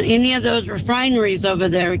in any of those refineries over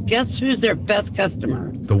there, guess who's their best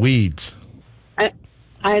customer? The weeds.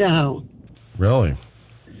 Idaho. Really?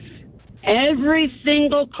 Every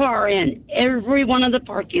single car in every one of the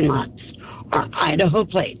parking lots are Idaho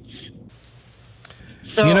plates.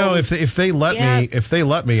 So, if they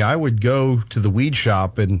let me, I would go to the weed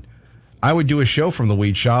shop and I would do a show from the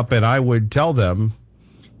weed shop, and I would tell them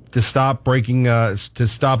to stop inviting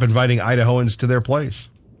Idahoans to their place.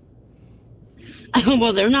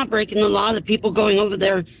 Well, they're not breaking the law. The people going over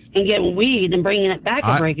there and getting weed and bringing it back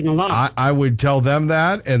are breaking the law. I would tell them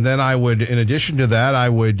that, and then I would, in addition to that, I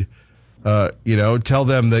would, tell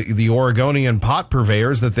them the Oregonian pot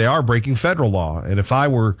purveyors that they are breaking federal law. And if I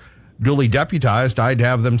were duly deputized, I'd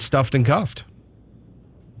have them stuffed and cuffed.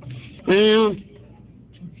 Well,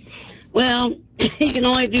 you can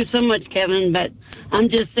only do so much, Kevin, but I'm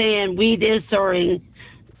just saying weed is soaring.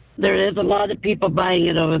 There is a lot of people buying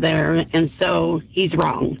it over there, and so he's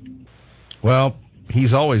wrong. Well,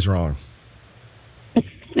 he's always wrong.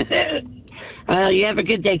 Well, you have a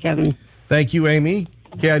good day, Kevin. Thank you, Amy.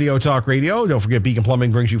 KIDO Talk Radio. Don't forget, Beacon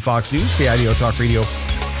Plumbing brings you Fox News. KIDO Talk Radio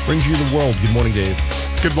brings you the world. Good morning, Dave.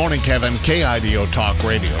 Good morning, Kevin. KIDO Talk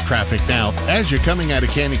Radio. Traffic now. As you're coming out of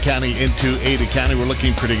Candy County into Ada County, we're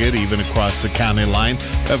looking pretty good even across the county line.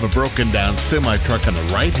 We have a broken down semi-truck on the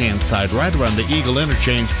right-hand side, right around the Eagle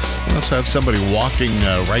interchange. We also have somebody walking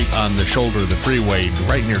right on the shoulder of the freeway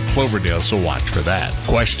right near Cloverdale, so watch for that.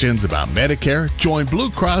 Questions about Medicare? Join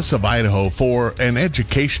Blue Cross of Idaho for an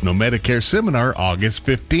educational Medicare seminar August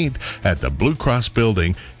 15th at the Blue Cross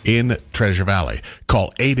building in Treasure Valley.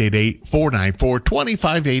 Call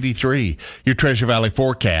 888-494-2583. Your Treasure Valley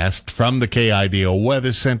forecast from the KIDO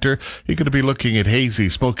Weather Center. You're going to be looking at hazy,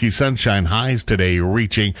 smoky sunshine highs today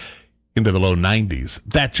reaching into the low 90s.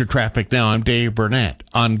 That's your traffic now. I'm Dave Burnett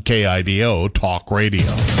on KIDO Talk Radio.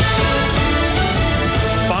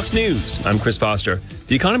 Fox News. I'm Chris Foster.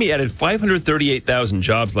 The economy added 538,000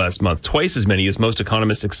 jobs last month, twice as many as most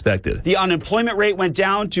economists expected. The unemployment rate went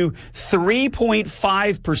down to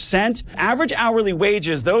 3.5%. Average hourly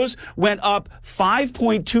wages, those went up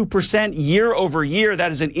 5.2% year over year.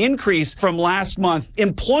 That is an increase from last month.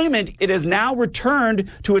 Employment, it has now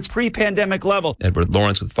returned to its pre-pandemic level. Edward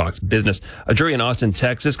Lawrence with Fox Business. A jury in Austin,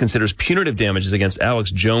 Texas considers punitive damages against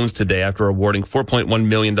Alex Jones today after awarding $4.1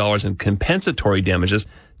 million in compensatory damages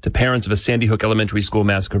to parents of a Sandy Hook Elementary School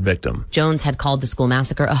massacre victim. Jones had called the school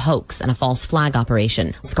massacre a hoax and a false flag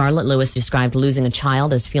operation. Scarlett Lewis described losing a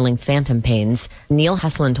child as feeling phantom pains. Neil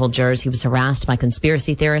Heslin told jurors he was harassed by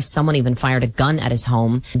conspiracy theorists. Someone even fired a gun at his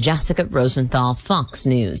home. Jessica Rosenthal, Fox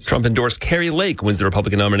News. Trump endorsed Carrie Lake wins the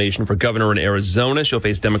Republican nomination for governor in Arizona. She'll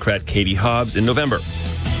face Democrat Katie Hobbs in November.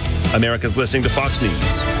 America's listening to Fox News.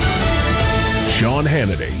 Sean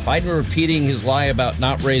Hannity. Biden repeating his lie about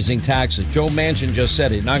not raising taxes. Joe Manchin just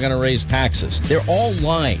said he's not going to raise taxes. They're all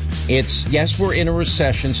lying. It's, yes, we're in a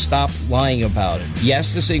recession. Stop lying about it.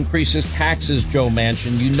 Yes, this increases taxes, Joe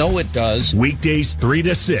Manchin. You know it does. Weekdays 3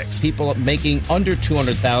 to 6. People making under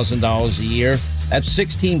 $200,000 a year. That's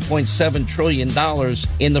 $16.7 trillion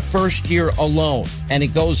in the first year alone, and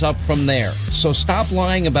it goes up from there. So stop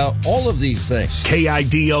lying about all of these things.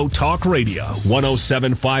 KIDO Talk Radio,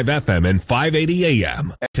 107.5 FM and 580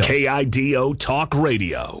 AM. KIDO Talk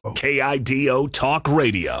Radio. KIDO Talk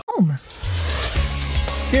Radio.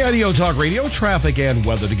 KIDO Talk Radio, traffic and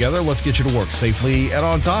weather together. Let's get you to work safely and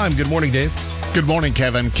on time. Good morning, Dave. Good morning,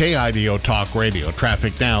 Kevin. KIDO Talk Radio.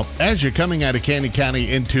 Traffic now. As you're coming out of Candy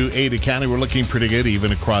County into Ada County, we're looking pretty good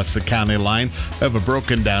even across the county line. We have a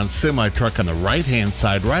broken down semi-truck on the right-hand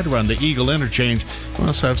side, right around the Eagle interchange. We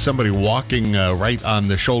also have somebody walking right on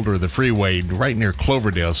the shoulder of the freeway, right near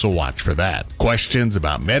Cloverdale, so watch for that. Questions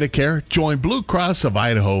about Medicare? Join Blue Cross of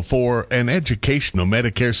Idaho for an educational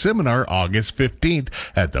Medicare seminar August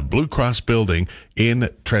 15th at the Blue Cross building in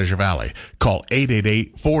Treasure Valley. Call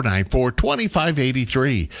 888-494-2583.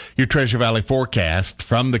 Your Treasure Valley forecast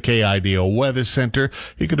from the KIDO Weather Center.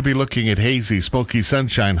 You're going to be looking at hazy, smoky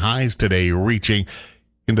sunshine highs today reaching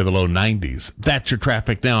into the low 90s. That's your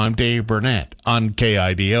traffic now. I'm Dave Burnett on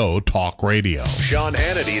KIDO Talk Radio. Sean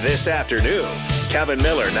Hannity this afternoon. Kevin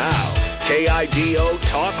Miller now. KIDO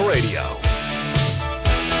Talk Radio.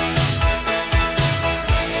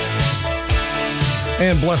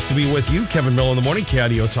 And blessed to be with you, Kevin Miller in the morning,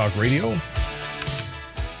 KIDO Talk Radio.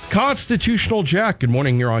 Constitutional Jack, good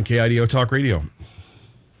morning. You're on KIDO Talk Radio.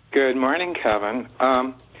 Good morning, Kevin.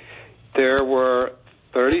 There were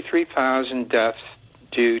 33,000 deaths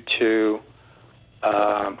due to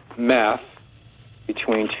meth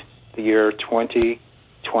between the year 2020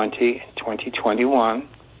 and 2021,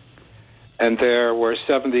 and there were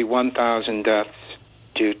 71,000 deaths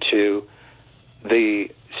due to the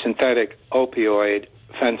synthetic opioid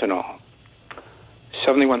fentanyl.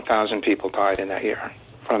 71,000 people died in that year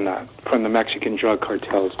from that, from the Mexican drug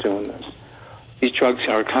cartels doing this. These drugs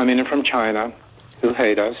are coming in from China, who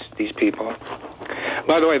hate us, these people.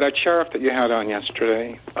 By the way, that sheriff that you had on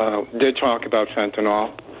yesterday did talk about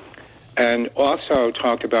fentanyl, and also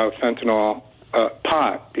talked about fentanyl,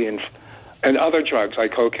 pot being, and other drugs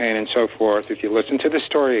like cocaine and so forth. If you listen to the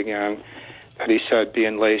story again, that he said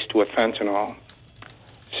being laced with fentanyl.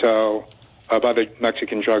 So, by the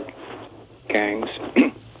Mexican drug gangs.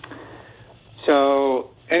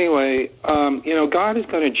 So, anyway, God is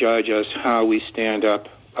going to judge us how we stand up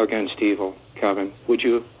against evil, Kevin. Would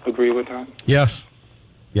you agree with that? Yes.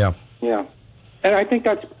 Yeah. Yeah. And I think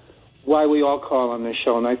that's why we all call on this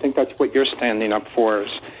show, and I think that's what you're standing up for.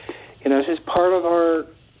 This is part of our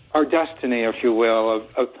destiny, if you will,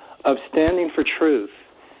 of standing for truth.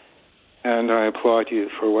 And I applaud you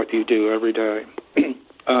for what you do every day.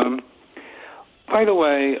 By the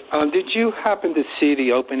way, did you happen to see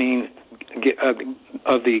the opening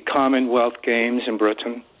of the Commonwealth Games in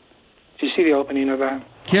Britain? Did you see the opening of that?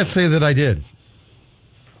 Can't say that I did.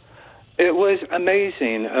 It was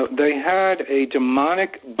amazing. They had a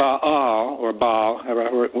demonic Baal, or Baal,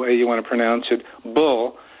 however way you want to pronounce it,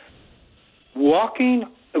 bull, walking.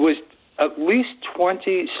 It was at least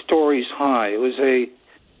 20 stories high. It was a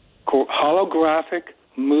holographic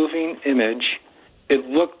moving image. It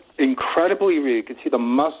looked incredibly real. You could see the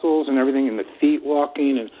muscles and everything, and the feet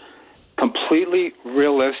walking, and completely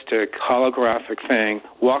realistic holographic thing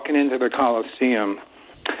walking into the Colosseum,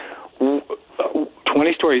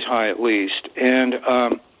 20 stories high at least. And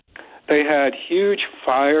they had huge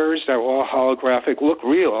fires that were all holographic, looked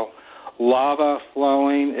real, lava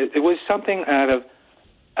flowing. It was something out of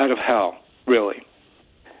hell, really.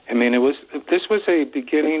 I mean, this was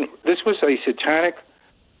a satanic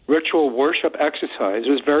ritual worship exercise.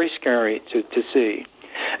 It was very scary to see.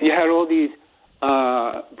 You had all these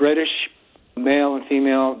British male and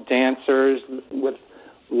female dancers with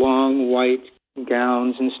long white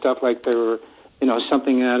gowns and stuff like they were,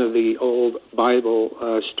 something out of the old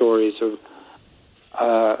Bible stories of,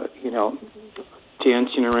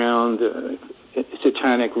 dancing around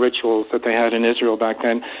satanic rituals that they had in Israel back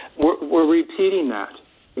then. We're repeating that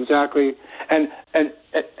exactly, and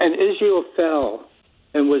Israel fell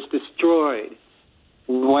and was destroyed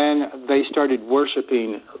when they started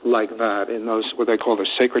worshiping like that in those, what they call the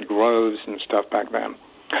sacred groves and stuff back then.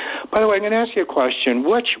 By the way, I'm going to ask you a question.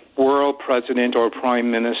 Which world president or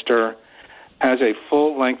prime minister has a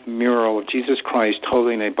full-length mural of Jesus Christ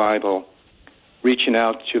holding a Bible reaching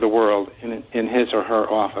out to the world in his or her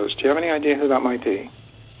office? Do you have any idea who that might be?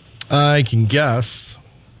 I can guess.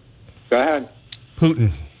 Go ahead.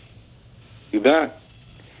 Putin. You bet.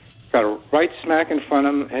 Got it right smack in front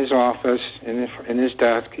of his office, in his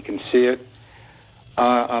desk. You can see it.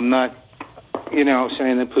 I'm not,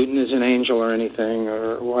 saying that Putin is an angel or anything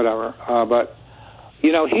or whatever. But,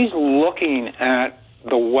 he's looking at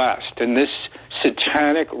the West and this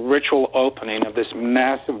satanic ritual opening of this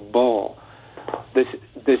massive bull,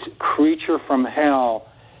 this creature from hell,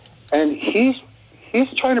 and he's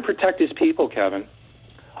trying to protect his people, Kevin.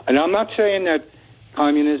 And I'm not saying that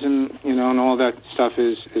communism, and all that stuff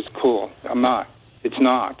is cool. I'm not. It's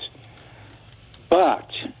not. But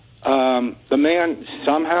the man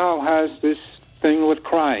somehow has this thing with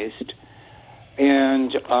Christ,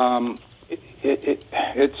 and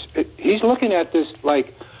he's looking at this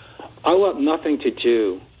like, I want nothing to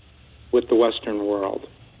do with the Western world.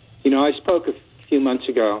 I spoke a few months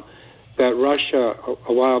ago that Russia,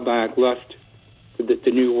 a while back, left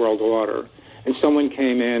the New World Order. And someone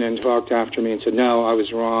came in and talked after me and said, no, I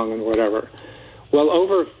was wrong and whatever. Well,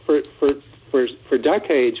 for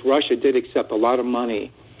decades, Russia did accept a lot of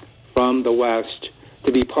money from the West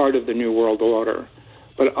to be part of the New World Order.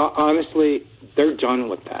 But honestly, they're done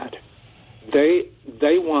with that. They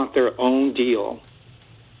want their own deal.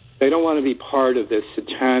 They don't want to be part of this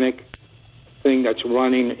satanic thing that's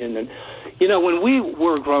running in the... when we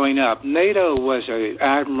were growing up, NATO was an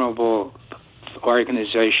admirable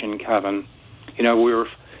organization, Kevin. We were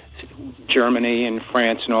Germany and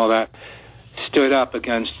France and all that stood up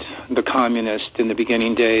against the communists in the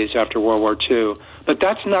beginning days after World War II. But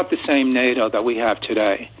that's not the same NATO that we have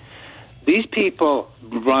today. These people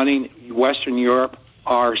running Western Europe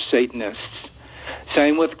are Satanists.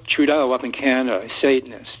 Same with Trudeau up in Canada,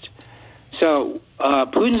 Satanist. So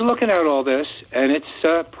Putin's looking at all this, and it's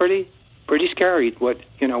pretty scary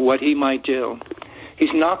what he might do.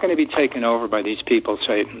 He's not going to be taken over by these people,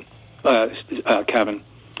 Kevin.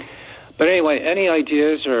 But anyway, any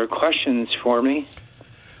ideas or questions for me?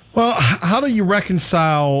 Well, how do you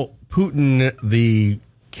reconcile Putin, the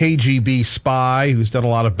KGB spy who's done a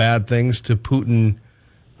lot of bad things, to Putin,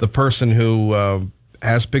 the person who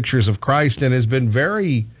has pictures of Christ and has been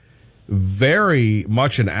very, very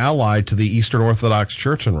much an ally to the Eastern Orthodox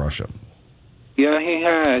Church in Russia? Yeah, he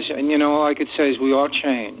has. And, all I could say is we all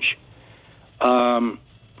change. And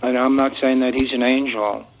I'm not saying that he's an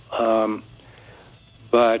angel.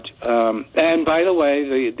 But by the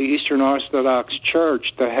way, the Eastern Orthodox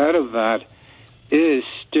Church, the head of that, is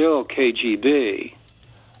still KGB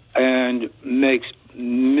and makes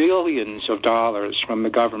millions of dollars from the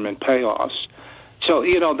government payoffs. So,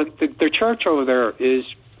 the church over there is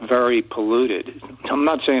very polluted. I'm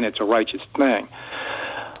not saying it's a righteous thing.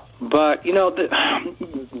 But,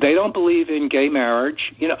 they don't believe in gay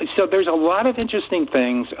marriage. So there's a lot of interesting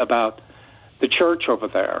things about the church over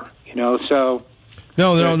there, so...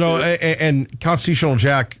 No. And Constitutional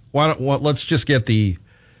Jack, let's just get the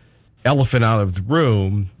elephant out of the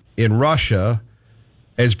room. In Russia,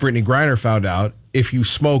 as Brittany Griner found out, if you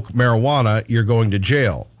smoke marijuana, you're going to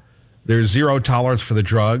jail. There's zero tolerance for the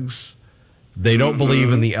drugs. They don't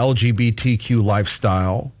believe in the LGBTQ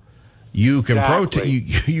lifestyle. You can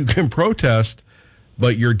you can protest,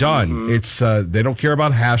 but you're done. It's they don't care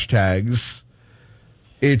about hashtags.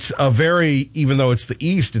 It's even though it's the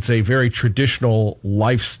East, it's a very traditional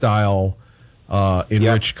lifestyle,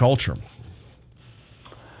 enriched culture.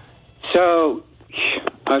 So,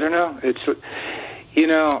 I don't know. It's,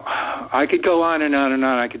 I could go on and on and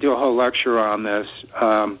on. I could do a whole lecture on this.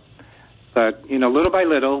 But, little by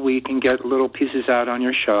little, we can get little pieces out on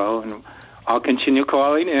your show, and I'll continue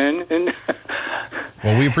calling in. And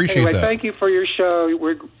well, we appreciate that. Thank you for your show.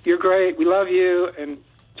 You're great. We love you, and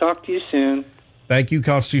talk to you soon. Thank you,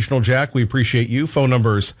 Constitutional Jack. We appreciate you. Phone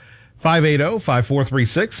numbers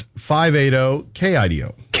 580-5436,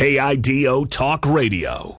 580-KIDO. KIDO Talk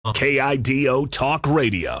Radio. KIDO Talk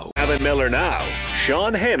Radio. Kevin Miller now.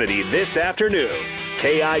 Sean Hannity this afternoon.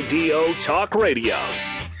 KIDO Talk Radio.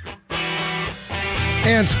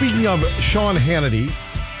 And speaking of Sean Hannity,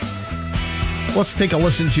 let's take a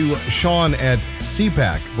listen to Sean at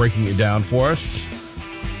CPAC breaking it down for us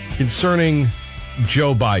concerning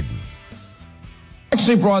Joe Biden.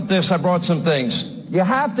 I brought some things. You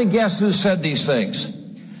have to guess who said these things.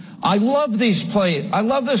 I love this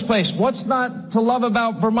place. What's not to love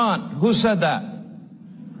about Vermont? Who said that?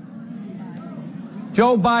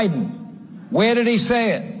 Joe Biden. Where did he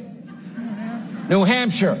say it? New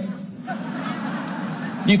Hampshire.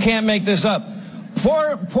 You can't make this up.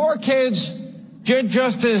 Poor kids,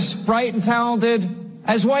 just as bright and talented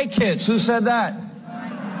as white kids. Who said that?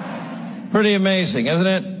 Pretty amazing, isn't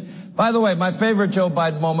it? By the way, my favorite Joe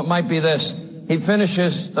Biden moment might be this. He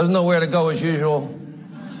finishes, doesn't know where to go as usual.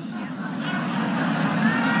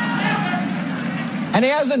 And he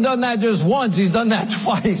hasn't done that just once, he's done that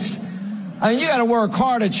twice. I mean, you gotta work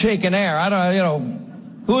hard at shaking air.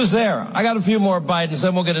 Who's there? I got a few more Bidens,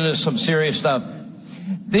 then we'll get into some serious stuff.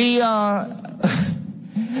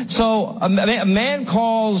 So a man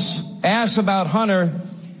asks about Hunter,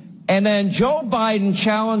 and then Joe Biden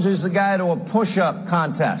challenges the guy to a push-up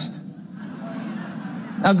contest.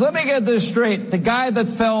 Now, let me get this straight. The guy that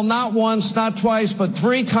fell not once, not twice, but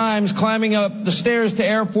 3 times climbing up the stairs to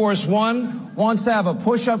Air Force One wants to have a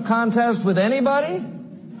push-up contest with anybody?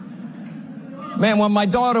 Man, when my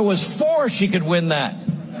daughter was 4, she could win that.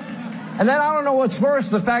 And then I don't know what's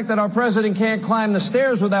worse, the fact that our president can't climb the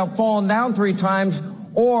stairs without falling down 3 times,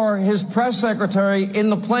 or his press secretary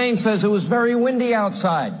in the plane says it was very windy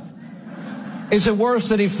outside. Is it worse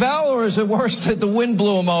that he fell, or is it worse that the wind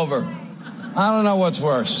blew him over? I don't know what's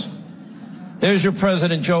worse. There's your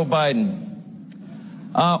President Joe Biden.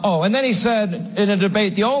 And then he said in a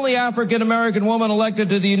debate, the only African-American woman elected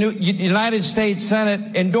to the United States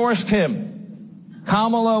Senate endorsed him.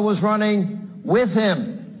 Kamala was running with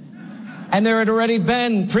him. And there had already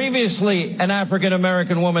been previously an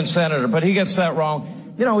African-American woman senator, but he gets that wrong.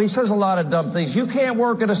 He says a lot of dumb things. You can't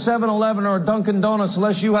work at a 7-Eleven or a Dunkin' Donuts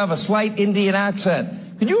unless you have a slight Indian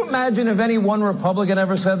accent. Could you imagine if any one Republican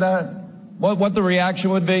ever said that? What the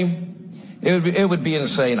reaction would be? It would be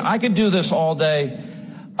insane. I could do this all day,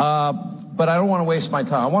 but I don't want to waste my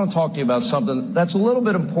time. I want to talk to you about something that's a little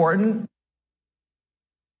bit important.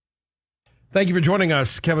 Thank you for joining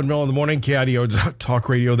us, Kevin Miller in the morning, KIDO Talk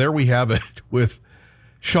Radio. There we have it with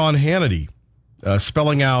Sean Hannity.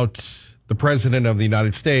 spelling out the President of the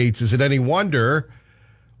United States. Is it any wonder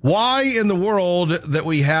why in the world that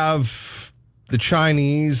we have the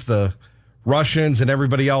Chinese, the Russians, and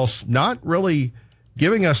everybody else not really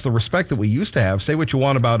giving us the respect that we used to have? Say what you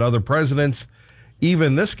want about other presidents,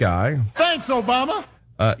 even this guy. Thanks, Obama.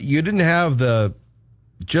 You didn't have the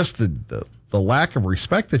lack of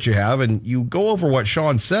respect that you have, and you go over what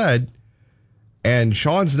Sean said, and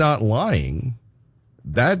Sean's not lying.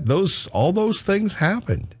 All those things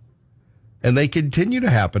happened, and they continue to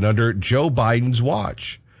happen under Joe Biden's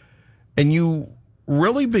watch. And you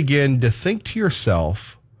really begin to think to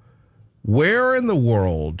yourself, where in the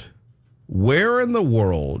world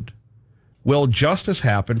will justice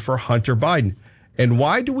happen for Hunter Biden? And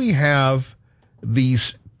why do we have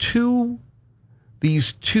these two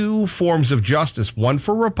forms of justice, one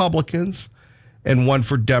for Republicans and one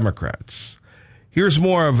for Democrats? Here's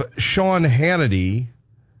more of Sean Hannity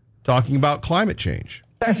talking about climate change.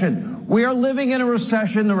 We are living in a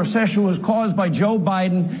recession. The recession was caused by Joe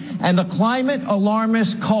Biden and the climate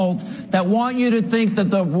alarmist cult that want you to think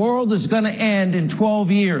that the world is going to end in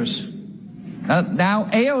 12 years. Now,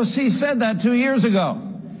 AOC said that 2 years ago.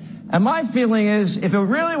 And my feeling is, if it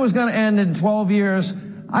really was going to end in 12 years,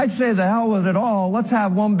 I'd say the hell with it all. Let's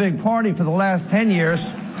have one big party for the last 10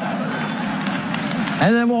 years.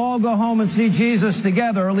 And then we'll all go home and see Jesus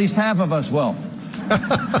together, or at least half of us will.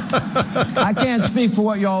 I can't speak for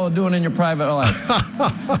what y'all are doing in your private life.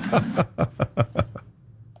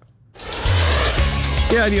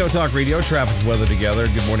 KIDO Talk Radio, traffic and weather together.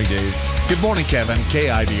 Good morning, Dave. Good morning, Kevin.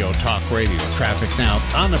 KIDO Talk Radio. Traffic now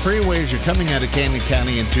on the freeways. You're coming out of Canyon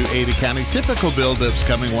County into Ada County. Typical buildups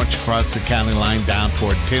coming once you cross the county line down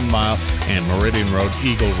toward 10 Mile and Meridian Road,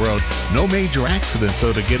 Eagle Road. No major accidents,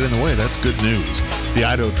 though, to get in the way. That's good news. The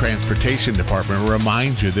Idaho Transportation Department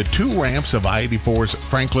reminds you the two ramps of I-84's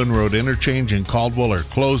Franklin Road interchange in Caldwell are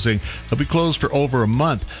closing. They'll be closed for over a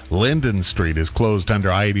month. Linden Street is closed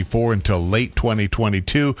under I-84 until late 2022.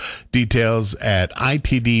 Details at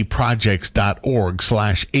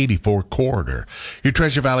itdprojects.org/84 corridor. Your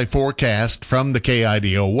Treasure Valley forecast from the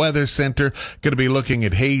KIDO Weather Center. Going to be looking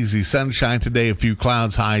at hazy sunshine today, a few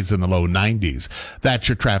clouds, highs in the low 90s. That's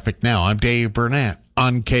your traffic now. I'm Dave Burnett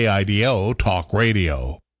on KIDO Talk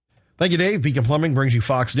Radio. Thank you, Dave. Beacon Plumbing brings you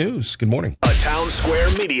Fox News. Good morning. A Town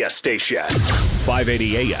Square media station.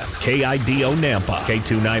 580 AM, KIDO Nampa,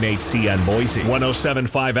 K298CN Boise,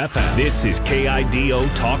 107.5 FM. This is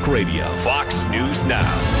KIDO Talk Radio. Fox News Now.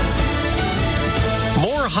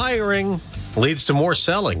 More hiring leads to more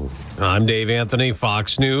selling. I'm Dave Anthony,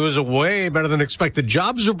 Fox News. A way better than expected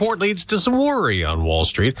jobs report leads to some worry on Wall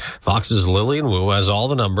Street. Fox's Lillian Wu has all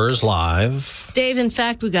the numbers live. Dave, in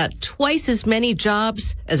fact, we got twice as many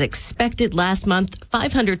jobs as expected last month.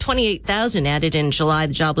 528,000 added in July.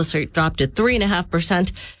 The jobless rate dropped to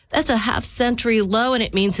 3.5%. That's a half-century low, and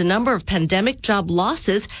it means a number of pandemic job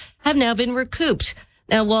losses have now been recouped.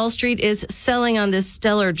 Now, Wall Street is selling on this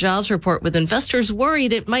stellar jobs report, with investors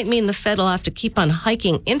worried it might mean the Fed will have to keep on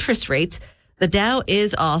hiking interest rates. The Dow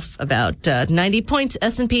is off about 90 points,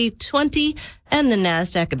 S&P 20, and the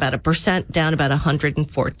NASDAQ about 1%, down about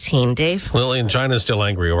 114. Dave? Lillian, China's still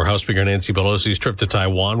angry over House Speaker Nancy Pelosi's trip to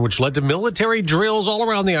Taiwan, which led to military drills all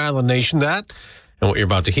around the island nation. That, and what you're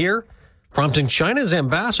about to hear, prompting China's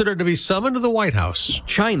ambassador to be summoned to the White House.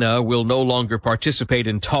 China will no longer participate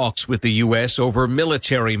in talks with the U.S. over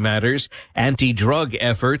military matters, anti-drug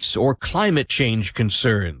efforts, or climate change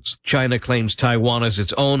concerns. China claims Taiwan as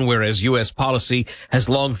its own, whereas U.S. policy has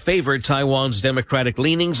long favored Taiwan's democratic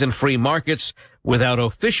leanings and free markets without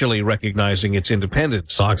officially recognizing its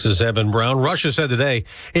independence. Fox's Evan Brown. Russia said today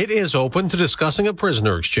it is open to discussing a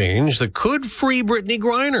prisoner exchange that could free Brittany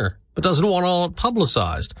Griner, but doesn't want all it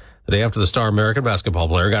publicized. The day after the star American basketball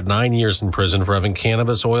player got 9 years in prison for having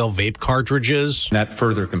cannabis oil vape cartridges. That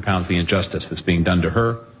further compounds the injustice that's being done to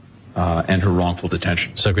her and her wrongful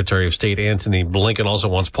detention. Secretary of State Antony Blinken also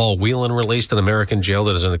wants Paul Whelan released, an American jail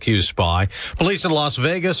that is an accused spy. Police in Las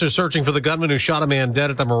Vegas are searching for the gunman who shot a man dead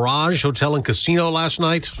at the Mirage Hotel and Casino last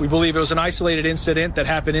night. We believe it was an isolated incident that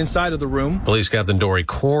happened inside of the room. Police Captain Dory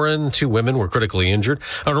Corin, 2 women were critically injured.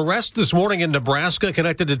 An arrest this morning in Nebraska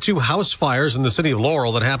connected to 2 house fires in the city of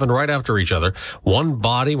Laurel that happened right after each other. 1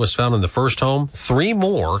 body was found in the first home, 3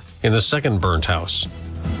 more in the second burnt house.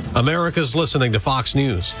 America's listening to Fox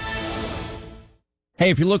News. Hey,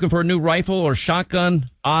 if you're looking for a new rifle or shotgun,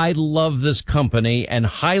 I love this company and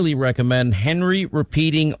highly recommend Henry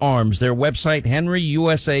Repeating Arms. Their website,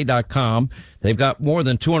 henryusa.com. They've got more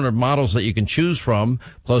than 200 models that you can choose from,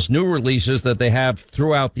 plus new releases that they have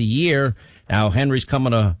throughout the year. Now, Henry's come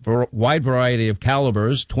in a wide variety of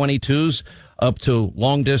calibers, 22s up to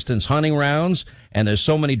long-distance hunting rounds, and there's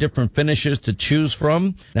so many different finishes to choose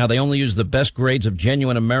from. Now, they only use the best grades of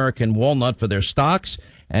genuine American walnut for their stocks,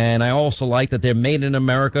 and I also like that they're made in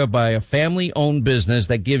America by a family-owned business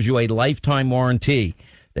that gives you a lifetime warranty.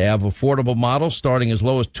 They have affordable models starting as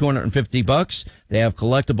low as $250. They have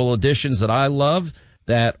collectible editions that I love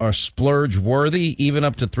that are splurge worthy, even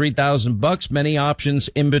up to $3,000. Many options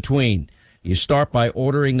in between. You start by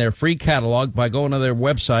ordering their free catalog by going to their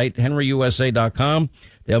website, henryusa.com.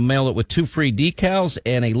 They'll mail it with 2 free decals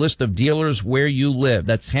and a list of dealers where you live.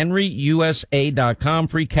 That's henryusa.com.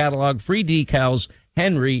 Free catalog, free decals,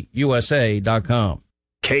 henryusa.com.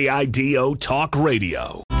 KIDO Talk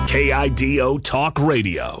Radio. KIDO Talk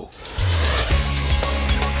Radio.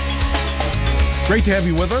 Great to have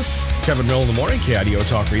you with us. Kevin Mill in the morning, KIDO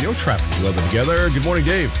Talk Radio, traffic and weather together. Good morning,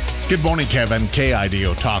 Dave. Good morning, Kevin.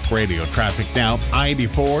 KIDO Talk Radio traffic now.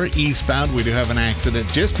 I-84 eastbound. We do have an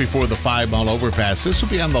accident just before the 5-mile overpass. This will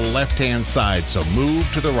be on the left-hand side, so move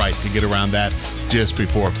to the right to get around that just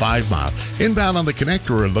before 5 Mile. Inbound on the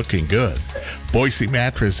connector are looking good. Boise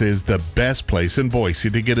Mattress is the best place in Boise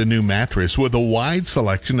to get a new mattress with a wide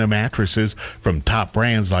selection of mattresses from top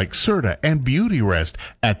brands like Serta and Beauty Rest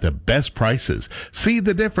at the best prices. See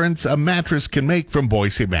the difference a mattress can make from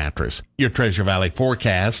Boise Mattress. Your Treasure Valley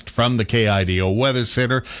forecast from the KIDO Weather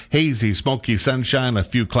Center. Hazy, smoky sunshine, a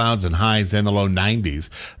few clouds and highs in the low 90s.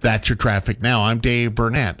 That's your traffic now. I'm Dave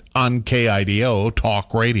Burnett on KIDO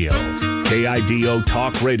Talk Radio. KIDO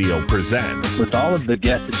Talk Radio presents. With all of the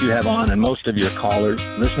guests that you have on and most of your callers,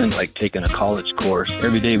 listening like taking a college course.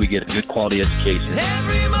 Every day we get a good quality education.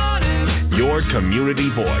 Your community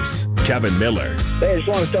voice, Kevin Miller. Hey, I just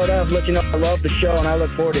want to start off let you know I love the show and I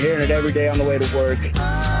look forward to hearing it every day on the way to work.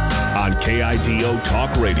 On KIDO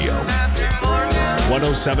Talk Radio,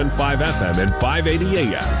 107.5 FM and 580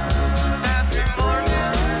 AM.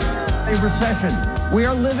 A recession. We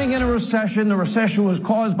are living in a recession. The recession was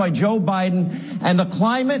caused by Joe Biden and the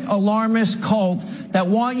climate alarmist cult that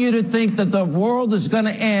want you to think that the world is going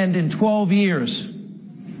to end in 12 years.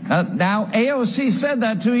 Now, AOC said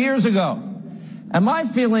that 2 years ago. And my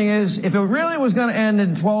feeling is, if it really was going to end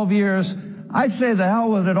in 12 years, I'd say the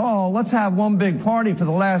hell with it all. Let's have one big party for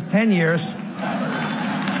the last 10 years.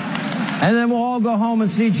 And then we'll all go home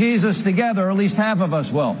and see Jesus together, or at least half of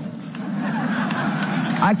us will.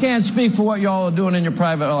 I can't speak for what y'all are doing in your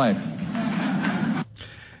private life.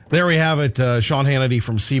 There we have it. Sean Hannity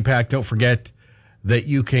from CPAC. Don't forget that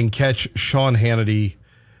you can catch Sean Hannity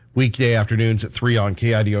weekday afternoons at 3 on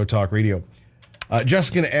KIDO Talk Radio.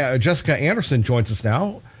 Jessica Anderson joins us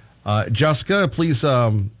now. Jessica, please,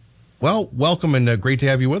 welcome and great to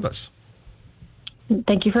have you with us.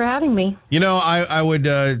 Thank you for having me. You know, I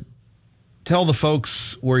would tell the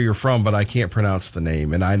folks where you're from, but I can't pronounce the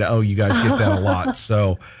name, and I know you guys get that a lot.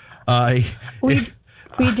 So, we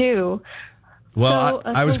do. Well,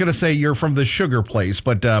 I was going to say you're from the sugar place,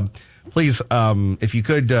 but please, if you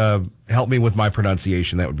could help me with my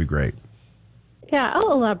pronunciation, that would be great. Yeah,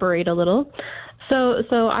 I'll elaborate a little.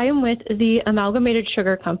 So I am with the Amalgamated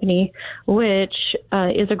Sugar Company, which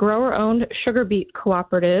is a grower-owned sugar beet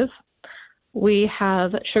cooperative. We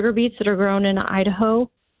have sugar beets that are grown in Idaho,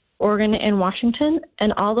 Oregon, and Washington,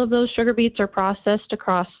 and all of those sugar beets are processed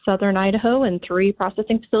across southern Idaho in 3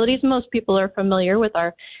 processing facilities. Most people are familiar with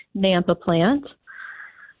our Nampa plant.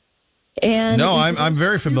 And no, I'm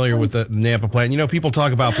very familiar with the Nampa plant. You know, people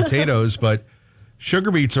talk about potatoes, but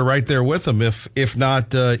sugar beets are right there with them, if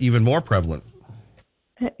not even more prevalent.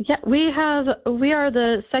 Yeah, we are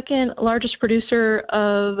the second largest producer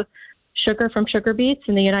of sugar from sugar beets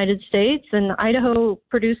in the United States, and Idaho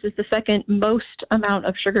produces the second most amount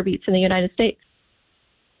of sugar beets in the United States.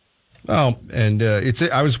 Oh, and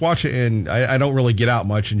I was watching, and I don't really get out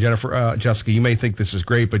much. And Jessica, you may think this is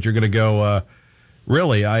great, but you're going to go,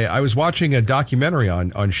 really? I was watching a documentary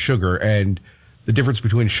on sugar and the difference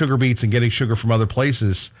between sugar beets and getting sugar from other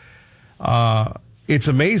places. It's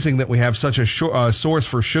amazing that we have such a source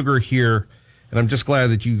for sugar here, and I'm just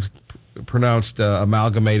glad that you pronounced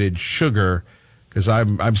amalgamated sugar, because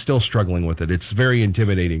I'm still struggling with it. It's very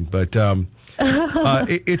intimidating, but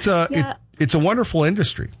it's a wonderful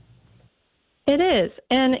industry. It is,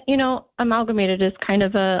 and you know, amalgamated is kind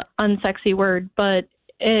of a unsexy word, but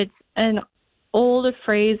it's an old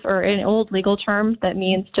phrase or an old legal term that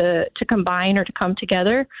means to combine or to come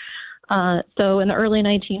together. So in the early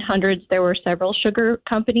 1900s, there were several sugar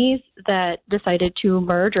companies that decided to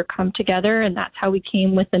merge or come together, and that's how we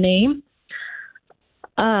came with the name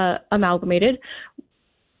Amalgamated,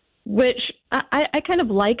 which I kind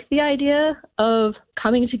of like the idea of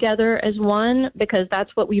coming together as one, because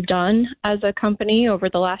that's what we've done as a company over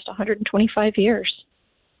the last 125 years.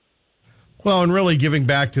 Well, and really giving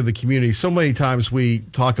back to the community. So many times we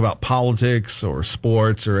talk about politics or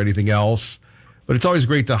sports or anything else, but it's always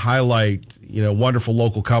great to highlight, wonderful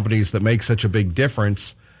local companies that make such a big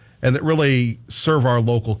difference and that really serve our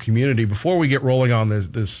local community. Before we get rolling on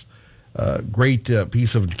this great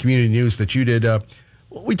piece of community news that you did,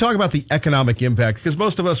 we talk about the economic impact, because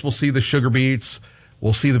most of us will see the sugar beets,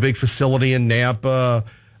 we'll see the big facility in Nampa,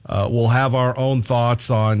 we'll have our own thoughts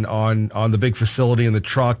on the big facility and the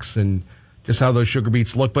trucks and just how those sugar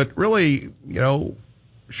beets look. But really,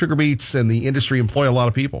 sugar beets and the industry employ a lot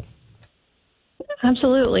of people.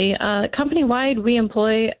 Absolutely. Company-wide, we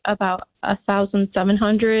employ about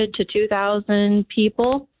 1,700 to 2,000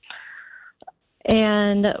 people.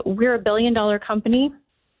 And we're a billion-dollar company.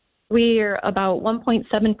 We're about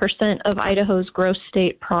 1.7% of Idaho's gross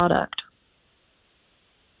state product.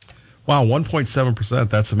 Wow, 1.7%.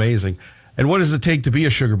 That's amazing. And what does it take to be a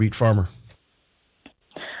sugar beet farmer?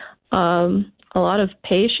 A lot of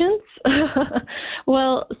patience.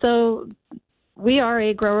 Well, so we are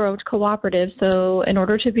a grower-owned cooperative. So in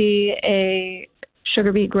order to be a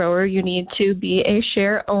sugar beet grower, you need to be a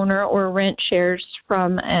share owner or rent shares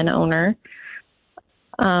from an owner.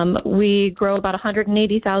 We grow about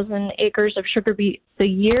 180,000 acres of sugar beets a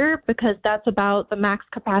year because that's about the max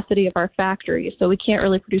capacity of our factory. So we can't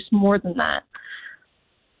really produce more than that.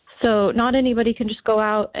 So not anybody can just go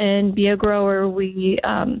out and be a grower. We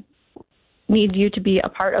need you to be a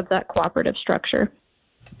part of that cooperative structure.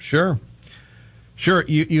 Sure.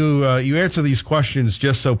 You answer these questions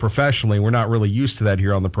just so professionally. We're not really used to that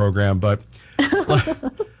here on the program, but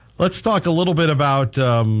let's talk a little bit about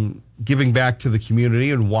giving back to the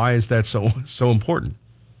community and why is that so important?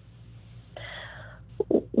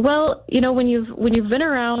 Well, when you've been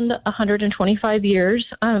around 125 years,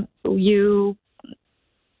 you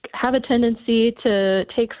have a tendency to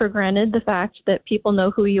take for granted the fact that people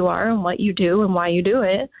know who you are and what you do and why you do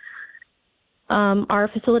it. Our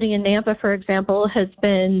facility in Nampa, for example, has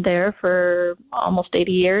been there for almost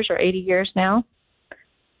 80 years or 80 years now.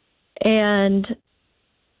 And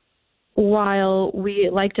while we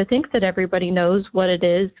like to think that everybody knows what it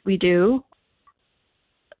is we do,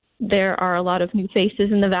 there are a lot of new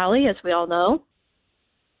faces in the valley, as we all know.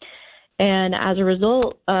 And as a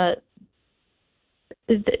result,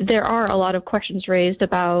 there are a lot of questions raised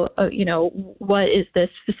about, what is this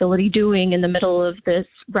facility doing in the middle of this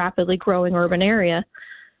rapidly growing urban area?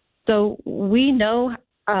 So we know,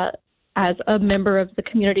 as a member of the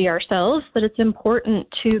community ourselves, that it's important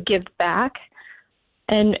to give back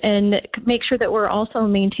and make sure that we're also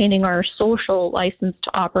maintaining our social license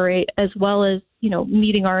to operate, as well as,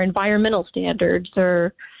 meeting our environmental standards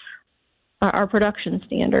or our production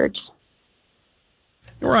standards.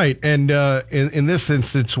 Right. And in this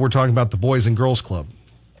instance, we're talking about the Boys and Girls Club.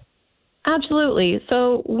 Absolutely.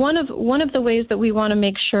 So one of the ways that we want to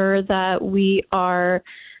make sure that we are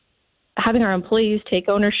having our employees take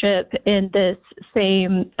ownership in this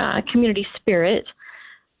same community spirit,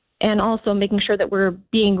 and also making sure that we're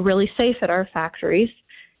being really safe at our factories,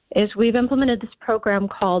 is we've implemented this program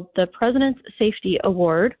called the President's Safety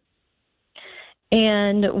Award.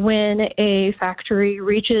 And when a factory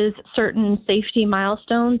reaches certain safety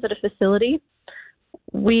milestones at a facility,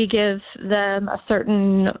 we give them a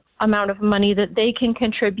certain amount of money that they can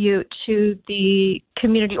contribute to the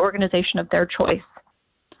community organization of their choice.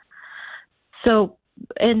 So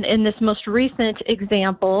in this most recent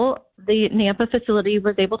example, the Nampa facility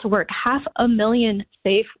was able to work 500,000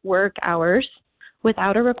 safe work hours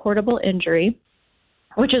without a recordable injury,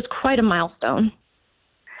 which is quite a milestone.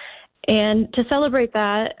 And to celebrate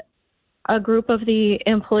that, a group of the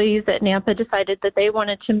employees at Nampa decided that they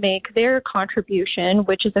wanted to make their contribution,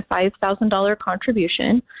 which is a $5,000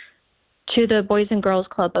 contribution, to the Boys and Girls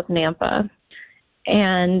Club of Nampa.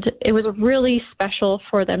 And it was really special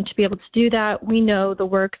for them to be able to do that. We know the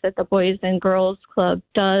work that the Boys and Girls Club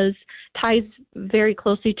does ties very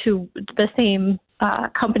closely to the same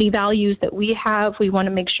company values that we have. We want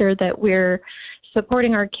to make sure that we're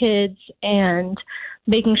supporting our kids and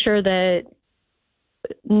making sure that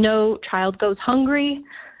no child goes hungry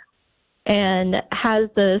and has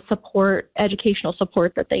the educational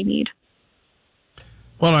support that they need.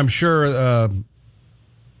 Well, I'm sure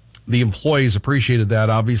the employees appreciated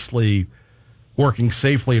that, obviously working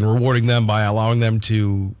safely and rewarding them by allowing them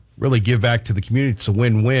to really give back to the community. It's a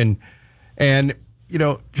win-win. And,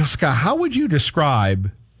 Jessica, how would you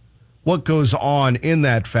describe what goes on in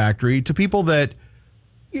that factory to people that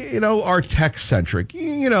are tech-centric?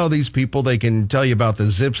 These people, they can tell you about the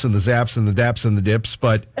zips and the zaps and the daps and the dips,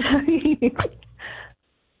 but...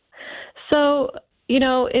 So,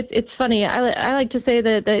 it's funny. I like to say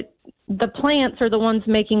that the plants are the ones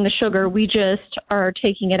making the sugar. We just are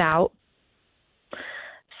taking it out.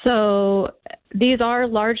 So these are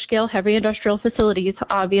large-scale, heavy industrial facilities.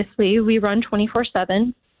 Obviously, we run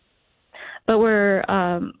 24/7, but we're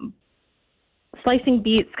slicing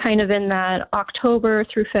beets kind of in that October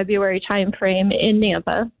through February timeframe in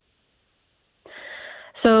Nampa.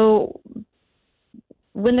 So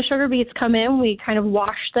when the sugar beets come in, we kind of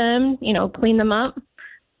wash them, clean them up.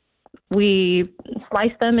 We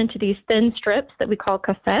slice them into these thin strips that we call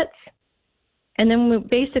cassettes. And then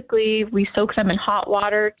we soak them in hot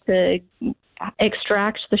water to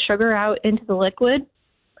extract the sugar out into the liquid.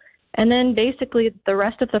 And then basically the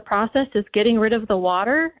rest of the process is getting rid of the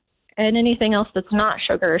water and anything else that's not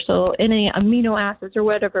sugar. So any amino acids or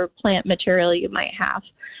whatever plant material you might have.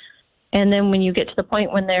 And then when you get to the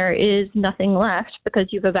point when there is nothing left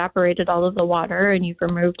because you've evaporated all of the water and you've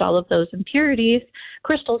removed all of those impurities,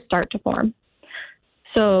 crystals start to form.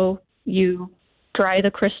 So you dry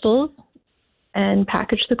the crystals and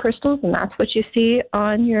package the crystals, and that's what you see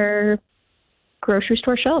on your grocery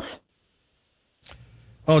store shelf.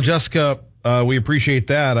 Well, Jessica, we appreciate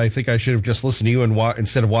that. I think I should have just listened to you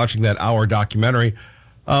instead of watching that hour documentary.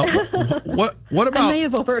 What about? I may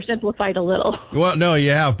have oversimplified a little. Well, no,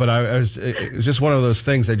 you have, but it was just one of those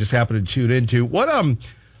things I just happened to tune into. What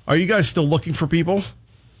are you guys still looking for people?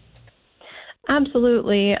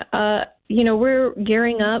 Absolutely. We're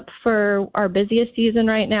gearing up for our busiest season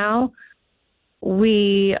right now.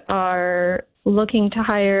 We are looking to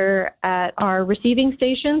hire at our receiving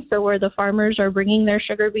stations, so where the farmers are bringing their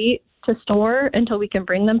sugar beet to store until we can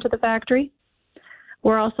bring them to the factory.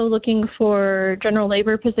 We're also looking for general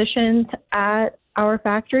labor positions at our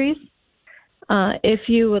factories. If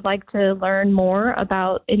you would like to learn more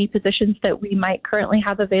about any positions that we might currently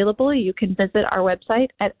have available, you can visit our website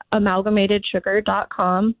at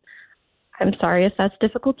amalgamatedsugar.com. I'm sorry if that's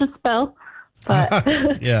difficult to spell,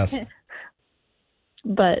 but yes.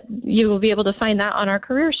 But you will be able to find that on our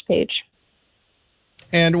careers page.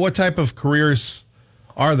 And what type of careers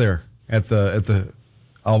are there at the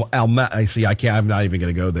I see. I'm not even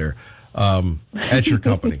going to go there. At your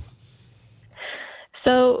company.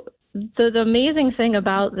 So the amazing thing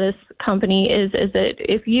about this company is that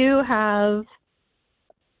if you have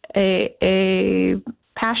a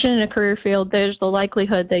passion in a career field, there's the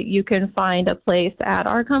likelihood that you can find a place at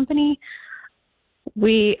our company.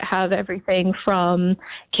 We have everything from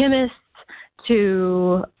chemists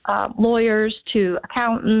to lawyers to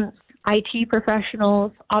accountants, IT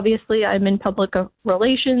professionals. Obviously, I'm in public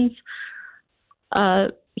relations,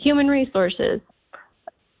 human resources.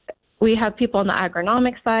 We have people on the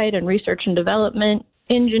agronomic side and research and development,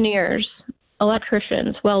 engineers,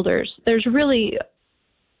 electricians, welders. There's really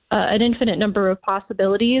an infinite number of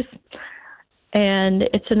possibilities, and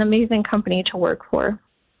it's an amazing company to work for.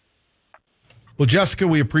 Well, Jessica,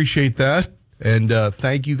 we appreciate that, and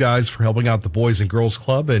thank you guys for helping out the Boys and Girls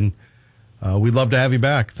Club, and we'd love to have you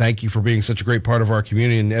back. Thank you for being such a great part of our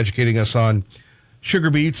community and educating us on sugar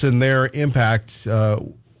beets and their impact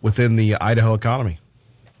within the Idaho economy.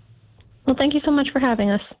 Well, thank you so much for having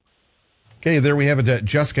us. Okay, there we have it.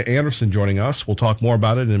 Jessica Anderson joining us. We'll talk more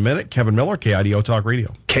about it in a minute. Kevin Miller, KIDO Talk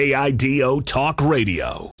Radio. KIDO Talk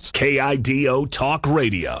Radio. KIDO Talk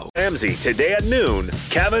Radio. Ramsey today at noon.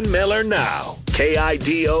 Kevin Miller now.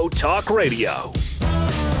 KIDO Talk Radio.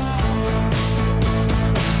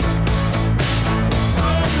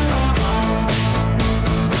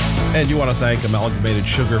 And you want to thank Amalgamated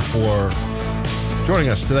Sugar for joining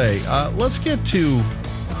us today. Let's get to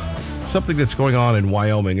something that's going on in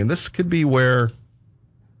Wyoming, and this could be where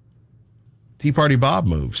Tea Party Bob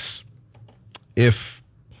moves. If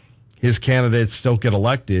his candidates don't get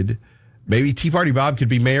elected, maybe Tea Party Bob could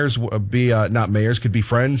be not mayors, could be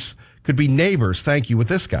friends, could be neighbors. Thank you with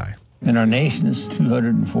this guy. In our nation's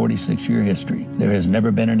 246-year history, there has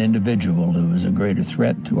never been an individual who is a greater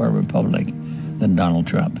threat to our republic than Donald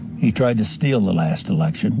Trump. He tried to steal the last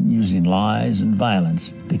election using lies and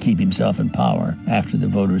violence to keep himself in power after the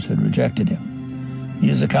voters had rejected him.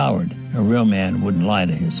 He is a coward. A real man wouldn't lie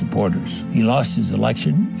to his supporters. He lost his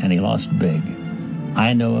election, and he lost big.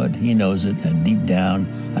 I know it, he knows it, and deep down,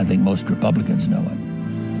 I think most Republicans know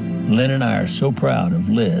it. Lynn and I are so proud of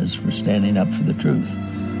Liz for standing up for the truth,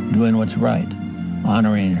 doing what's right,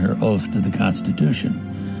 honoring her oath to the Constitution,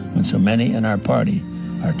 when so many in our party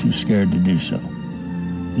are too scared to do so.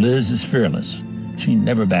 Liz is fearless. She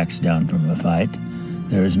never backs down from a fight.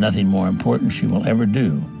 There is nothing more important she will ever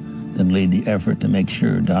do than lead the effort to make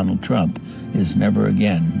sure Donald Trump is never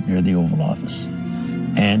again near the Oval Office.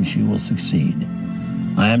 And she will succeed.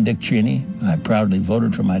 I am Dick Cheney. I proudly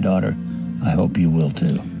voted for my daughter. I hope you will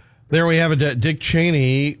too. There we have it. Dick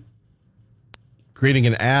Cheney creating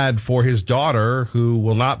an ad for his daughter, who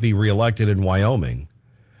will not be reelected in Wyoming.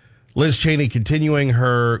 Liz Cheney continuing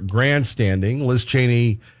her grandstanding. Liz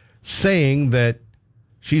Cheney saying that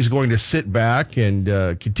she's going to sit back and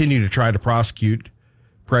continue to try to prosecute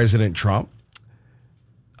President Trump.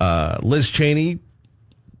 Liz Cheney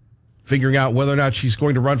figuring out whether or not she's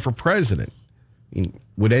going to run for president. I mean,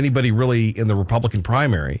 would anybody really in the Republican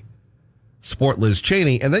primary support Liz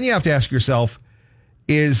Cheney? And then you have to ask yourself,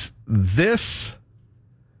 is this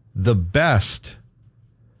the best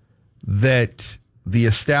that the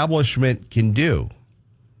establishment can do?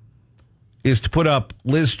 Is to put up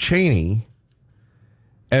Liz Cheney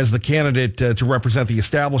as the candidate to represent the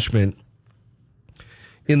establishment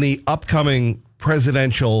in the upcoming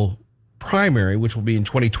presidential primary, which will be in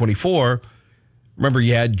 2024. Remember,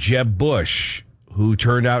 you had Jeb Bush, who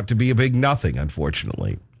turned out to be a big nothing,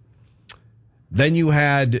 unfortunately. Then you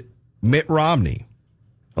had Mitt Romney.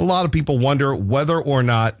 A lot of people wonder whether or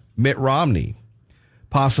not Mitt Romney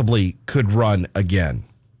possibly could run again.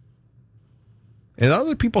 And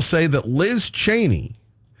other people say that Liz Cheney,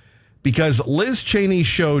 because Liz Cheney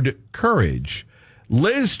showed courage,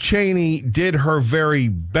 Liz Cheney did her very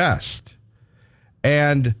best,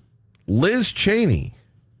 and Liz Cheney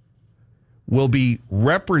will be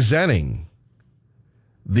representing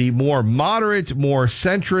the more moderate, more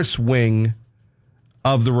centrist wing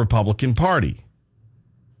of the Republican Party.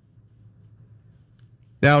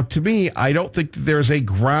 Now, to me, I don't think there's a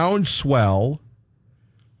groundswell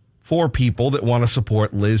for people that want to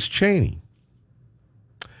support Liz Cheney.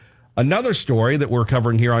 Another story that we're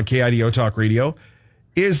covering here on KIDO Talk Radio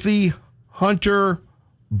is the Hunter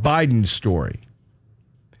Biden story.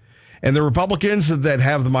 And the Republicans that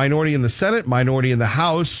have the minority in the Senate, minority in the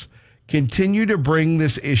House, continue to bring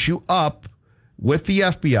this issue up with the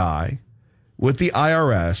FBI, with the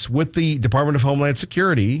IRS, with the Department of Homeland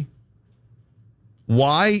Security.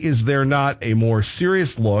 Why is there not a more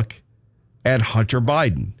serious look at Hunter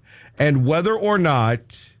Biden? And whether or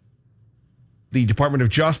not the Department of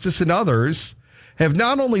Justice and others have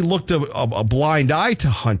not only looked a blind eye to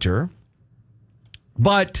Hunter,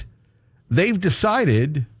 but they've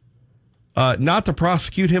decided not to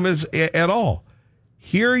prosecute him at all.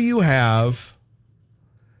 Here you have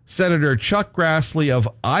Senator Chuck Grassley of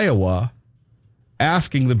Iowa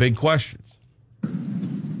asking the big questions.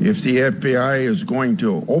 If the FBI is going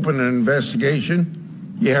to open an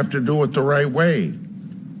investigation, you have to do it the right way.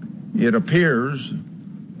 It appears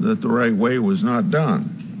that the right way was not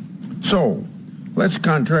done. So, let's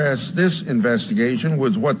contrast this investigation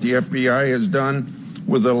with what the FBI has done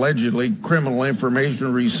with allegedly criminal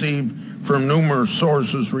information received from numerous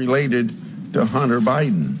sources related to Hunter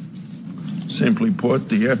Biden. Simply put,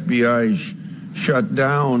 the FBI shut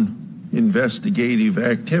down investigative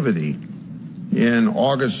activity. In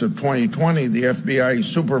August of 2020, the FBI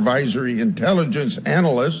supervisory intelligence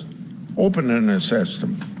analyst opened an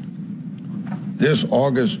assessment. This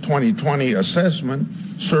August 2020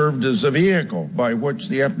 assessment served as a vehicle by which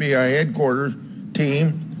the FBI headquarters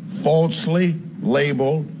team falsely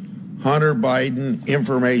labeled Hunter Biden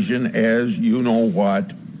information as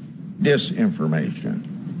you-know-what disinformation.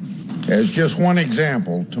 As just one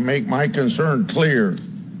example, to make my concern clear,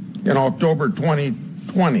 in October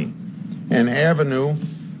 2020, an avenue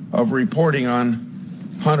of reporting on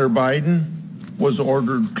Hunter Biden was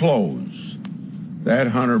ordered closed. That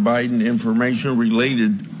Hunter Biden information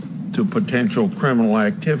related to potential criminal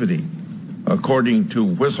activity. According to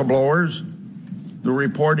whistleblowers, the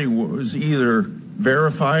reporting was either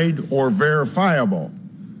verified or verifiable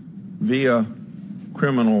via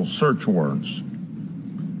criminal search warrants.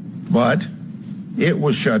 But it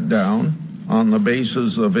was shut down on the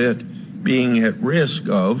basis of it being at risk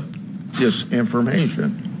of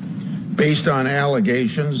disinformation. Based on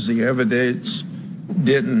allegations, the evidence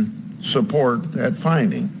didn't support that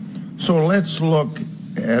finding. So let's look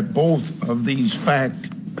at both of these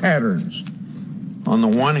fact patterns. On the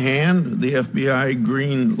one hand, the FBI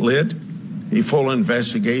greenlit a full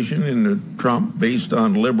investigation into Trump based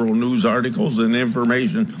on liberal news articles and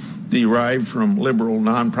information derived from liberal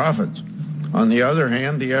nonprofits. On the other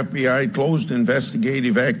hand, the FBI closed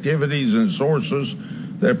investigative activities and sources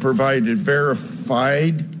that provided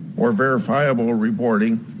verified or verifiable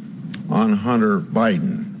reporting on Hunter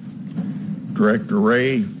Biden. Director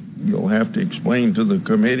Wray, you'll have to explain to the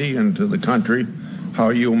committee and to the country how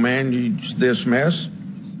you'll manage this mess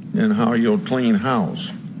and how you'll clean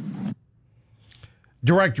house.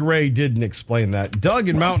 Director Wray didn't explain that. Doug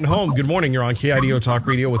in Mountain Home, good morning. You're on KIDO Talk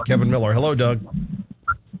Radio with Kevin Miller. Hello, Doug.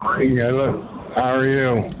 Hey, how are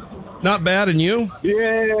you? Not bad, and you?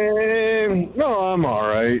 Yeah, no, I'm all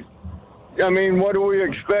right. I mean, what do we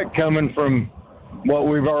expect coming from what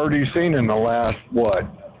we've already seen in the last,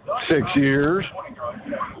 6 years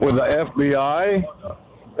with the FBI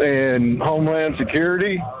and Homeland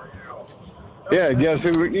Security. Yeah, guess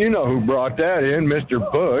who? You know who brought that in? Mr.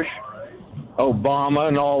 Bush, Obama,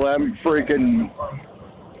 and all that freaking,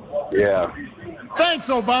 yeah. Thanks,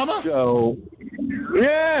 Obama. So,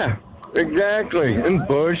 yeah, exactly. And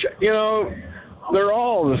Bush, they're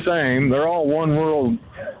all the same. They're all one world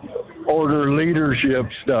order leadership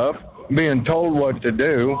stuff, being told what to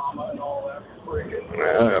do.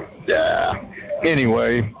 Yeah.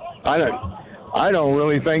 Anyway, I don't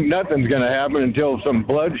really think nothing's going to happen until some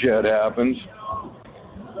bloodshed happens.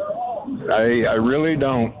 I really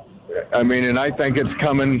don't. I mean, and I think it's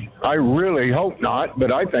coming. I really hope not, but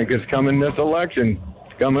I think it's coming this election.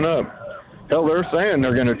 It's coming up. Hell, they're saying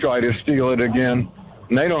they're going to try to steal it again,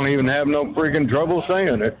 and they don't even have no freaking trouble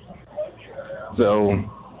saying it. So,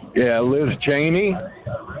 yeah, Liz Cheney,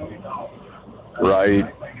 right.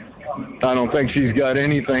 I don't think she's got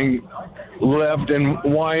anything left in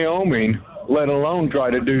Wyoming, let alone try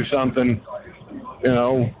to do something,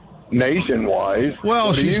 nation-wise.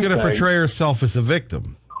 Well, she's going to portray herself as a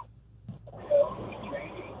victim.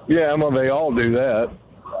 Yeah, well, they all do that.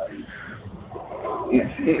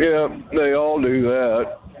 Yeah, they all do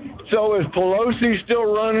that. So is Pelosi still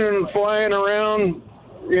running and flying around,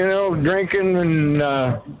 drinking and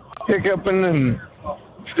hiccuping and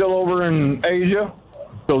still over in Asia?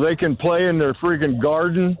 So they can play in their freaking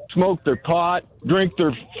garden, smoke their pot, drink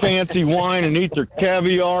their fancy wine, and eat their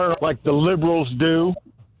caviar like the liberals do?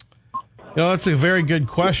 That's a very good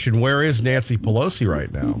question. Where is Nancy Pelosi right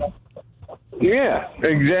now? Yeah,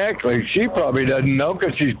 exactly. She probably doesn't know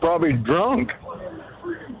because she's probably drunk.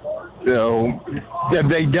 So, have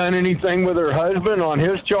they done anything with her husband on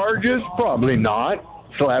his charges? Probably not.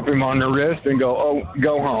 Slap him on the wrist and go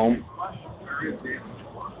home.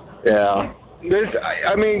 Yeah.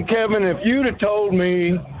 Kevin, if you'd have told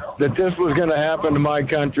me that this was going to happen to my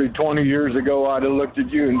country 20 years ago, I'd have looked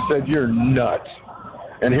at you and said, you're nuts.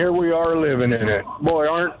 And here we are living in it. Boy,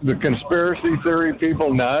 aren't the conspiracy theory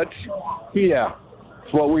people nuts? Yeah.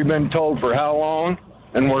 It's what we've been told for how long?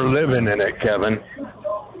 And we're living in it, Kevin.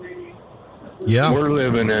 Yeah. We're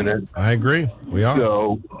living in it. I agree. We are.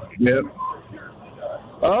 So, yep.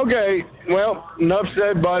 Okay. Well, enough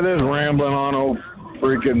said by this rambling on old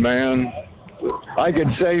freaking man. I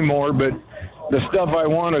could say more, but the stuff I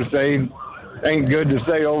want to say ain't good to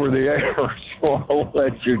say over the air, so I'll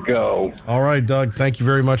let you go. All right, Doug. Thank you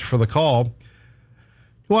very much for the call.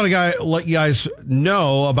 I want to let you guys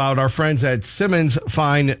know about our friends at Simmons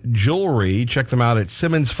Fine Jewelry. Check them out at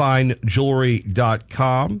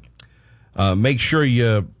SimmonsFineJewelry.com. Make sure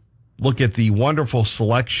you look at the wonderful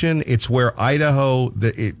selection. It's where Idaho,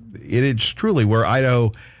 it is truly where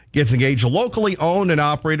Idaho gets engaged. Locally owned and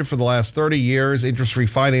operated for the last 30 years. Interest-free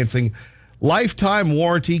financing, lifetime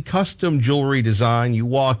warranty, custom jewelry design. You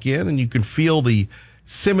walk in and you can feel the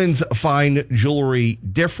Simmons Fine Jewelry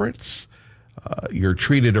difference. You're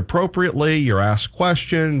treated appropriately. You're asked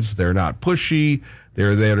questions. They're not pushy.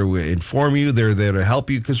 They're there to inform you. They're there to help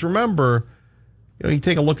you. Because remember, you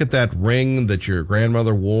take a look at that ring that your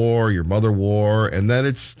grandmother wore, your mother wore, and then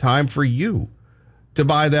it's time for you to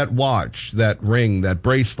buy that watch, that ring, that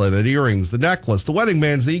bracelet, that earrings, the necklace, the wedding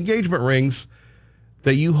bands, the engagement rings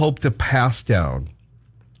that you hope to pass down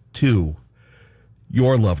to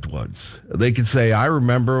your loved ones. They could say, I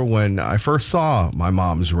remember when I first saw my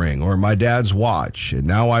mom's ring or my dad's watch, and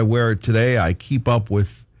now I wear it today. I keep up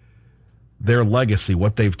with their legacy,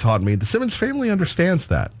 what they've taught me. The Simmons family understands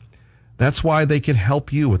that. That's why they can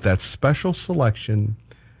help you with that special selection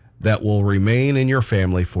that will remain in your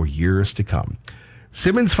family for years to come.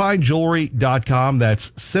 SimmonsFineJewelry.com.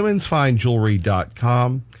 That's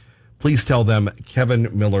SimmonsFineJewelry.com. Please tell them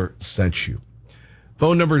Kevin Miller sent you.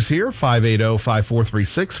 Phone numbers here,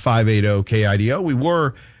 580-5436, 580-KIDO. We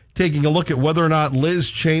were taking a look at whether or not Liz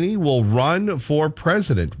Cheney will run for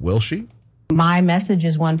president. Will she? My message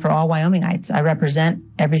is one for all Wyomingites. I represent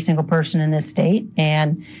every single person in this state,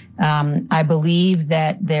 and I believe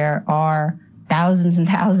that there are thousands and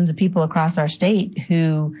thousands of people across our state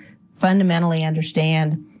who fundamentally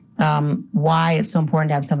understand why it's so important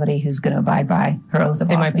to have somebody who's going to abide by her oath of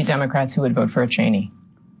office. It might be Democrats who would vote for a Cheney.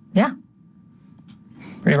 Yeah.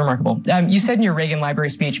 Pretty remarkable. You said in your Reagan Library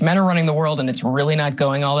speech, men are running the world and it's really not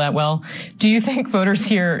going all that well. Do you think voters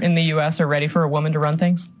here in the U.S. are ready for a woman to run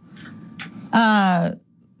things?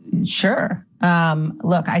 Sure.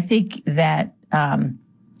 Look, I think that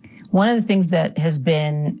one of the things that has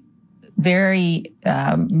been very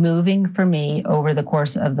moving for me over the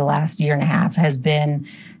course of the last year and a half has been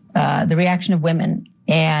the reaction of women,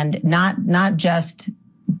 and not just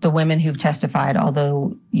the women who've testified,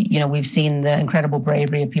 although, we've seen the incredible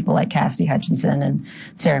bravery of people like Cassidy Hutchinson and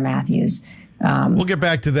Sarah Matthews. We'll get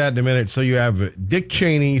back to that in a minute. So you have Dick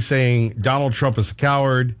Cheney saying Donald Trump is a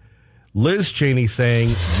coward, Liz Cheney saying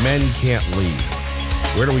men can't lead.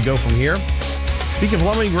 Where do we go from here? Speaking of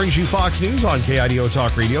Plumbing brings you Fox News on KIDO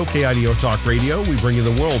Talk Radio. KIDO Talk Radio, we bring you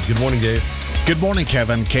the world. Good morning, Dave. Good morning,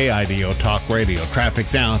 Kevin. KIDO Talk Radio.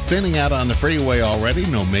 Traffic now thinning out on the freeway already.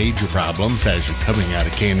 No major problems as you're coming out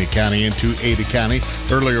of Candy County into Ada County.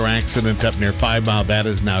 Earlier accident up near 5 Mile. That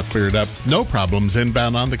is now cleared up. No problems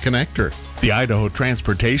inbound on the connector. The Idaho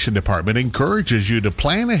Transportation Department encourages you to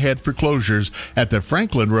plan ahead for closures at the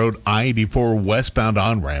Franklin Road I-84 westbound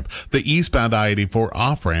on-ramp, the eastbound I-84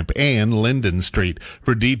 off-ramp, and Linden Street.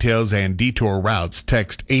 For details and detour routes,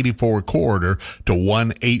 text 84 Corridor to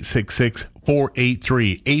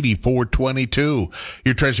 1-866-483-8422.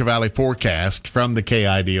 Your Treasure Valley forecast from the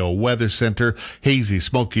KIDO Weather Center. Hazy,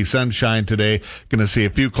 smoky sunshine today. Going to see a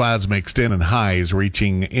few clouds mixed in and highs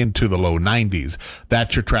reaching into the low 90s.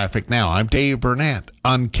 That's your traffic now. I'm Dave Burnett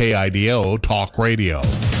on KIDO Talk Radio.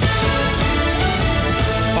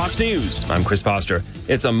 Fox News. I'm Chris Foster.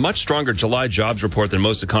 It's a much stronger July jobs report than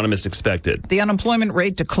most economists expected. The unemployment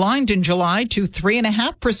rate declined in July to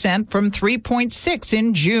 3.5% from 3.6%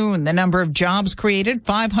 in June. The number of jobs created,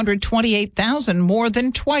 528,000, more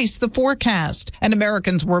than twice the forecast. And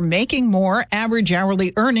Americans were making more. Average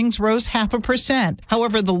hourly earnings rose 0.5%.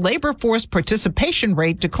 However, the labor force participation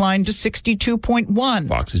rate declined to 62.1%.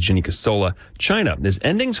 Fox's Ginny Casola. China is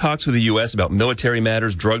ending talks with the U.S. about military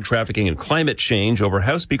matters, drug trafficking, and climate change over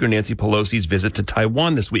House Speaker Nancy Pelosi's visit to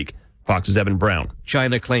Taiwan this week. Fox's Evan Brown.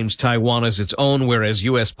 China claims Taiwan as its own, whereas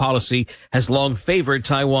U.S. policy has long favored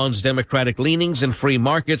Taiwan's democratic leanings and free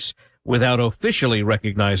markets without officially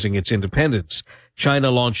recognizing its independence.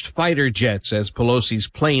 China launched fighter jets as Pelosi's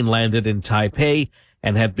plane landed in Taipei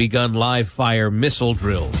and had begun live-fire missile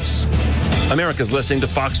drills. America's listening to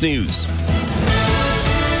Fox News.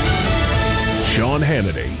 Sean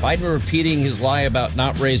Hannity. Biden repeating his lie about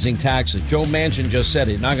not raising taxes. Joe Manchin just said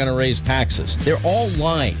he's not going to raise taxes. They're all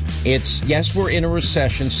lying. It's, yes, we're in a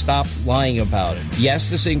recession. Stop lying about it. Yes,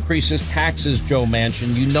 this increases taxes, Joe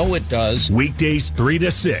Manchin. You know it does. Weekdays 3 to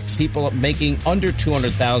 6. People making under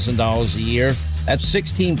 $200,000 a year. That's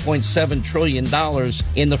 $16.7 trillion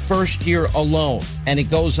in the first year alone, and it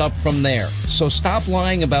goes up from there. So stop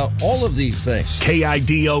lying about all of these things.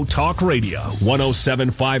 KIDO Talk Radio,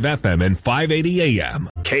 107.5 FM and 580 AM.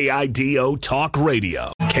 KIDO Talk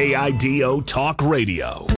Radio. KIDO Talk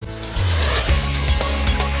Radio.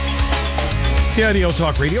 KIDO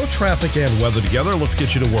Talk Radio, traffic and weather together. Let's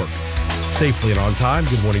get you to work safely and on time.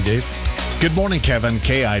 Good morning, Dave. Good morning, Kevin.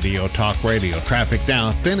 KIDO Talk Radio. Traffic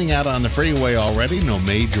now thinning out on the freeway already. No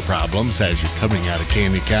major problems as you're coming out of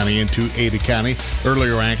Candy County into Ada County.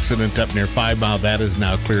 Earlier accident up near 5 Mile. That is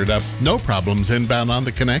now cleared up. No problems inbound on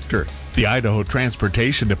the connector. The Idaho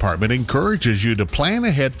Transportation Department encourages you to plan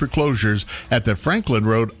ahead for closures at the Franklin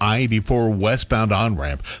Road I-84 westbound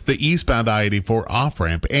on-ramp, the eastbound I-84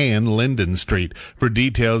 off-ramp, and Linden Street. For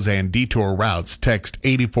details and detour routes, text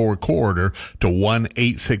 84 Corridor to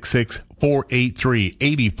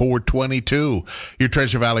 1-866-483-8422. Your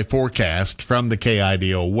Treasure Valley forecast from the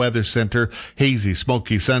KIDO Weather Center. Hazy,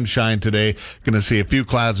 smoky sunshine today. Going to see a few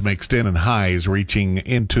clouds mixed in and highs reaching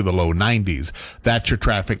into the low 90s. That's your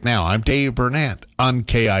traffic now. I'm Dave Burnett on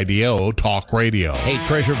KIDO Talk Radio. Hey,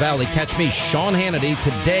 Treasure Valley, catch me, Sean Hannity,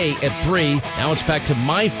 today at 3. Now it's back to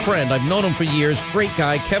my friend. I've known him for years. Great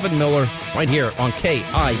guy, Kevin Miller, right here on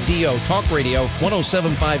KIDO Talk Radio,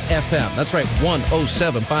 107.5 FM. That's right,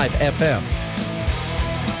 107.5 FM.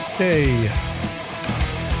 Hey,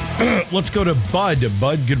 let's go to Bud.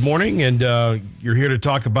 Bud, good morning, and you're here to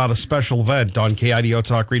talk about a special event on KIDO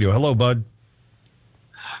Talk Radio. Hello, Bud.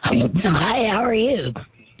 Hi, how are you?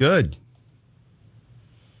 Good.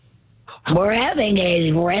 We're having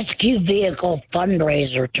a rescue vehicle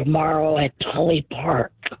fundraiser tomorrow at Tully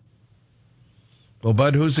Park. Well,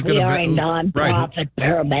 Bud, who's it going to be? We are a nonprofit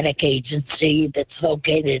paramedic agency that's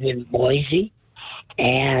located in Boise,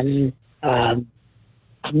 and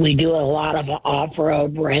we do a lot of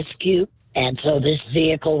off-road rescue, and so this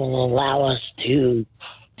vehicle will allow us to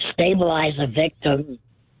stabilize a victim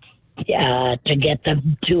to get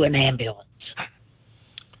them to an ambulance.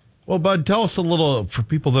 Well, Bud, tell us a little, for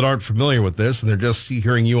people that aren't familiar with this, and they're just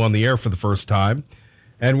hearing you on the air for the first time,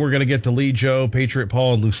 and we're going to get to Lee, Joe, Patriot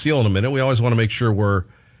Paul, and Lucille in a minute. We always want to make sure we're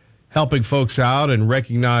helping folks out and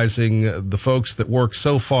recognizing the folks that work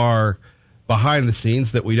so far behind the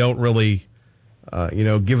scenes that we don't really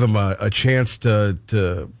give them a chance to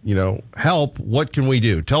help. What can we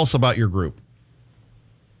do? Tell us about your group.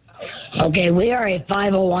 Okay, we are a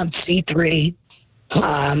 501c3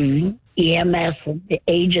 EMS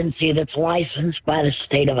agency that's licensed by the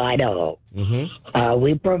state of Idaho.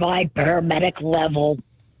 We provide paramedic level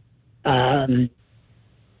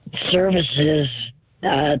services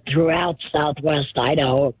throughout southwest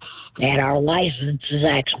Idaho, and our license is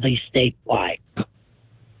actually statewide.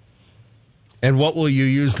 And what will you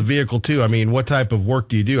use the vehicle to? I mean, what type of work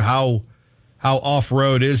do you do? How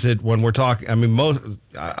off-road is it when we're talking? I mean,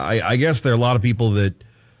 I guess there are a lot of people that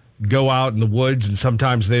go out in the woods and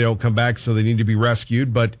sometimes they don't come back, so they need to be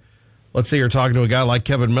rescued. But let's say you're talking to a guy like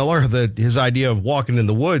Kevin Miller, that his idea of walking in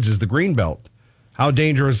the woods is the green belt. How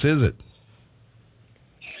dangerous is it?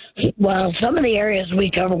 Well, some of the areas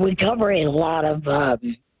we cover a lot of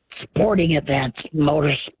sporting events,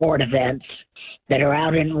 motorsport events that are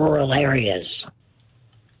out in rural areas.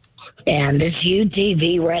 And this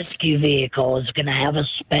UTV rescue vehicle is going to have a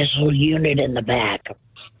special unit in the back.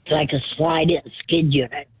 It's like a slide-in skid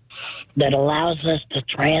unit that allows us to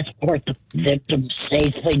transport the victim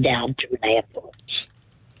safely down to an ambulance.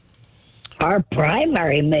 Our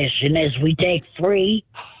primary mission is we take free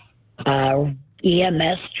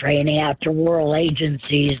EMS training out to rural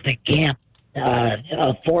agencies that can't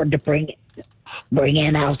afford to bring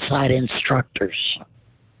in outside instructors.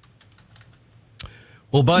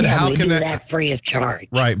 Well, Bud, how we can do that free of charge?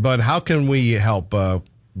 Right, Bud, how can we help?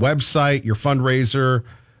 Website, your fundraiser,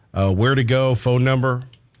 where to go, phone number?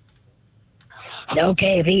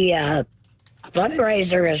 Okay, the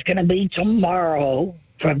fundraiser is going to be tomorrow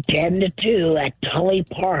from 10 to 2 at Tully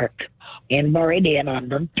Park in Meridian on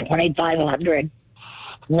the 2500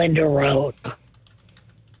 Linda Road.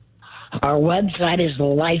 Our website is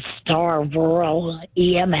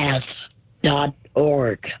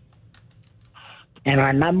lifestarruralems.org. And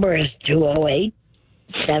our number is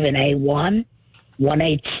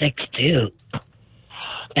 208-781-1862.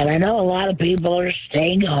 And I know a lot of people are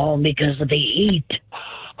staying home because of the heat.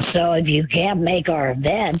 So if you can't make our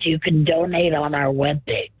event, you can donate on our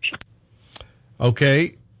webpage.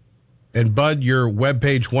 Okay. And Bud, your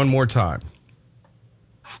webpage one more time.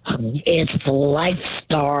 It's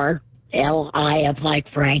Lifestar, L-I-F like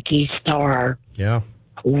Frankie Star. Yeah.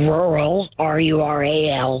 Rural,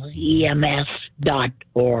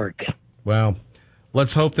 RURAL-EMS.org. Well,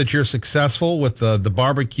 let's hope that you're successful with the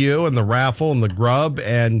barbecue and the raffle and the grub,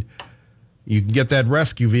 and you can get that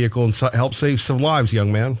rescue vehicle and help save some lives,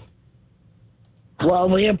 young man. Well,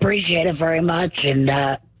 we appreciate it very much, and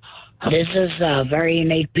this is a very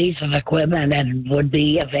unique piece of equipment and would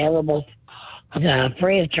be available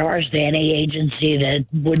free of charge to any agency that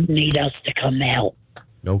would need us to come help.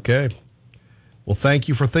 Okay. Well, thank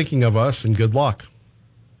you for thinking of us, and good luck.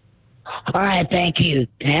 All right, thank you.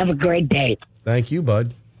 Have a great day. Thank you,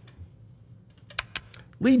 Bud.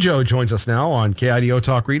 Lee Joe joins us now on KIDO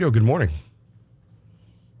Talk Radio. Good morning.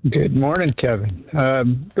 Good morning, Kevin.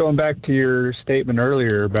 Going back to your statement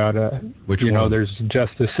earlier about which one? There's a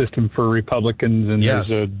justice system for Republicans and yes.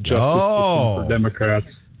 There's a justice system for Democrats.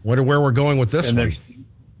 Where we're going with this one?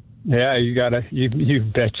 Yeah, you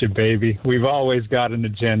betcha, baby. We've always got an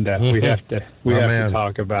agenda. We have to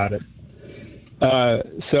talk about it.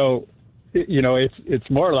 So, it's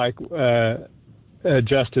more like a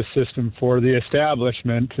justice system for the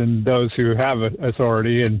establishment and those who have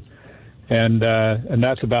authority, and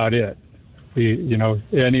that's about it.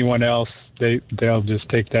 Anyone else, they'll just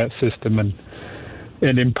take that system and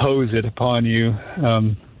impose it upon you.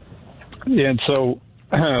 And so,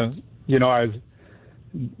 I was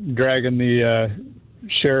dragging the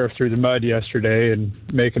sheriff through the mud yesterday and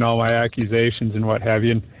making all my accusations and what have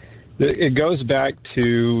you. And it goes back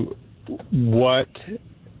to what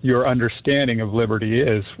your understanding of liberty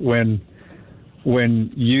is when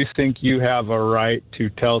you think you have a right to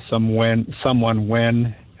tell someone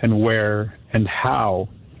when and where and how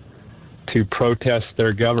to protest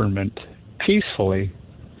their government peacefully.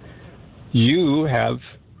 You have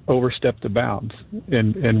overstepped the bounds.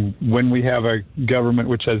 And when we have a government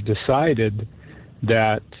which has decided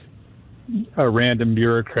that a random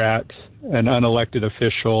bureaucrat, an unelected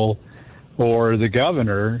official, or the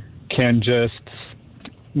governor can just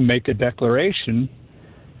make a declaration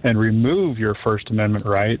and remove your First Amendment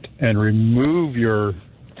right and remove your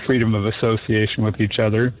freedom of association with each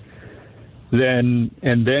other, then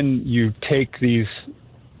you take these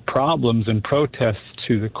problems and protests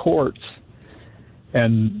to the courts,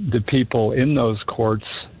 and the people in those courts,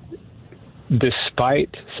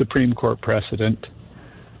 despite Supreme Court precedent,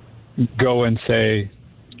 go and say,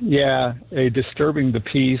 yeah, a disturbing the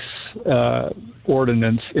peace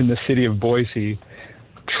ordinance in the city of Boise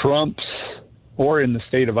trumps, or in the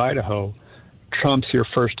state of Idaho, trumps your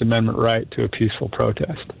First Amendment right to a peaceful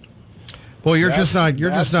protest. Well, you're just not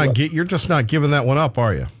giving that one up,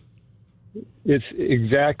 are you? It's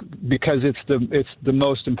because it's the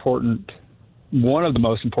most important, one of the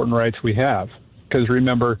most important rights we have. Because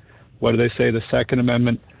remember, what do they say? The Second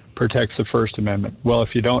Amendment protects the First Amendment. Well,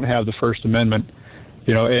 if you don't have the First Amendment,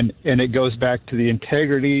 and it goes back to the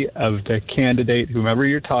integrity of the candidate, whomever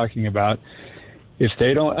you're talking about. If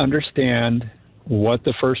they don't understand what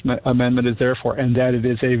the First Amendment is there for, and that it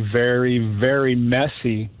is a very, very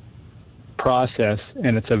messy process,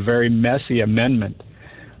 and it's a very messy amendment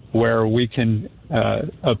where we can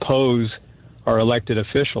oppose our elected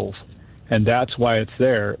officials, and that's why it's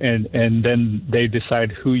there. And then they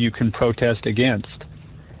decide who you can protest against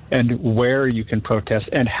and where you can protest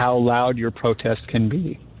and how loud your protest can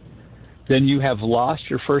be. Then you have lost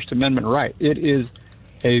your First Amendment right. It is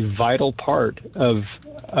a vital part of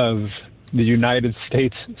the United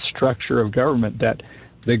States structure of government that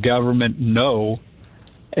the government know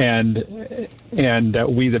and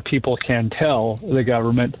that we the people can tell the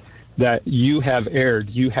government that you have erred,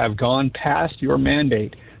 you have gone past your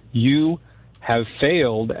mandate, you have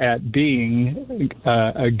failed at being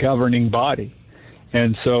a governing body.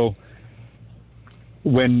 And so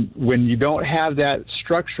when you don't have that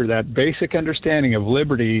structure, that basic understanding of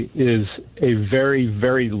liberty is a very,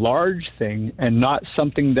 very large thing and not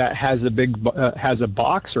something that has a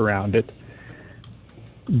box around it,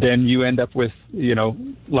 then you end up with,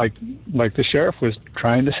 like the sheriff was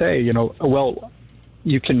trying to say, well,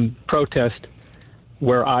 you can protest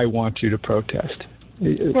where I want you to protest.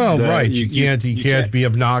 Well, right. You can't be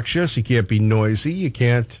obnoxious. You can't be noisy. You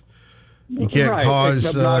can't right.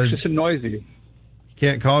 cause obnoxious and noisy. You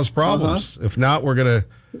can't cause problems. If not, we're going to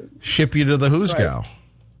ship you to the hoosgow. Right.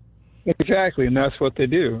 Exactly, and that's what they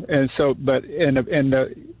do. And so, but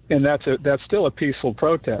and that's still a peaceful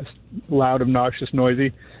protest, loud, obnoxious,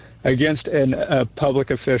 noisy, against a public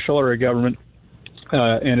official or a government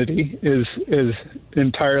entity is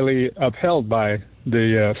entirely upheld by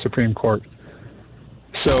the Supreme Court.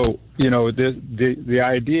 So the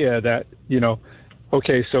idea that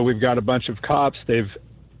okay, so we've got a bunch of cops, they've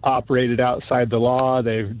operated outside the law,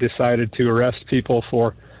 they've decided to arrest people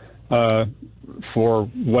for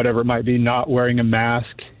whatever it might be, not wearing a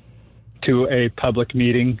mask to a public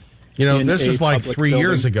meeting. This is like 3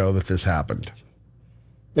 years ago that this happened.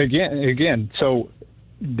 Again. So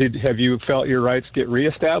have you felt your rights get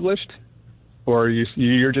reestablished, or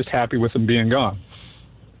you're just happy with them being gone?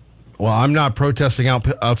 Well, I'm not protesting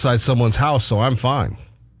outside someone's house, so I'm fine.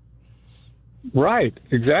 Right,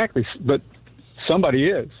 exactly. But somebody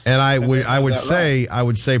is. And I would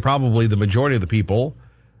say probably the majority of the people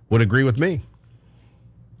would agree with me.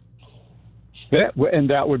 Yeah, and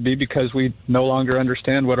that would be because we no longer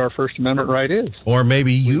understand what our First Amendment right is. Or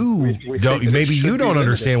maybe you don't. Maybe you don't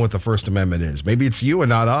understand what the First Amendment is. Maybe it's you and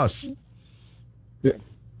not us. Yeah,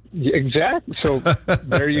 exactly. So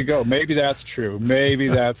there you go. Maybe that's true. Maybe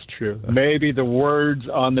the words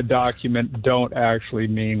on the document don't actually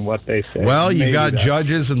mean what they say. Well, you got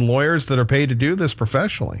judges and lawyers that are paid to do this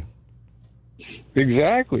professionally.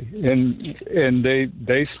 Exactly, and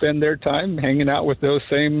they spend their time hanging out with those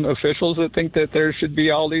same officials that think that there should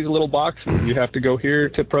be all these little boxes. You have to go here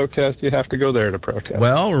to protest. You have to go there to protest.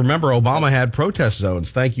 Well, remember, Obama had protest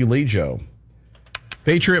zones. Thank you, Lee Joe.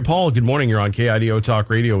 Patriot Paul, good morning. You're on KIDO Talk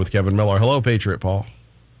Radio with Kevin Miller. Hello, Patriot Paul.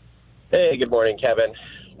 Hey, good morning, Kevin.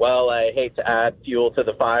 Well, I hate to add fuel to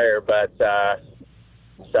the fire, but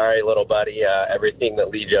sorry, little buddy. Everything that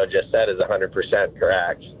Lee Joe just said is 100%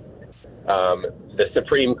 correct. The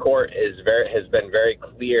Supreme Court has been very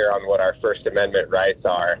clear on what our First Amendment rights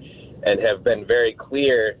are, and have been very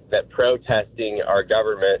clear that protesting our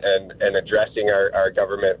government and addressing our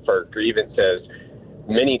government for grievances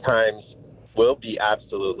many times will be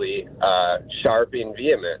absolutely sharp and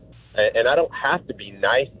vehement. And I don't have to be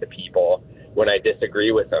nice to people when I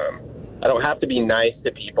disagree with them. I don't have to be nice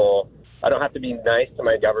to people. I don't have to be nice to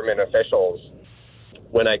my government officials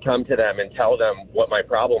when I come to them and tell them what my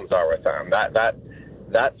problems are with them.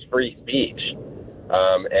 That's free speech.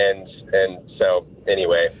 And so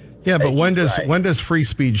anyway. Yeah, but when does free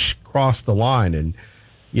speech cross the line? And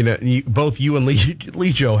both you and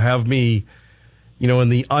Lee Joe have me, in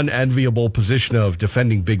the unenviable position of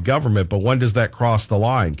defending big government. But when does that cross the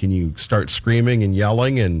line? Can you start screaming and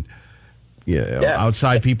yelling and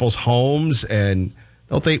outside people's homes? And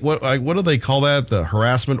don't they what do they call that? The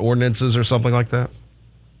harassment ordinances or something like that?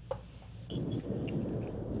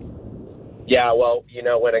 Yeah, well,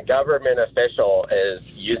 when a government official is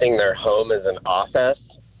using their home as an office,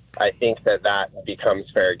 I think that becomes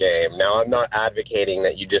fair game. Now, I'm not advocating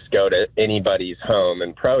that you just go to anybody's home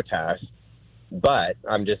and protest, but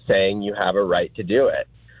I'm just saying you have a right to do it.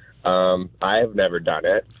 I have never done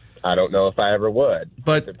it. I don't know if I ever would.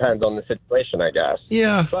 But it depends on the situation, I guess.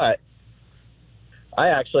 Yeah. But I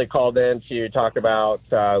actually called in to talk about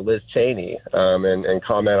Liz Cheney and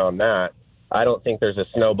comment on that. I don't think there's a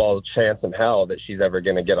snowball chance in hell that she's ever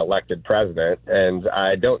going to get elected president. And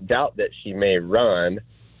I don't doubt that she may run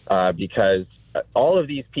because all of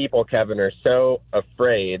these people, Kevin, are so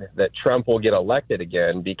afraid that Trump will get elected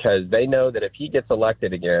again because they know that if he gets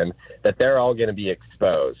elected again, that they're all going to be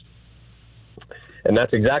exposed. And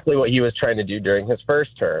that's exactly what he was trying to do during his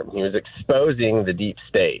first term. He was exposing the deep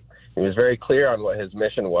state. He was very clear on what his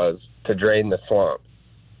mission was, to drain the swamp.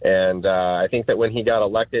 And I think that when he got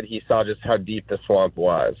elected, he saw just how deep the swamp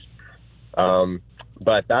was.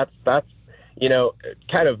 But that's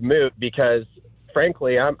kind of moot because,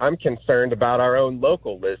 frankly, I'm concerned about our own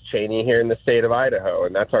local Liz Cheney here in the state of Idaho,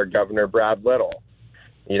 and that's our Governor Brad Little.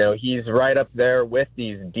 He's right up there with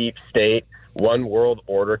these deep state, one world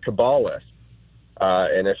order cabalists.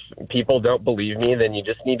 And if people don't believe me, then you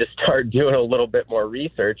just need to start doing a little bit more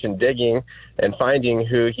research and digging and finding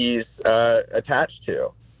who he's attached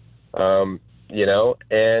to.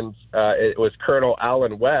 It was Colonel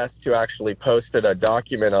Alan West who actually posted a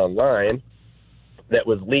document online that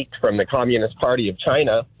was leaked from the Communist Party of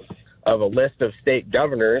China of a list of state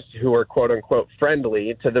governors who were, quote unquote,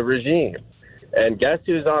 friendly to the regime. And guess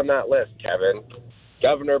who's on that list, Kevin?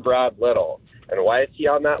 Governor Brad Little. And why is he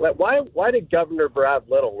on that list? Why did Governor Brad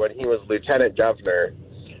Little, when he was lieutenant governor,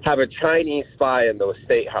 have a Chinese spy in the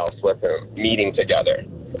state house with him, meeting together?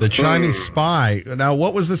 The Chinese spy. Now,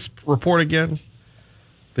 what was this report again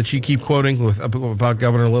that you keep quoting about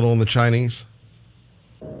Governor Little and the Chinese?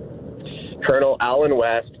 Colonel Alan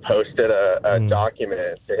West posted a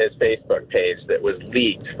document to his Facebook page that was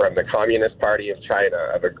leaked from the Communist Party of China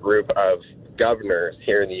of a group of governors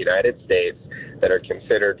here in the United States that are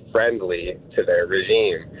considered friendly to their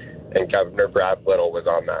regime, and Governor Brad Little was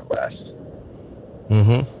on that list.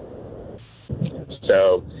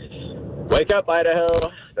 So, wake up, Idaho.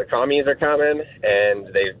 The commies are coming, and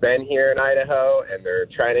they've been here in Idaho, and they're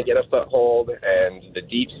trying to get a foothold, and the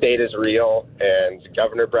deep state is real, and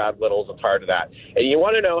Governor Brad Little's a part of that. And you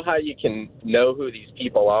want to know how you can know who these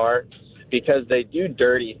people are? Because they do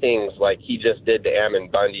dirty things like he just did to Ammon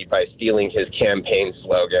Bundy by stealing his campaign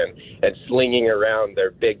slogan and slinging around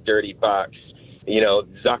their big dirty bucks,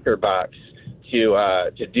 Zucker bucks,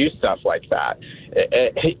 to do stuff like that.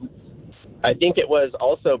 I think it was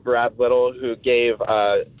also Brad Little who gave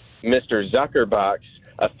Mr. Zuckerbucks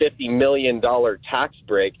a $50 million tax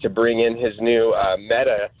break to bring in his new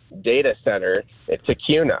Meta data center to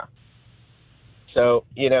CUNA. So,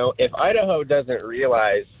 if Idaho doesn't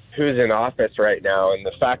realize who's in office right now and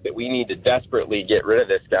the fact that we need to desperately get rid of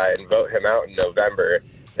this guy and vote him out in November,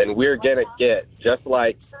 then we're going to get, just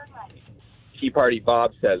like Tea Party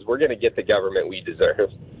Bob says, we're going to get the government we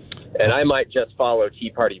deserve. And I might just follow Tea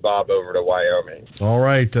Party Bob over to Wyoming. All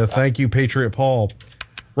right. Thank you, Patriot Paul.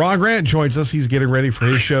 Ron Grant joins us. He's getting ready for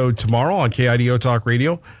his show tomorrow on KIDO Talk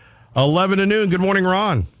Radio, 11 to noon. Good morning,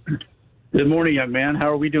 Ron. Good morning, young man. How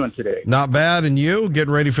are we doing today? Not bad. And you?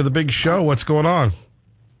 Getting ready for the big show. What's going on?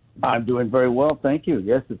 I'm doing very well, thank you.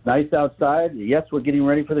 Yes, it's nice outside. Yes, we're getting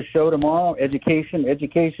ready for the show tomorrow. Education.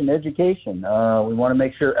 We want to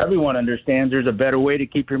make sure everyone understands there's a better way to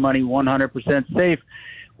keep your money 100% safe,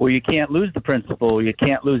 where you can't lose the principal, you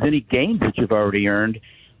can't lose any gains that you've already earned.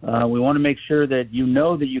 We want to make sure that you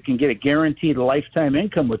know that you can get a guaranteed lifetime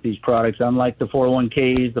income with these products, unlike the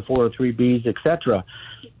 401ks, the 403bs, etc.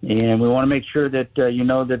 And we want to make sure that you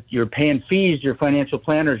know that you're paying fees, your financial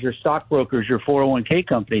planners, your stockbrokers, your 401k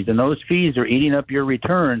companies, and those fees are eating up your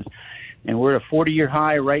returns. And we're at a 40-year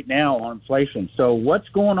high right now on inflation. So what's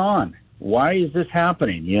going on? Why is this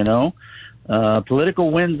happening? Political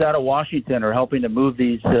winds out of Washington are helping to move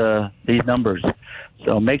these numbers.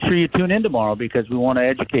 So make sure you tune in tomorrow because we want to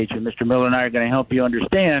educate you. Mr. Miller and I are going to help you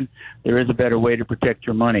understand there is a better way to protect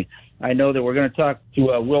your money. I know that we're going to talk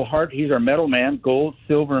to Will Hart. He's our metal man, gold,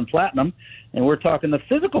 silver, and platinum. And we're talking the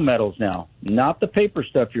physical metals now, not the paper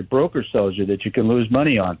stuff your broker sells you that you can lose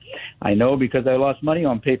money on. I know because I lost money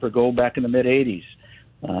on paper gold back in the mid-'80s.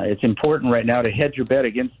 It's important right now to hedge your bet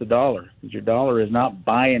against the dollar because your dollar is not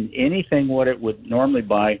buying anything what it would normally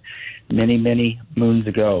buy many, many moons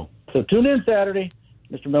ago. So tune in Saturday.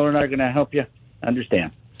 Mr. Miller and I are going to help you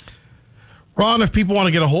understand. Ron, if people want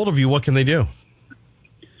to get a hold of you, what can they do?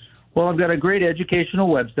 Well, I've got a great educational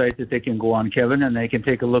website that they can go on, Kevin, and they can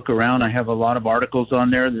take a look around. I have a lot of articles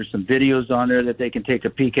on there. There's some videos on there that they can take a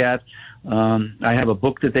peek at. I have a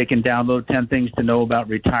book that they can download, 10 Things to Know About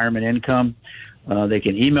Retirement Income. They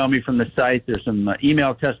can email me from the site. There's some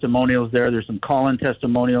email testimonials there. There's some call-in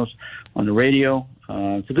testimonials on the radio.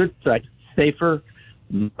 It's a good site,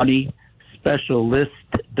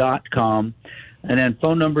 safermoneyspecialist.com. And then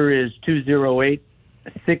phone number is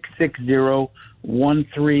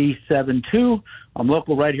 208-660-1372. I'm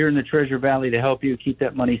local right here in the Treasure Valley to help you keep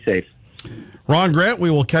that money safe. Ron Grant, we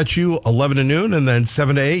will catch you 11 to noon and then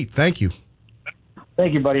 7 to 8. Thank you.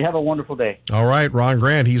 Thank you, buddy. Have a wonderful day. All right, Ron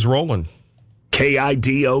Grant, he's rolling.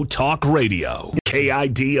 KIDO Talk Radio.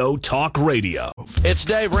 KIDO Talk Radio. It's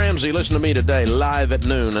Dave Ramsey. Listen to me today, live at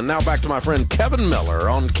noon. And now back to my friend Kevin Miller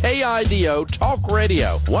on KIDO Talk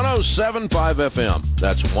Radio, 107.5 FM.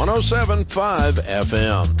 That's 107.5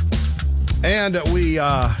 FM. And we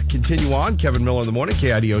continue on. Kevin Miller in the morning,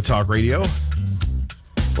 KIDO Talk Radio.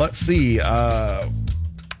 Let's see.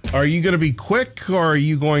 Are you going to be quick or are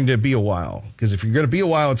you going to be a while? Because if you're going to be a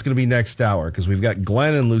while, it's going to be next hour because we've got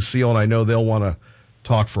Glenn and Lucille, and I know they'll want to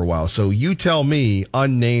talk for a while. So you tell me,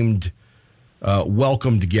 unnamed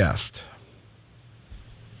welcomed guest.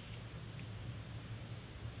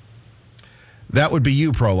 That would be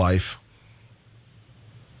you, pro-life.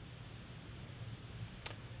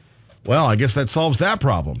 Well, I guess that solves that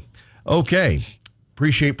problem. Okay.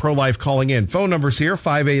 Appreciate pro-life calling in. Phone numbers here,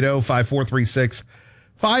 580-5436.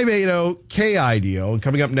 580-KIDO. And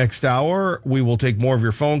coming up next hour, we will take more of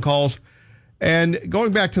your phone calls. And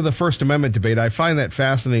going back to the First Amendment debate, I find that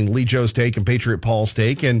fascinating, Lee Joe's take and Patriot Paul's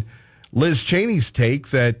take and Liz Cheney's take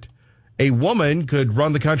that a woman could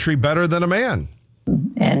run the country better than a man.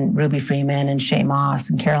 And Ruby Freeman and Shay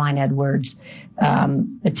Moss and Caroline Edwards.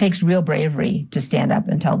 It takes real bravery to stand up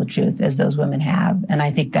and tell the truth, as those women have, and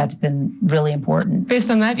I think that's been really important.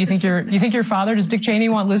 Based on that, you think your father, does Dick Cheney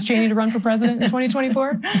want Liz Cheney to run for president in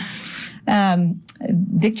 2024?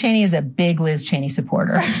 Dick Cheney is a big Liz Cheney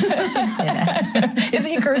supporter. Say that. Is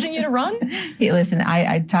he encouraging you to run? Hey, listen,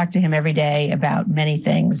 I talk to him every day about many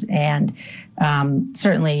things, and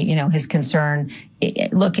certainly, his concern.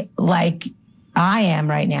 Look, like I am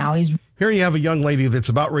right now. Here you have a young lady that's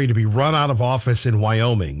about ready to be run out of office in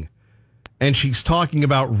Wyoming, and she's talking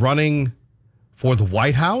about running for the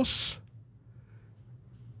White House.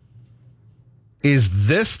 Is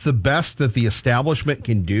this the best that the establishment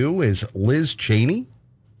can do? Is Liz Cheney,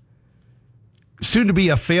 soon to be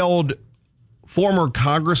a failed former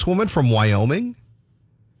congresswoman from Wyoming?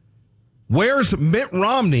 Where's Mitt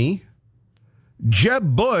Romney,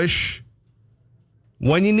 Jeb Bush,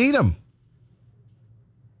 when you need him?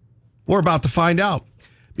 We're about to find out.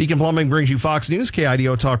 Beacon Plumbing brings you Fox News.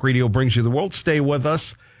 KIDO Talk Radio brings you the world. Stay with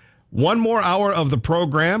us. One more hour of the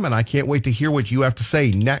program, and I can't wait to hear what you have to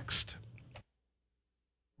say next.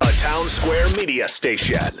 A Town Square media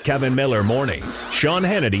station. Kevin Miller mornings. Sean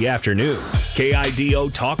Hannity afternoons.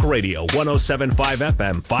 KIDO Talk Radio, 107.5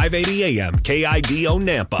 FM, 580 AM. KIDO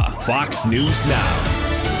Nampa. Fox News Now.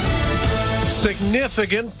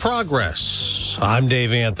 Significant progress. I'm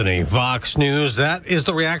Dave Anthony, Fox News. That is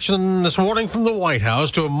the reaction this morning from the White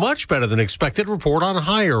House to a much better than expected report on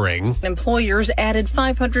hiring. Employers added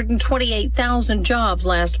 528,000 jobs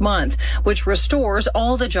last month, which restores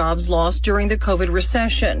all the jobs lost during the COVID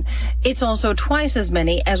recession. It's also twice as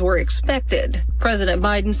many as were expected. President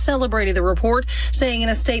Biden celebrated the report, saying in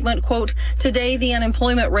a statement, quote, "Today the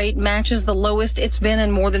unemployment rate matches the lowest it's been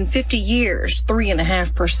in more than 50 years,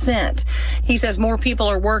 3.5%. He says more people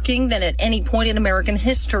are working than at any point in American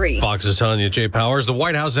history. Fox's Tanya J. Powers. The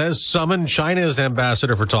White House has summoned China's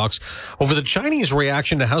ambassador for talks over the Chinese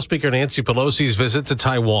reaction to House Speaker Nancy Pelosi's visit to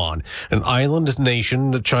Taiwan, an island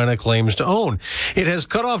nation that China claims to own. It has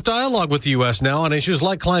cut off dialogue with the U.S. now on issues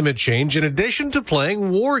like climate change, in addition to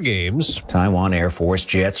playing war games. Taiwan Air Force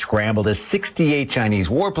jets scrambled as 68 Chinese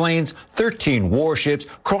warplanes, 13 warships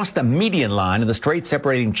crossed the median line of the strait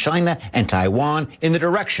separating China and Taiwan in the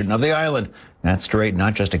direction of the island. That strait,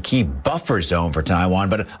 not just a key buffer zone for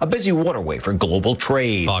Taiwan, but a busy waterway for global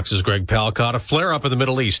trade. Fox's Greg Palcott. A flare-up in the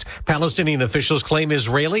Middle East. Palestinian officials claim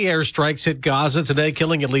Israeli airstrikes hit Gaza today,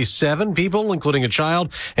 killing at least 7 people, including a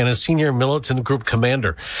child and a senior militant group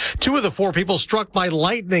commander. 2 of the 4 people struck by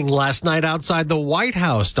lightning last night outside the White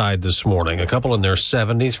House died this morning. A couple in their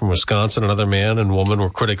 70s from Wisconsin, another man and woman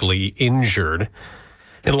were critically injured.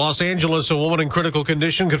 In Los Angeles, a woman in critical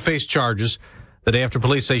condition could face charges the day after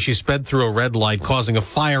police say she sped through a red light, causing a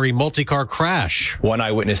fiery multi-car crash. One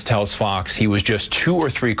eyewitness tells Fox he was just 2 or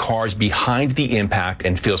 3 cars behind the impact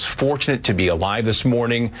and feels fortunate to be alive this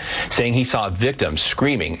morning, saying he saw victims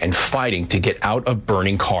screaming and fighting to get out of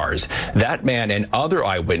burning cars. That man and other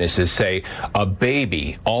eyewitnesses say a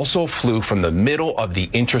baby also flew from the middle of the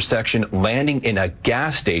intersection, landing in a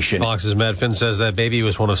gas station. Fox's Matt Finn says that baby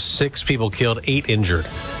was one of 6 people killed, 8 injured.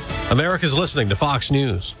 America's listening to Fox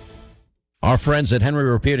News. Our friends at Henry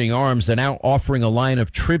Repeating Arms are now offering a line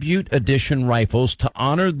of Tribute Edition rifles to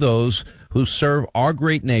honor those who serve our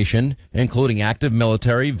great nation, including active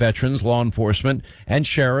military, veterans, law enforcement, and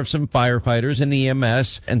sheriffs and firefighters and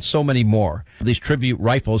EMS, and so many more. These tribute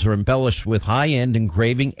rifles are embellished with high-end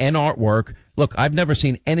engraving and artwork. Look, I've never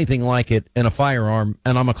seen anything like it in a firearm,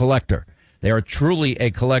 and I'm a collector. They are truly a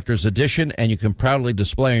collector's edition, and you can proudly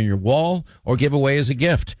display on your wall or give away as a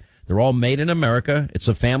gift. They're all made in America. It's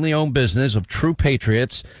a family-owned business of true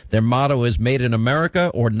patriots. Their motto is made in America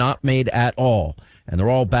or not made at all. And they're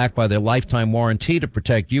all backed by their lifetime warranty to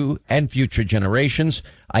protect you and future generations.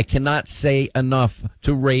 I cannot say enough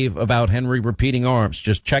to rave about Henry Repeating Arms.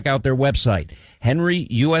 Just check out their website, Henry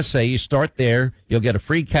USA. You start there. You'll get a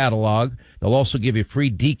free catalog. They'll also give you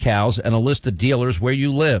free decals and a list of dealers where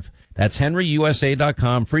you live. That's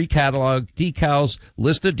henryusa.com. Free catalog, decals,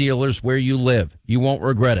 list of dealers where you live. You won't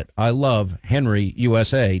regret it. I love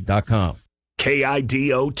henryusa.com.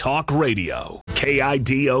 KIDO Talk Radio.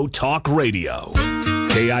 KIDO Talk Radio.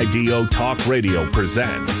 KIDO Talk Radio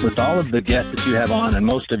presents. With all of the guests that you have on and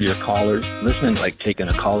most of your callers, listening's like taking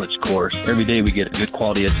a college course. Every day we get a good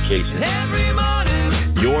quality education. Every morning.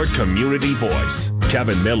 Your community voice,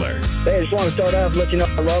 Kevin Miller. Hey, I just want to start off let you know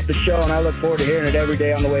I love the show and I look forward to hearing it every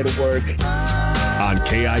day on the way to work. On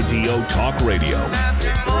KIDO Talk Radio.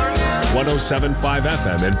 107.5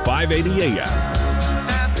 FM and 580 AM.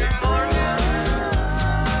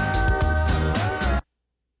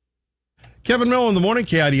 Kevin Miller in the morning,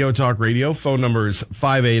 KIDO Talk Radio. Phone number is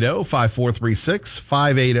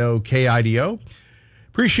 580-5436, 580-KIDO.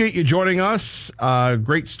 Appreciate you joining us.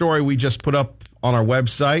 Great story we just put up on our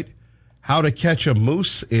website, how to catch a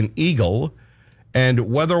moose in Eagle,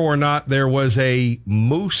 and whether or not there was a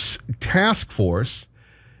moose task force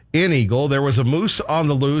in Eagle. There was a moose on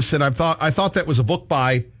the loose, and I thought that was a book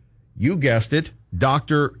by, you guessed it,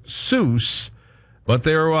 Dr. Seuss. But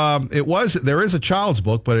there is a child's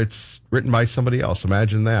book, but it's written by somebody else.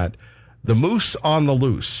 Imagine that. The Moose on the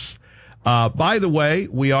Loose. By the way,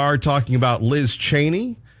 we are talking about Liz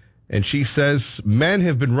Cheney, and she says men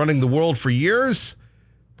have been running the world for years.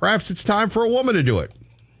 Perhaps it's time for a woman to do it.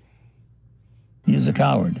 He is a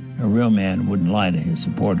coward. A real man wouldn't lie to his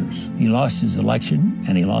supporters. He lost his election,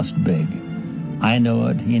 and he lost big. I know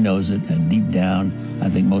it, he knows it, and deep down, I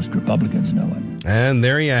think most Republicans know it. And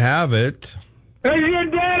there you have it. Hey, your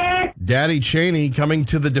daddy! Daddy Cheney coming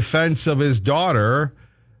to the defense of his daughter,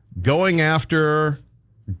 going after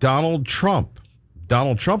Donald Trump.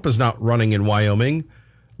 Donald Trump is not running in Wyoming.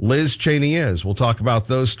 Liz Cheney is. We'll talk about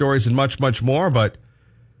those stories and much, much more, but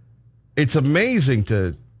it's amazing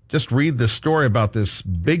to just read this story about this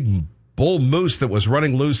big bull moose that was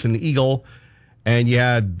running loose in Eagle, and you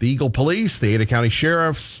had the Eagle Police, the Ada County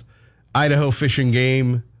Sheriffs, Idaho Fish and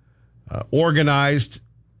Game, organized,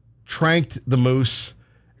 tranked the moose,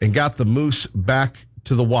 and got the moose back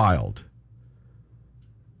to the wild.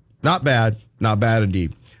 Not bad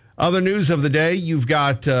indeed. Other news of the day, you've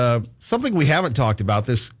got something we haven't talked about,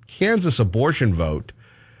 this Kansas abortion vote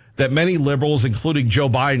that many liberals, including Joe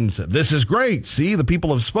Biden, said, this is great. See, the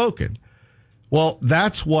people have spoken. Well,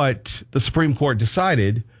 that's what the Supreme Court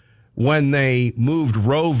decided when they moved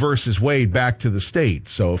Roe versus Wade back to the state.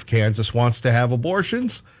 So if Kansas wants to have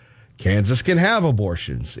abortions, Kansas can have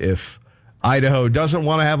abortions. If Idaho doesn't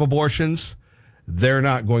want to have abortions, they're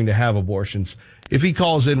not going to have abortions. If he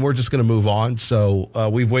calls in, we're just going to move on. So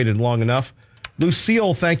we've waited long enough.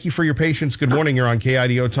 Lucille, thank you for your patience. Good morning. You're on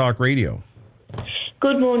KIDO Talk Radio.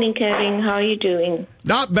 Good morning, Kevin. How are you doing?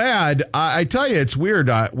 Not bad. I tell you, it's weird.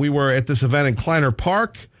 We were at this event in Kleiner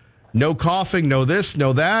Park. No coughing, no this,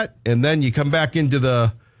 no that. And then you come back into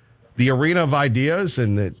the arena of ideas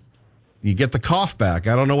and you get the cough back.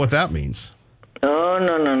 I don't know what that means. Oh,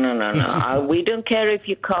 no. We don't care if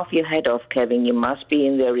you cough your head off, Kevin. You must be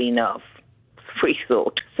in the arena of free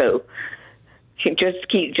thought. So just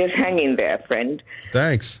hang in there, friend.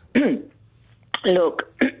 Thanks.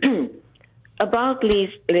 Look, about Liz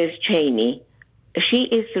Cheney, she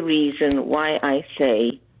is the reason why I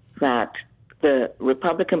say that the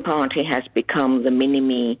Republican Party has become the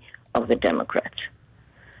mini-me of the Democrats.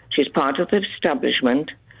 She's part of the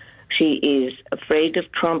establishment. She is afraid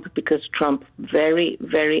of Trump because Trump very,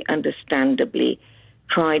 very understandably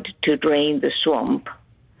tried to drain the swamp.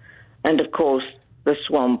 And, of course, the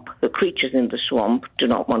swamp, the creatures in the swamp do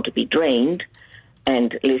not want to be drained,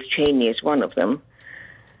 and Liz Cheney is one of them.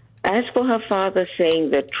 As for her father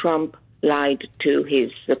saying that Trump lied to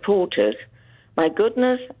his supporters, my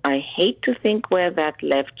goodness, I hate to think where that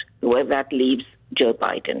leaves Joe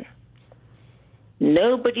Biden.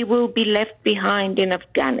 Nobody will be left behind in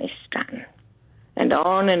Afghanistan. and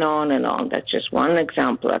on and on and on. That's just one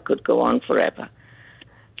example. I could go on forever.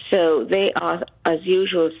 So they are, as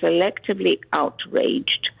usual, selectively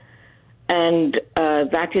outraged. And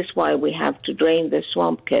that is why we have to drain the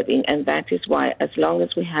swamp, Kevin. And that is why, as long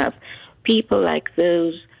as we have people like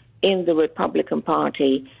those in the Republican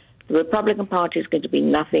Party is going to be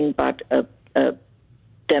nothing but a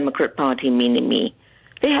Democrat Party mini-me.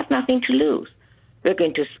 They have nothing to lose. They're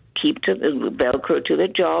going to keep to the Velcro to the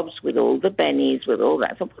jobs with all the bennies, with all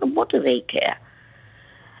that. So what do they care?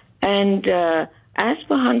 And as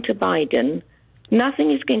for Hunter Biden,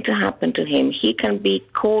 nothing is going to happen to him. He can be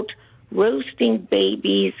caught roasting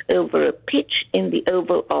babies over a pitch in the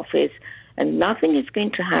Oval Office, and nothing is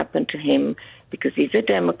going to happen to him because he's a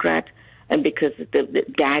Democrat and because the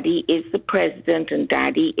daddy is the president and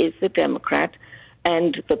daddy is the Democrat,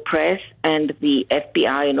 and the press and the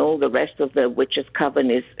FBI and all the rest of the witches'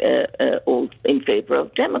 coven is all in favor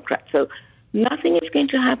of Democrats. So nothing is going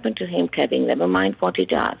to happen to him, Kevin, never mind what he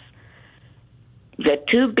does. They're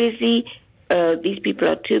too busy, these people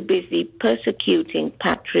are too busy persecuting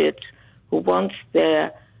patriots who want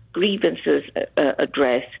their grievances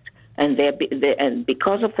addressed, and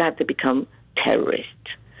because of that they become terrorists.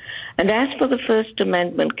 And as for the First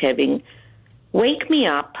Amendment, Kevin, wake me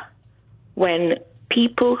up when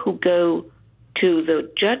people who go to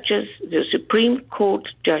the Supreme Court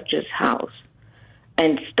judge's house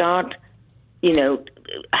and start,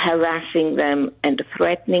 harassing them and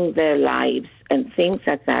threatening their lives and things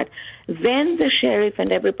like that, then the sheriff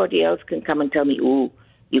and everybody else can come and tell me, ooh,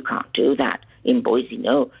 you can't do that. In Boise,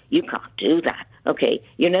 no, you can't do that. Okay,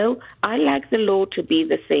 I like the law to be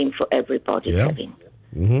the same for everybody, Kevin.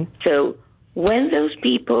 Mm-hmm. So when those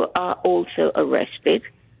people are also arrested,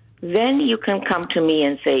 then you can come to me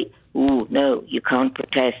and say, ooh, no, you can't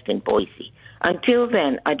protest in Boise. Until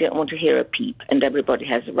then, I don't want to hear a peep, and everybody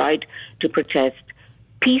has a right to protest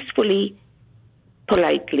peacefully,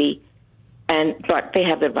 politely, but they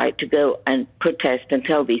have the right to go and protest and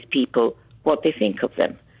tell these people what they think of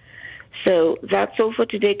them. So that's all for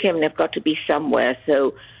today, Kevin. I've got to be somewhere.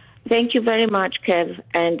 So thank you very much, Kev,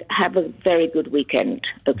 and have a very good weekend,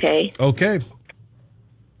 okay? Okay.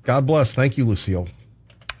 God bless. Thank you, Lucille.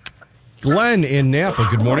 Glenn in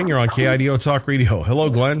Nampa, good morning. You're on KIDO Talk Radio. Hello,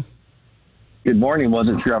 Glenn. Good morning.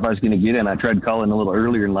 Wasn't sure if I was going to get in. I tried calling a little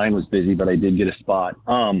earlier and line was busy, but I did get a spot.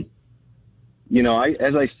 As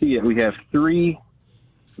I see it, we have three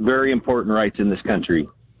very important rights in this country.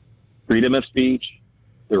 Freedom of speech,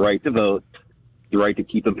 the right to vote, the right to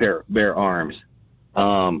keep and bear arms.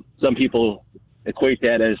 Some people equate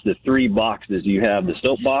that as the three boxes. You have the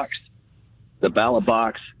soap box, the ballot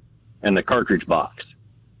box, and the cartridge box.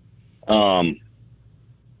 And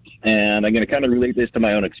I'm going to kind of relate this to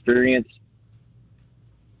my own experience.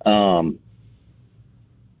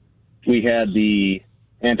 We had the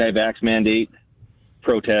anti-vax mandate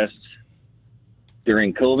protests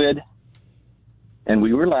during COVID, and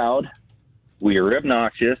we were loud, we were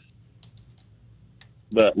obnoxious,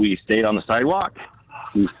 but we stayed on the sidewalk,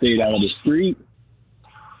 we stayed out of the street,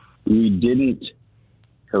 we didn't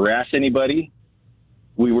harass anybody,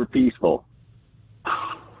 we were peaceful.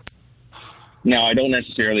 Now, I don't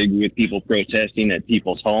necessarily agree with people protesting at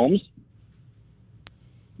people's homes,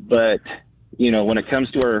 but, when it comes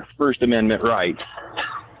to our First Amendment rights,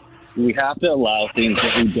 we have to allow things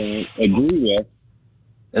that we don't agree with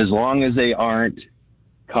as long as they aren't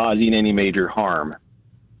causing any major harm.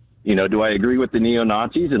 Do I agree with the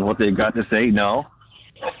neo-Nazis and what they've got to say? No.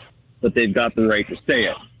 But they've got the right to say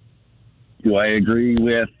it. Do I agree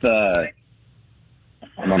with...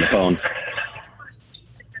 I'm on the phone.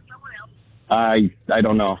 I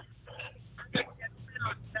don't know.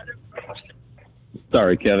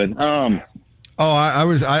 Sorry, Kevin.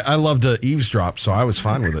 I love to eavesdrop, so I was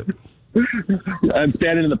fine with it. I'm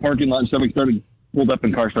standing in the parking lot and somebody pulled up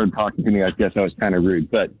in the car, started talking to me. I guess I was kind of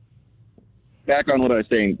rude. But back on what I was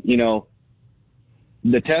saying,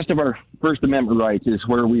 the test of our First Amendment rights is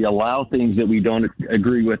where we allow things that we don't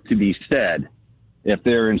agree with to be said. If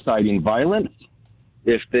they're inciting violence,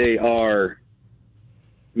 if they are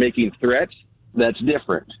making threats, that's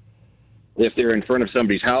different. If they're in front of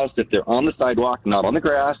somebody's house, if they're on the sidewalk, not on the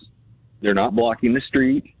grass, they're not blocking the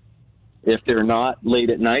street. If they're not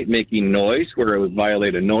late at night making noise where it would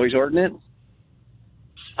violate a noise ordinance,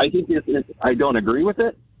 I think I don't agree with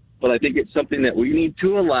it, but I think it's something that we need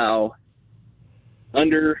to allow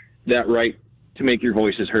under that right to make your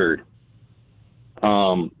voices heard.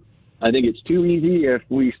 I think it's too easy if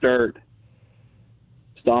we start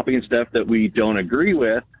stopping stuff that we don't agree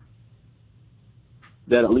with,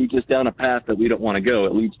 that it leads us down a path that we don't want to go.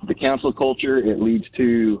 It leads to the cancel culture. It leads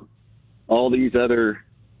to all these other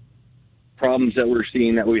problems that we're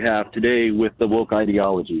seeing that we have today with the woke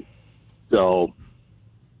ideology. So,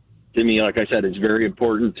 to me, like I said, it's very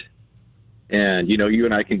important. And, you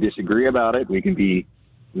and I can disagree about it. We can be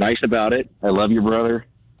nice about it. I love your brother.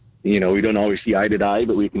 We don't always see eye to eye,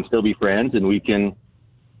 but we can still be friends and we can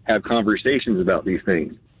have conversations about these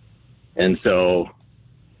things. And so,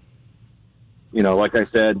 like I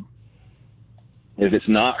said, if it's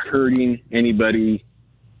not hurting anybody,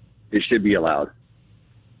 it should be allowed.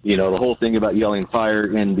 The whole thing about yelling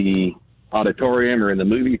fire in the auditorium or in the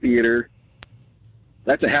movie theater,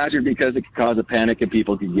 that's a hazard because it could cause a panic and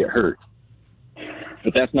people could get hurt.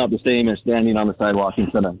 But that's not the same as standing on the sidewalk in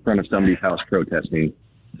front of somebody's house protesting.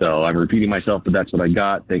 So I'm repeating myself, but that's what I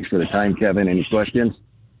got. Thanks for the time, Kevin. Any questions?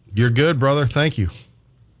 You're good, brother. Thank you.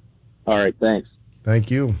 All right, thanks. Thank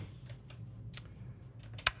you.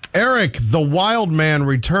 Eric, the wild man,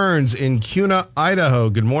 returns in Kuna, Idaho.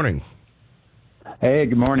 Good morning. Hey,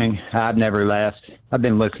 good morning. I've never left. I've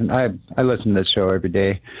been listening. I listen to this show every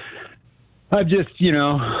day. I've just, I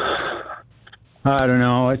don't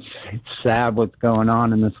know. It's sad what's going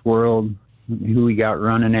on in this world. Who we got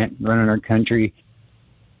running our country.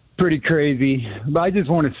 Pretty crazy. But I just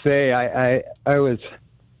want to say I was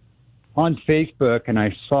on Facebook and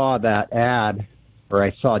I saw that ad, or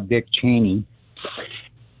I saw Dick Cheney.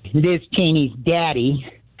 Liz Cheney's daddy,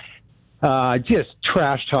 just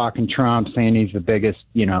trash talking Trump, saying he's the biggest,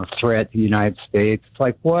 threat to the United States. It's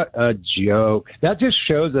like, what a joke. That just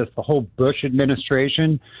shows us the whole Bush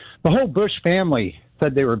administration, the whole Bush family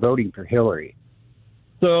said they were voting for Hillary.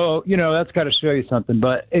 So, that's got to show you something.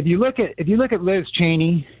 But if you look at Liz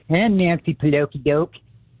Cheney and Nancy Pelosi,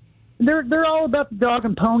 they're all about the dog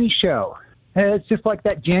and pony show. It's just like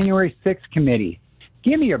that January 6th committee.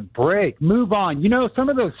 Give me a break. Move on. Some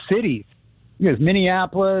of those cities,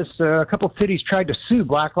 Minneapolis, a couple cities tried to sue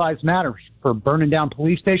Black Lives Matter for burning down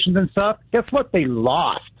police stations and stuff. Guess what? They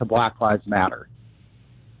lost to Black Lives Matter.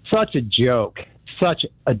 Such a joke. Such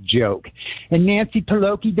a joke. And Nancy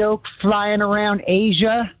Pelosi flying around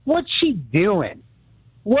Asia. What's she doing?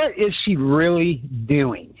 What is she really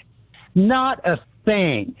doing? Not a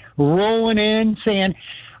thing. Rolling in saying,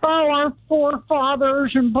 our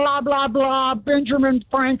forefathers and blah, blah, blah, Benjamin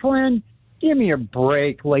Franklin. Give me a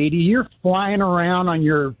break, lady. You're flying around on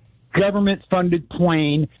your government-funded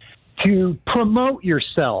plane to promote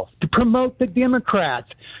yourself, to promote the Democrats,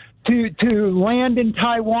 to land in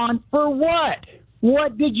Taiwan for what?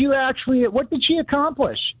 What did she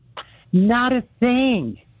accomplish? Not a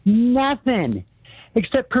thing. Nothing.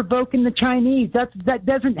 Except provoking the Chinese. That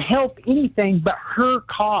doesn't help anything but her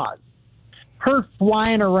cause. Her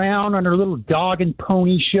flying around on her little dog and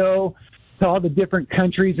pony show to all the different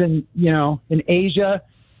countries in Asia.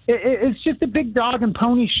 It's just a big dog and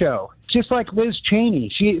pony show. Just like Liz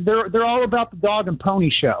Cheney. They're all about the dog and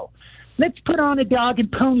pony show. Let's put on a dog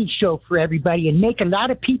and pony show for everybody and make a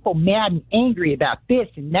lot of people mad and angry about this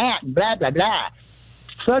and that and blah, blah, blah.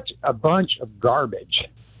 Such a bunch of garbage.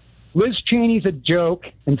 Liz Cheney's a joke,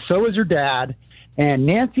 and so is her dad. And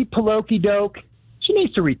Nancy Pelosi, she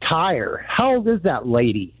needs to retire. How old is that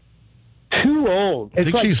lady? Too old.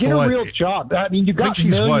 It's like, get a real job. I mean, you got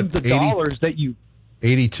millions of dollars that you...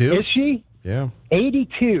 82? Is she? Yeah.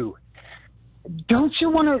 82. Don't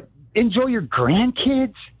you want to enjoy your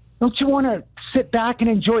grandkids? Don't you want to sit back and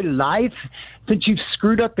enjoy life since you've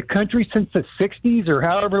screwed up the country since the 60s or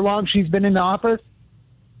however long she's been in office?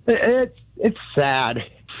 It's sad.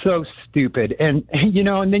 It's so stupid. And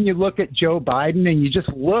then you look at Joe Biden and you just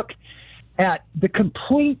look at the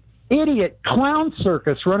complete idiot clown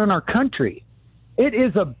circus running our country. It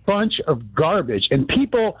is a bunch of garbage, and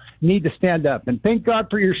people need to stand up. And thank God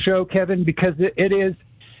for your show, Kevin, because it is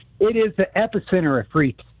the epicenter of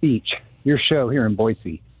free speech, your show here in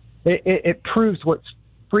Boise. It proves what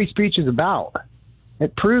free speech is about.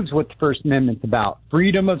 It proves what the First Amendment's about.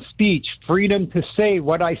 Freedom of speech, freedom to say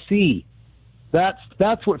what I see.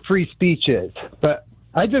 That's what free speech is. But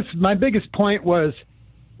my biggest point was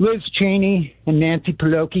Liz Cheney and Nancy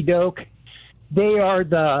Pelosi, they are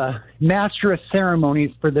the master of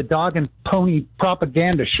ceremonies for the dog and pony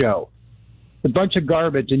propaganda show. A bunch of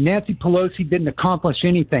garbage. And Nancy Pelosi didn't accomplish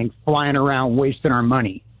anything flying around wasting our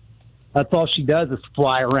money. That's all she does is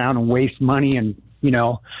fly around and waste money. And,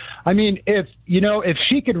 I mean, if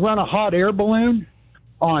she could run a hot air balloon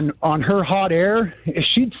on her hot air,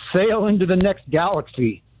 she'd sail into the next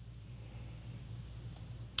galaxy.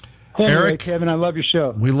 Anyway, Eric, Kevin, I love your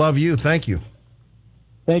show. We love you. Thank you.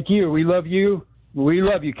 Thank you. We love you. We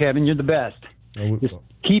love you, Kevin. You're the best. Just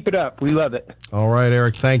keep it up. We love it. All right,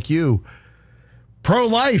 Eric. Thank you.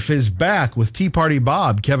 Pro-life is back with Tea Party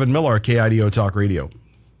Bob. Kevin Miller, KIDO Talk Radio.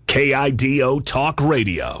 KIDO Talk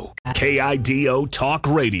Radio. KIDO Talk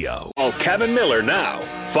Radio. Call Kevin Miller now.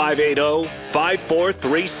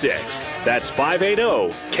 580-5436. That's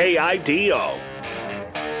 580-KIDO.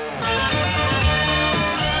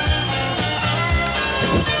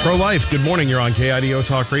 Pro-life, good morning. You're on KIDO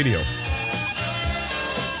Talk Radio.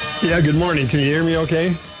 Yeah, good morning. Can you hear me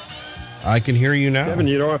okay? I can hear you now.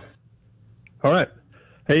 Kevin, all right.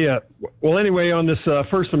 Hey, well, anyway, on this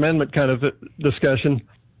First Amendment kind of discussion,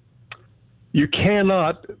 you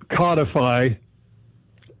cannot codify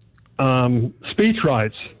speech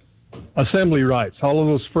rights, assembly rights, all of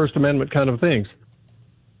those First Amendment kind of things.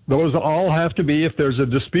 Those all have to be, if there's a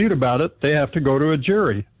dispute about it, they have to go to a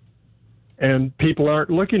jury. And people aren't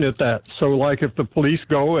looking at that. So, like, if the police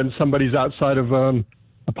go and somebody's outside of a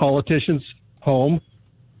politician's home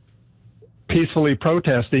peacefully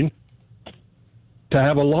protesting, to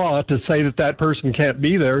have a law to say that that person can't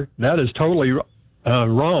be there, that is totally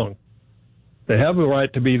wrong. They have the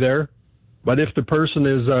right to be there, but if the person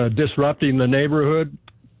is disrupting the neighborhood,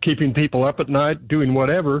 keeping people up at night, doing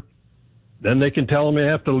whatever, then they can tell them they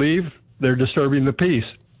have to leave. They're disturbing the peace.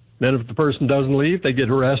 Then if the person doesn't leave, they get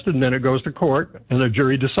arrested, and then it goes to court, and the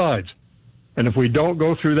jury decides. And if we don't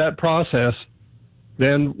go through that process,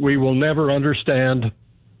 then we will never understand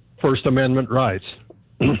First Amendment rights.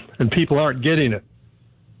 And people aren't getting it.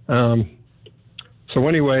 So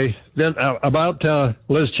anyway, then about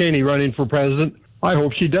Liz Cheney running for president, I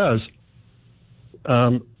hope she does.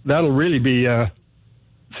 That'll really be,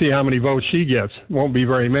 see how many votes she gets. Won't be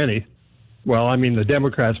very many. Well, I mean, the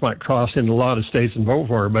Democrats might cross in a lot of states and vote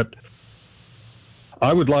for her, but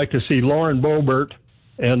I would like to see Lauren Boebert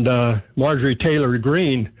and Marjorie Taylor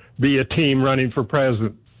Greene be a team running for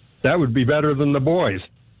president. That would be better than the boys.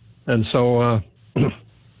 And so,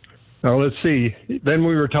 now let's see. Then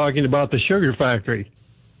we were talking about the sugar factory.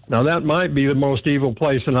 Now that might be the most evil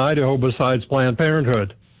place in Idaho besides Planned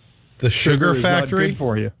Parenthood. The sugar factory? Is not good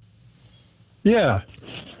for you. Yeah.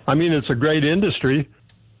 I mean, it's a great industry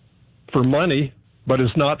for money, but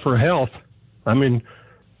it's not for health. I mean,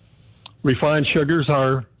 refined sugars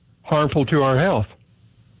are harmful to our health.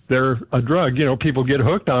 They're a drug. You know, people get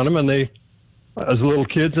hooked on them, and they, as little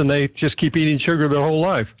kids, and they just keep eating sugar their whole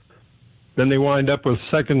life. Then they wind up with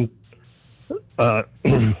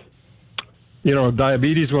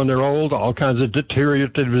diabetes when they're old, all kinds of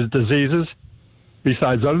deteriorative diseases,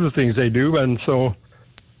 besides other things they do. And so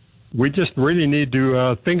we just really need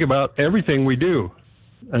to think about everything we do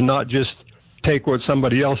and not just take what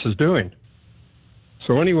somebody else is doing.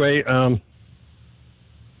 So anyway,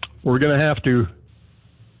 we're going to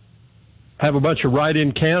have a bunch of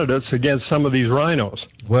write-in candidates against some of these rhinos.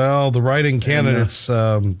 Well, the write-in candidates,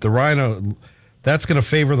 the rhino, that's going to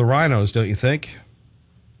favor the rhinos, don't you think?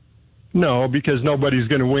 No, because nobody's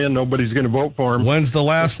going to win. Nobody's going to vote for him. When's the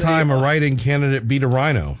last time a write-in candidate beat a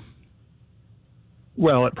rhino?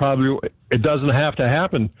 Well, it doesn't have to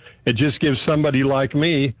happen. It just gives somebody like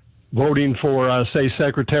me voting for, say,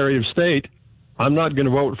 Secretary of State. I'm not going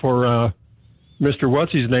to vote for Mr.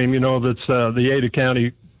 What's-his-name, that's the Ada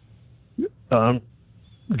County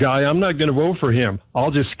guy. I'm not going to vote for him.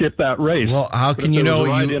 I'll just skip that race. Well, how can you know?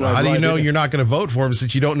 How do you know you're not going to vote for him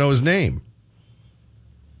since you don't know his name?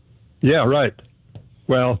 Yeah, right.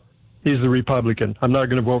 Well, he's the Republican. I'm not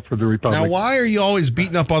going to vote for the Republican. Now, why are you always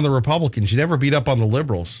beating up on the Republicans? You never beat up on the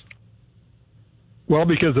liberals. Well,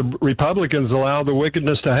 because the Republicans allow the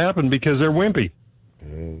wickedness to happen because they're wimpy.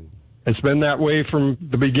 It's been that way from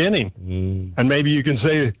the beginning. And maybe you can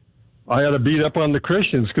say, I ought to beat up on the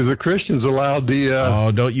Christians because the Christians allowed the...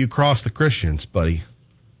 Oh, don't you cross the Christians, buddy.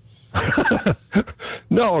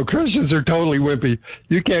 No, Christians are totally wimpy.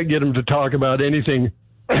 You can't get them to talk about anything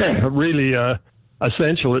really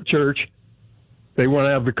essential at church. They want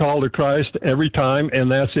to have the call to Christ every time, and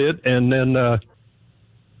that's it. And then,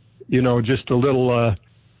 just a little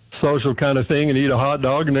social kind of thing and eat a hot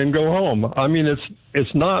dog and then go home. I mean,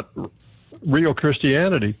 it's not real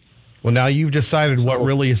Christianity. Well, now you've decided what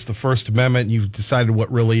really is the First Amendment. You've decided what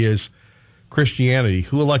really is Christianity.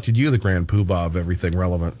 Who elected you the grand poobah of everything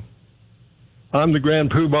relevant? I'm the grand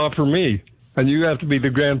poobah for me, and you have to be the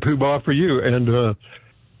grand poobah for you. And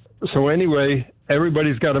so anyway,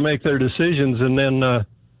 everybody's got to make their decisions, and then,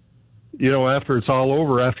 after it's all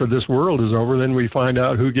over, after this world is over, then we find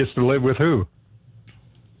out who gets to live with who.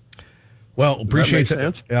 Well, appreciate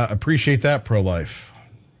that. Appreciate that, pro-life.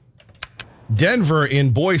 Denver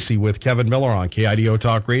in Boise with Kevin Miller on KIDO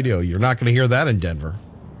Talk Radio. You're not going to hear that in Denver.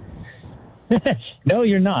 No,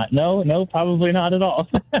 you're not. No, probably not at all.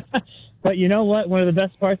 But you know what? One of the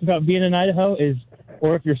best parts about being in Idaho is,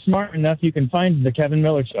 or if you're smart enough, you can find the Kevin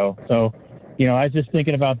Miller Show. So, I was just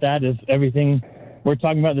thinking about that as everything we're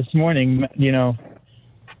talking about this morning,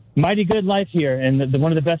 mighty good life here. And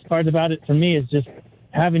one of the best parts about it for me is just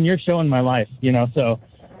having your show in my life, so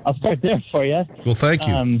I'll start there for you. Well, thank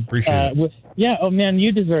you. Appreciate it. Oh man,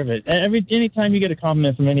 you deserve it. Anytime you get a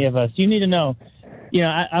compliment from any of us, you need to know,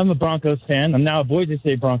 I'm a Broncos fan. I'm now a Boise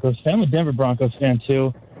State Broncos fan. I'm a Denver Broncos fan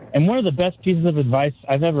too. And one of the best pieces of advice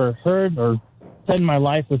I've ever heard or said in my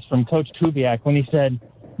life was from Coach Kubiak when he said,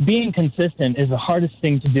 being consistent is the hardest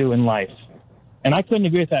thing to do in life. And I couldn't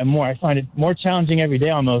agree with that more. I find it more challenging every day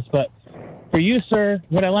almost. But for you, sir,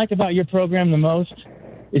 what I like about your program the most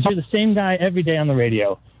is you're the same guy every day on the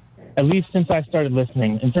radio, at least since I started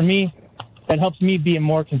listening. And for me, that helps me be a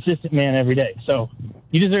more consistent man every day. So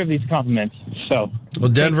you deserve these compliments. Well,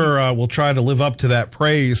 Denver will try to live up to that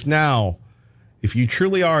praise. Now, if you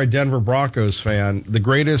truly are a Denver Broncos fan, the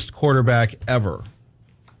greatest quarterback ever,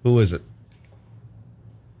 who is it?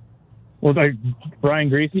 Well, Brian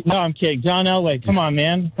Griese? No, I'm kidding. John Elway. Come on,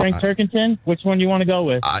 man. Frank Turkington? Which one do you want to go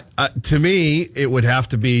with? To me, it would have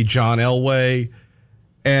to be John Elway.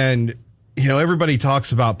 And, everybody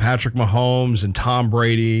talks about Patrick Mahomes and Tom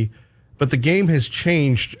Brady, but the game has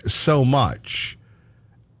changed so much.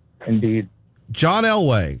 Indeed. John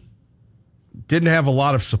Elway didn't have a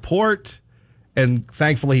lot of support, and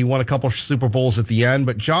thankfully he won a couple of Super Bowls at the end.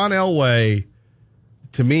 But John Elway,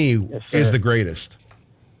 to me, is the greatest.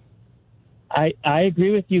 I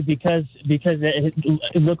agree with you because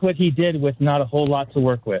look what he did with not a whole lot to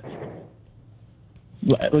work with.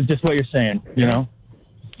 Just what you're saying,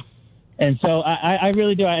 And so I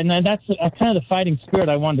really do. And that's kind of the fighting spirit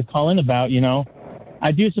I wanted to call in about,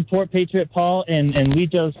 I do support Patriot Paul and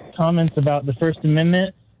Lejo's comments about the First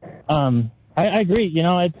Amendment. I agree.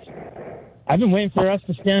 I've been waiting for us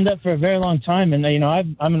to stand up for a very long time. And,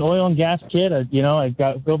 I'm an oil and gas kid. I've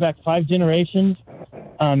go back 5 generations.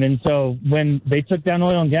 And so when they took down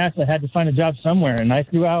oil and gas, I had to find a job somewhere. And I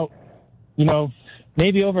threw out,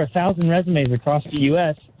 maybe over 1,000 resumes across the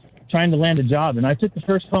U.S. trying to land a job. And I took the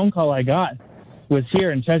first phone call I got was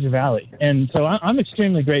here in Treasure Valley. And so I'm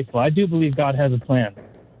extremely grateful. I do believe God has a plan.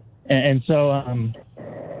 And so, and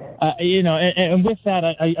with that,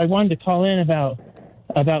 I wanted to call in about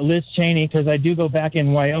Liz Cheney, because I do go back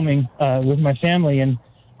in Wyoming with my family. And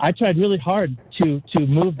I tried really hard to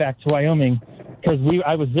move back to Wyoming because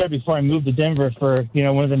I was there before I moved to Denver for,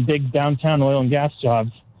 one of them big downtown oil and gas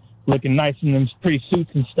jobs, looking nice in them pretty suits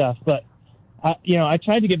and stuff. But, I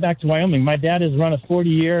tried to get back to Wyoming. My dad has run a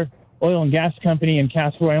 40-year oil and gas company in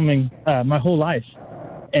Casper, Wyoming, my whole life.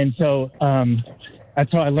 And so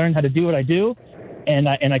that's how I learned how to do what I do. And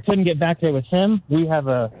I couldn't get back there with him. We have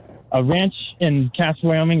a ranch in Casper,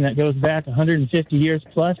 Wyoming that goes back 150 years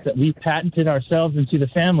plus that we patented ourselves into the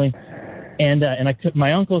family. And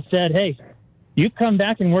my uncle said, hey, you come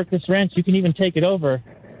back and work this ranch. You can even take it over.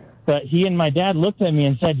 But he and my dad looked at me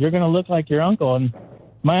and said, you're going to look like your uncle. And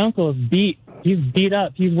my uncle is beat. He's beat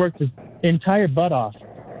up. He's worked his entire butt off.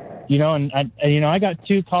 And I got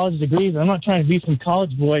 2 college degrees. I'm not trying to be some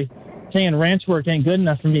college boy saying ranch work ain't good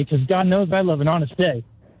enough for me, because God knows I love an honest day.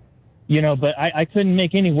 But I couldn't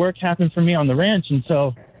make any work happen for me on the ranch. And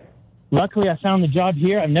so luckily I found the job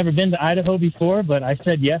here. I've never been to Idaho before, but I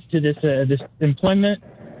said yes to this employment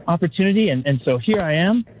opportunity. And so here I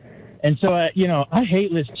am. And so, I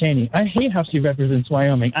hate Liz Cheney. I hate how she represents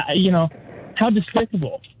Wyoming. How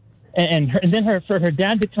despicable. And then for her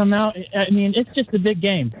dad to come out, it's just a big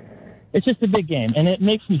game. It's just a big game. And it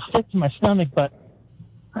makes me sick to my stomach. But,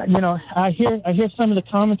 I hear some of the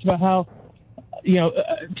comments about how,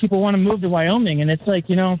 people want to move to Wyoming. And it's like,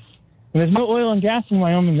 there's no oil and gas in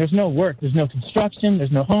Wyoming. There's no work. There's no construction.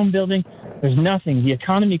 There's no home building. There's nothing. The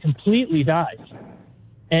economy completely dies.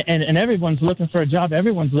 And everyone's looking for a job.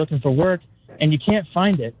 Everyone's looking for work. And you can't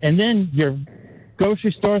find it. And then your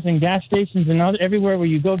grocery stores and gas stations and everywhere where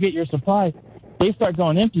you go get your supplies, they start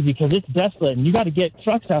going empty because it's desolate. And you got to get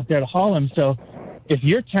trucks out there to haul them. So if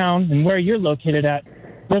your town and where you're located at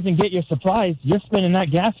doesn't get your supplies, you're spending that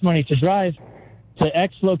gas money to drive to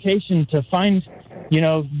X location to find,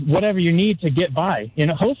 whatever you need to get by.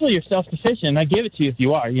 Hopefully you're self-sufficient. I give it to you if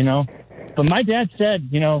you are, But my dad said,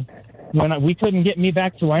 when we couldn't get me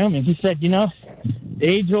back to Wyoming, he said, the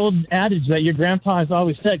age-old adage that your grandpa has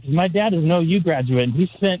always said, because my dad is an OU graduate, and he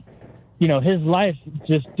spent, his life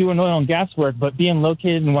just doing oil and gas work, but being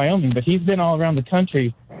located in Wyoming. But he's been all around the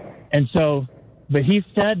country. And so, but he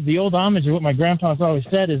said, the old homage of what my grandpa's always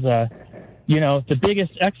said is, the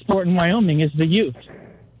biggest export in Wyoming is the youth.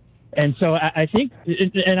 And so I think,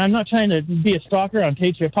 and I'm not trying to be a stalker on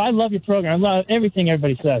Patriot Paul. I love your program. I love everything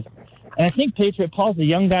everybody says. And I think Patriot Paul's a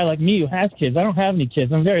young guy like me who has kids. I don't have any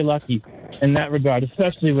kids. I'm very lucky in that regard,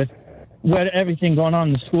 especially with, what everything going on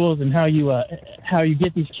in the schools and how you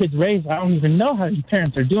get these kids raised. I don't even know how these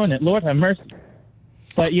parents are doing it. Lord have mercy.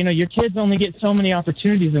 But, your kids only get so many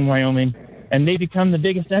opportunities in Wyoming, and they become the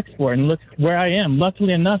biggest export. And look where I am.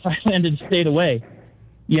 Luckily enough, I landed a state away.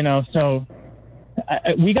 So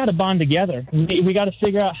we got to bond together. We got to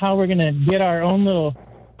figure out how we're going to get our own little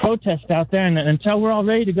protest out there. And until we're all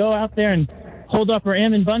ready to go out there and hold up our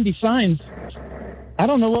Ammon Bundy signs, I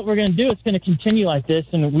don't know what we're going to do. It's going to continue like this,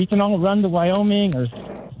 and we can all run to Wyoming or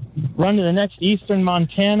run to the next eastern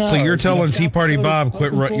Montana. So you're telling Tea Party Bob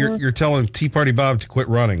you're telling Tea Party Bob to quit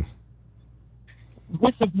running.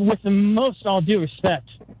 With the most all due respect,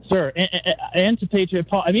 sir, and to Patriot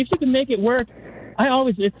Paul. I mean, if you can make it work,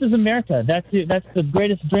 this is America. That's the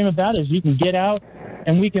greatest dream about it, is you can get out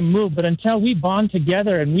and we can move. But until we bond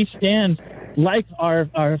together and we stand like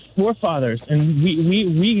our forefathers, and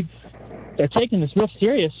we are taking this real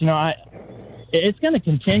serious, it's going to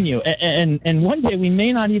continue. And one day we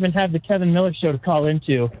may not even have the Kevin Miller Show to call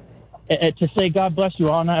into to say God bless you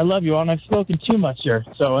all and I love you all, and I've spoken too much here.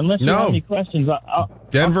 So unless you have any questions,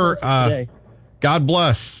 Denver, God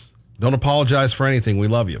bless. Don't apologize for anything. We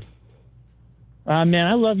love you. Man,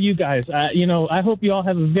 I love you guys. I hope you all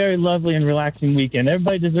have a very lovely and relaxing weekend.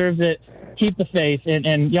 Everybody deserves it. Keep the faith,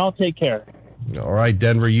 and y'all take care. All right,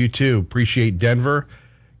 Denver, you too. Appreciate Denver.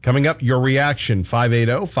 Coming up, your reaction,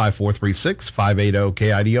 580-5436,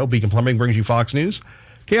 580-KIDO. Beacon Plumbing brings you Fox News.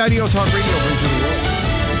 KIDO Talk Radio brings you the world.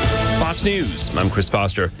 Fox News, I'm Chris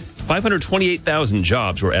Foster. 528,000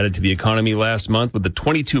 jobs were added to the economy last month, with the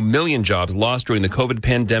 22 million jobs lost during the COVID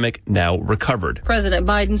pandemic now recovered. President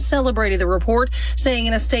Biden celebrated the report, saying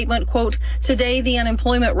in a statement, quote, "Today, the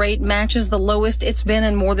unemployment rate matches the lowest it's been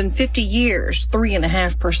in more than 50 years,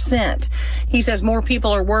 3.5%. He says more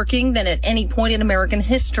people are working than at any point in American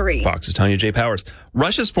history. Fox's Tanya J. Powers.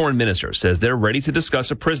 Russia's foreign minister says they're ready to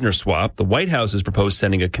discuss a prisoner swap. The White House has proposed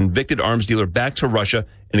sending a convicted arms dealer back to Russia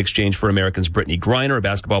in exchange for Americans Brittany Griner, a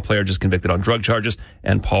basketball player just convicted on drug charges,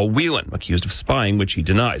 and Paul Whelan, accused of spying, which he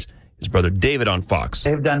denies. His brother David on Fox.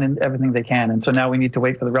 They've done everything they can, and so now we need to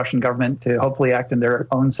wait for the Russian government to hopefully act in their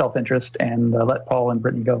own self-interest and let Paul and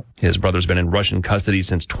Brittany go. His brother's been in Russian custody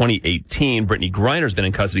since 2018. Brittany Griner's been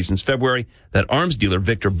in custody since February. That arms dealer,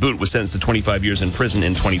 Victor Boot, was sentenced to 25 years in prison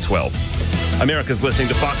in 2012. America's listening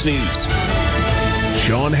to Fox News.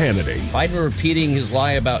 Sean Hannity. Biden repeating his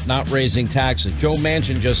lie about not raising taxes. Joe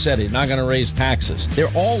Manchin just said he's not going to raise taxes.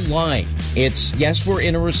 They're all lying. It's, yes, we're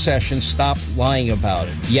in a recession. Stop lying about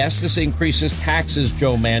it. Yes, this increases taxes,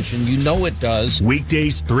 Joe Manchin. You know it does.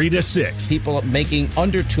 Weekdays 3 to 6. People making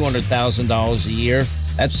under $200,000 a year.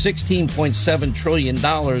 That's $16.7 trillion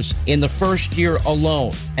in the first year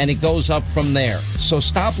alone, and it goes up from there. So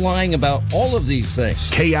stop lying about all of these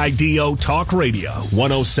things. KIDO Talk Radio,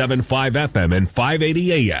 107.5 FM and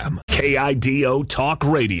 580 AM. KIDO Talk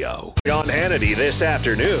Radio. Sean Hannity this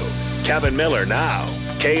afternoon. Kevin Miller now.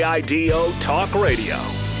 KIDO Talk Radio.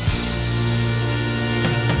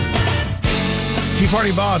 Tea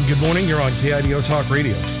Party Bob, good morning. You're on KIDO Talk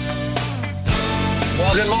Radio.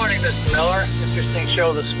 Well, good morning, Mr. Miller. Interesting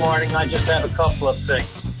show this morning. I just have a couple of things.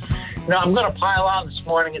 I'm going to pile on this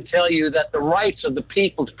morning and tell you that the rights of the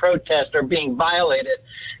people to protest are being violated.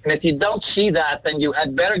 And if you don't see that, then you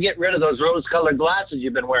had better get rid of those rose-colored glasses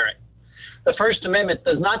you've been wearing. The First Amendment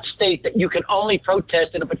does not state that you can only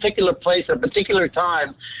protest in a particular place at a particular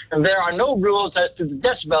time, and there are no rules as to the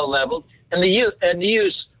decibel level and the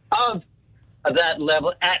use of that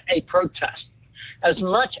level at a protest. As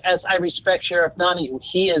much as I respect Sheriff Donahue,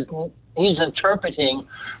 he's not interpreting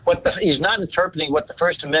what the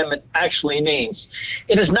First Amendment actually means.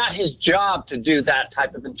 It is not his job to do that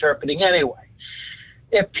type of interpreting anyway.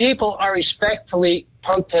 If people are respectfully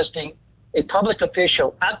protesting a public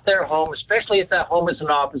official at their home, especially if that home is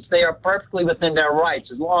an office, they are perfectly within their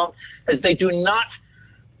rights as long as they do not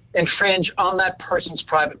infringe on that person's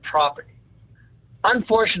private property.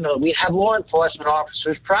 Unfortunately, we have law enforcement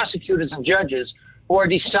officers, prosecutors, and judges who are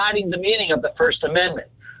deciding the meaning of the First Amendment.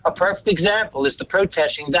 A perfect example is the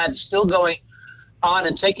protesting that is still going on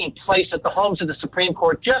and taking place at the homes of the Supreme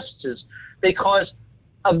Court justices because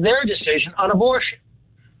of their decision on abortion.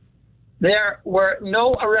 There were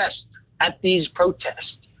no arrests at these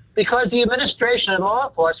protests because the administration and law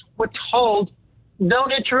enforcement were told,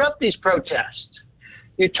 don't interrupt these protests.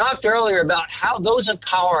 You talked earlier about how those in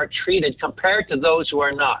power are treated compared to those who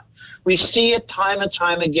are not. We see it time and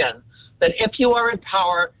time again, that if you are in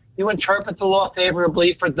power, you interpret the law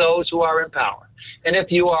favorably for those who are in power. And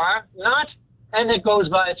if you are not, and it goes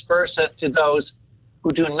vice versa to those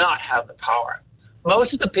who do not have the power.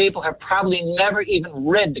 Most of the people have probably never even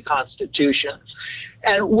read the Constitution,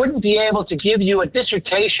 and wouldn't be able to give you a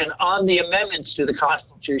dissertation on the amendments to the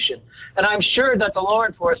Constitution. And I'm sure that the law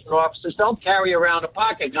enforcement officers don't carry around a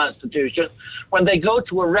pocket Constitution when they go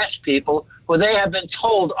to arrest people who they have been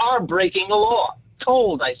told are breaking the law.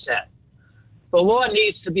 Told, I said. The law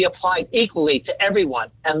needs to be applied equally to everyone,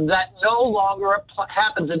 and that no longer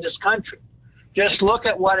happens in this country. Just look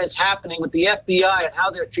at what is happening with the FBI and how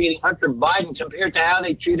they're treating Hunter Biden compared to how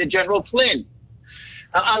they treated General Flynn.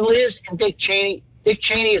 On Liz and Dick Cheney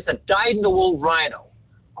is a dyed-in-the-wool rhino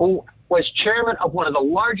who was chairman of one of the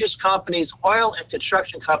largest companies, oil and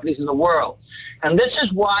construction companies in the world. And this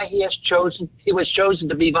is why he was chosen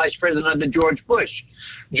to be vice president under George Bush.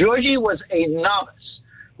 Georgie was a novice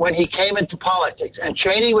when he came into politics, and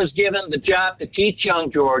Cheney was given the job to teach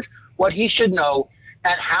young George what he should know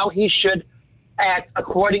and how he should act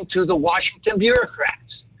according to the Washington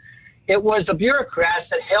bureaucrats. It was the bureaucrats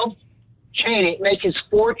that helped Cheney make his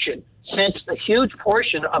fortune, since the huge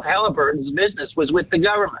portion of Halliburton's business was with the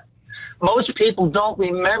government. Most people don't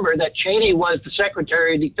remember that Cheney was the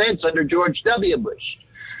Secretary of Defense under George W. Bush.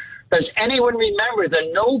 Does anyone remember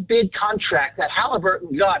the no-bid contract that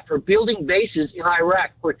Halliburton got for building bases in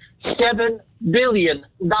Iraq for $7 billion?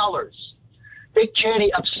 Dick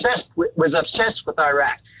Cheney was obsessed with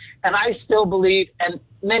Iraq. And I still believe, and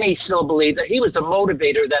many still believe, that he was the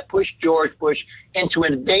motivator that pushed George Bush into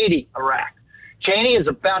invading Iraq. Cheney is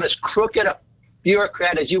about as crooked a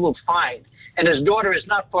bureaucrat as you will find, and his daughter is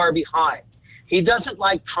not far behind. He doesn't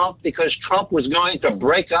like Trump because Trump was going to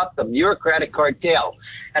break up the bureaucratic cartel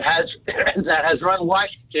that has run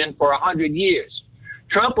Washington for 100 years.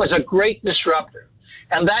 Trump was a great disruptor,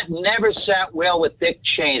 and that never sat well with Dick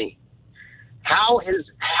Cheney. How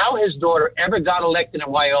his daughter ever got elected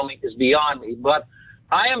in Wyoming is beyond me, but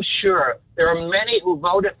I am sure there are many who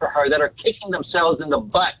voted for her that are kicking themselves in the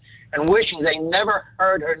butt and wishing they never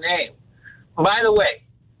heard her name. By the way,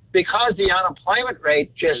 because the unemployment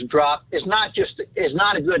rate just dropped is not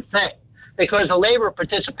a good thing, because the labor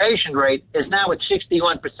participation rate is now at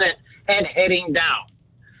 61% and heading down.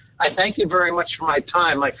 I thank you very much for my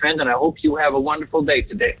time, my friend, and I hope you have a wonderful day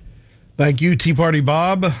today. Thank you, Tea Party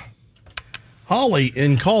Bob. Holly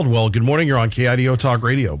in Caldwell, good morning. You're on KIDO Talk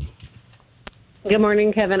Radio. Good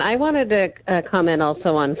morning, Kevin. I wanted to comment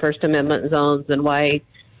also on First Amendment zones and why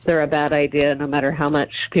they're a bad idea, no matter how much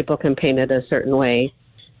people can paint it a certain way.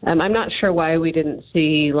 I'm not sure why we didn't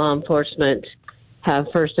see law enforcement have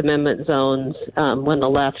First Amendment zones when the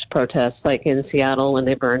left protests, like in Seattle when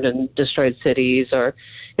they burned and destroyed cities, or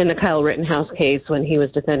in the Kyle Rittenhouse case when he was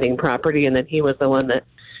defending property and then he was the one that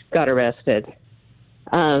got arrested.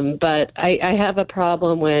 But I have a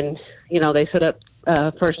problem when, they set up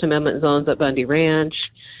First Amendment zones at Bundy Ranch.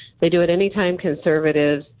 They do it anytime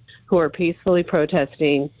conservatives who are peacefully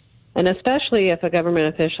protesting, and especially if a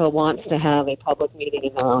government official wants to have a public meeting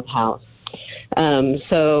in their own house.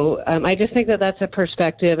 I just think that that's a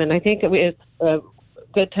perspective, and I think it's a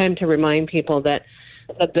good time to remind people that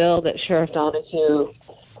the bill that Sheriff Donahue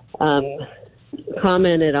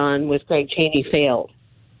commented on with Greg Cheney failed,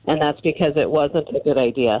 and that's because it wasn't a good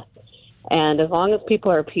idea. And as long as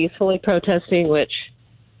people are peacefully protesting, which,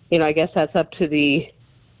 I guess that's up to the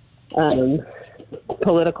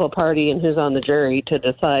political party and who's on the jury to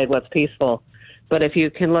decide what's peaceful. But if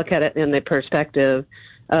you can look at it in the perspective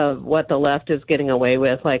of what the left is getting away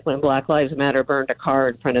with, like when Black Lives Matter burned a car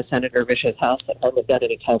in front of Senator Vish's house that hasn't got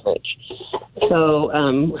any coverage. So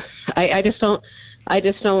I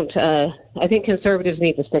think conservatives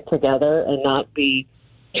need to stick together and not be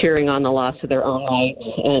cheering on the loss of their own rights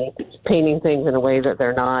and painting things in a way that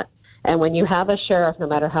they're not. And when you have a sheriff, no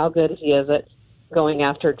matter how good he is at going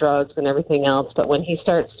after drugs and everything else, but when he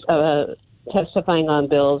starts testifying on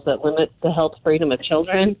bills that limit the health freedom of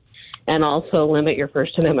children and also limit your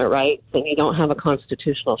First Amendment rights, then you don't have a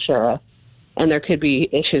constitutional sheriff. And there could be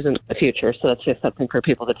issues in the future, so that's just something for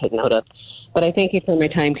people to take note of. But I thank you for my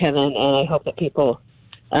time, Kevin, and I hope that people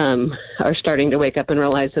are starting to wake up and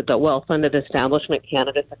realize that the well-funded establishment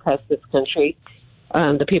candidates across this country,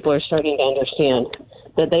 the people are starting to understand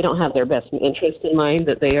that they don't have their best interest in mind,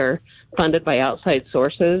 that they are funded by outside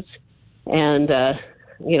sources. And,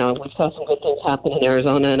 we saw some good things happen in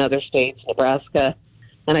Arizona and other states, Nebraska.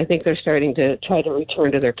 And I think they're starting to try to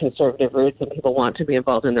return to their conservative roots, and people want to be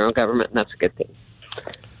involved in their own government, and that's a good thing.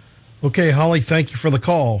 Okay, Holly, thank you for the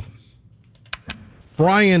call.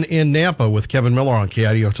 Brian in Nampa with Kevin Miller on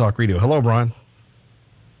KIDO Talk Radio. Hello, Brian.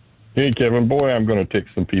 Hey, Kevin. Boy, I'm going to tick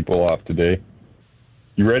some people off today.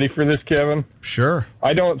 You ready for this, Kevin? Sure.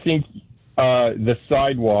 I don't think the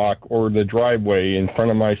sidewalk or the driveway in front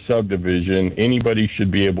of my subdivision, anybody should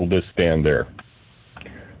be able to stand there.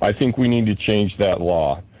 I think we need to change that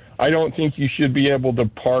law. I don't think you should be able to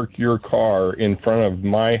park your car in front of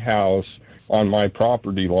my house on my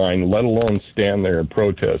property line, let alone stand there and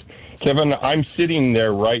protest. Kevin, I'm sitting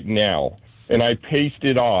there right now, and I paced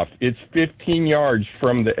it off. It's 15 yards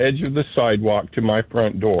from the edge of the sidewalk to my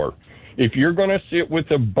front door. If you're going to sit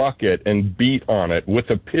with a bucket and beat on it with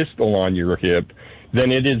a pistol on your hip,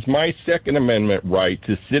 then it is my Second Amendment right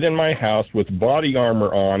to sit in my house with body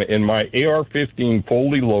armor on and my AR-15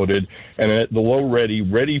 fully loaded and at the low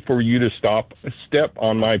ready for you to step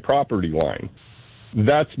on my property line.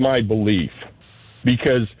 That's my belief.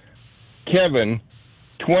 Because, Kevin,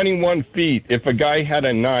 21 feet, if a guy had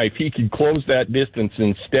a knife, he could close that distance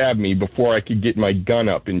and stab me before I could get my gun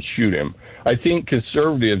up and shoot him. I think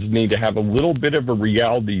conservatives need to have a little bit of a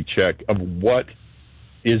reality check of what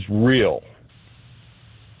is real.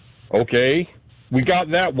 Okay? We got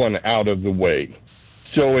that one out of the way.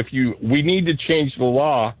 So we need to change the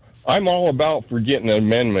law. I'm all about for getting an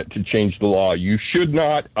amendment to change the law. You should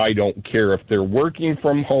not, I don't care if they're working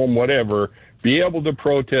from home, whatever, be able to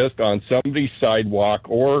protest on somebody's sidewalk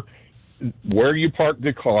or where you park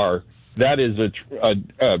the car. That is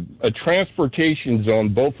a transportation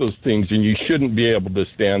zone, both those things, and you shouldn't be able to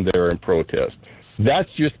stand there and protest. That's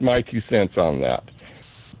just my 2 cents on that.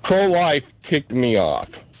 Pro-life ticked me off.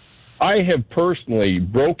 I have personally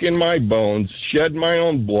broken my bones, shed my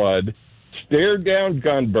own blood, stared down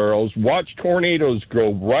gun barrels, watched tornadoes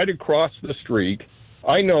go right across the street.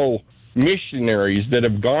 I know missionaries that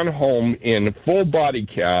have gone home in full body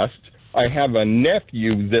casts. I have a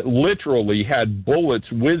nephew that literally had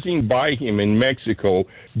bullets whizzing by him in Mexico,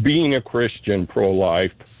 being a Christian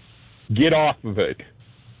pro-life. Get off of it.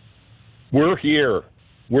 We're here.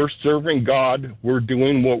 We're serving God. We're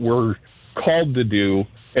doing what we're called to do,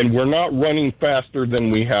 and we're not running faster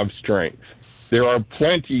than we have strength. There are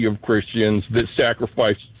plenty of Christians that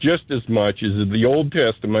sacrifice just as much as the Old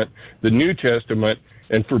Testament, the New Testament,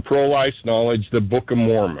 and for pro-life knowledge, the Book of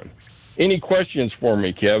Mormon. Any questions for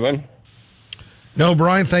me, Kevin? No,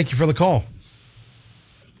 Brian, thank you for the call.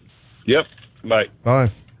 Yep. Bye.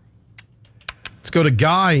 Bye. Let's go to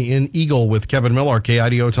Guy in Eagle with Kevin Miller,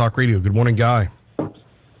 KIDO Talk Radio. Good morning, Guy.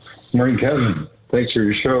 Morning, Kevin. Thanks for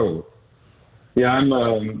your show. Yeah,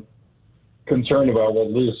 I'm concerned about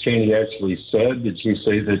what Liz Cheney actually said. Did she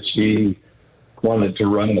say that she wanted to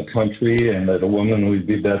run the country and that a woman would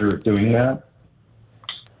be better at doing that?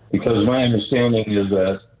 Because my understanding is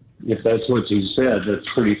that if that's what she said, that's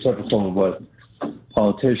pretty typical of what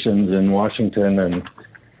politicians in Washington and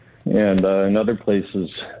in other places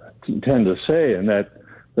tend to say, and that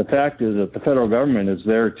the fact is that the federal government is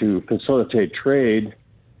there to facilitate trade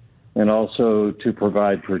and also to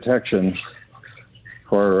provide protection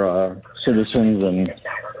for citizens and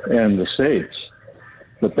the states.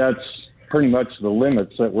 But that's pretty much the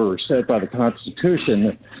limits that were set by the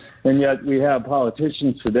Constitution. And yet we have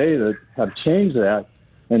politicians today that have changed that,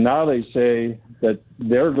 and now they say that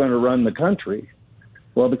they're going to run the country.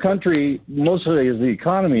 Well, the country mostly is the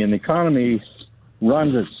economy, and the economy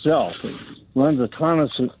runs itself. It runs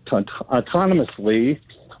autonomously,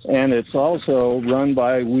 and it's also run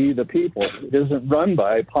by we the people. It isn't run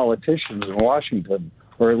by politicians in Washington,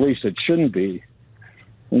 or at least it shouldn't be.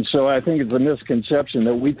 And so I think it's a misconception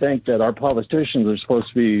that we think that our politicians are supposed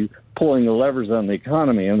to be pulling the levers on the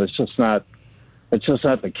economy, and it's just not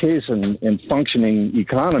the case in functioning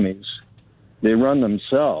economies. They run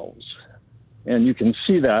themselves. And you can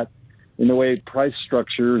see that in the way price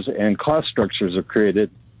structures and cost structures are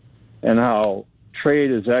created, and how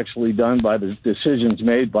trade is actually done by the decisions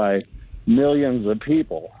made by millions of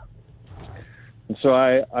people. And so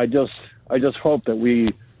I just hope that we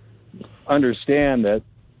understand that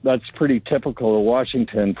that's pretty typical of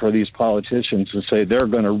Washington for these politicians to say they're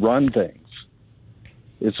going to run things.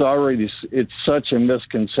 It's such a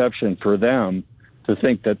misconception for them to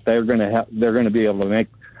think that they're going to be able to make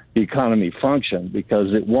the economy function,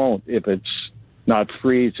 because it won't if it's not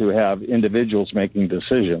free to have individuals making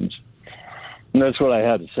decisions. And that's what I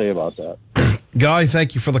had to say about that. Guy,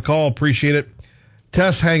 thank you for the call. Appreciate it.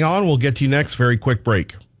 Tess, hang on. We'll get to you next. Very quick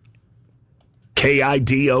break.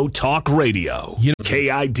 KIDO Talk Radio.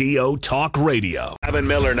 KIDO Talk Radio. Kevin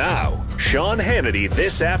Miller now. Sean Hannity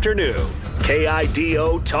this afternoon.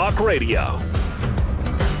 KIDO Talk Radio.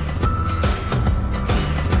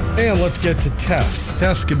 And let's get to Tess.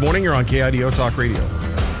 Tess, good morning. You're on KIDO Talk Radio.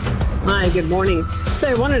 Hi, good morning. So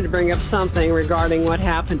I wanted to bring up something regarding what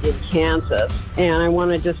happened in Kansas, and I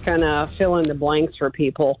want to just kind of fill in the blanks for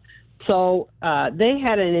people. So they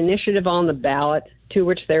had an initiative on the ballot to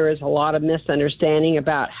which there is a lot of misunderstanding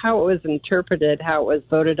about how it was interpreted, how it was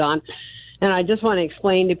voted on. And I just want to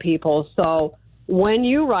explain to people. So when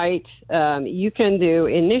you write, you can do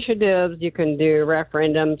initiatives, you can do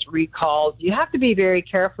referendums, recalls. You have to be very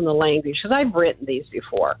careful in the language, because I've written these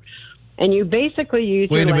before. And you basically use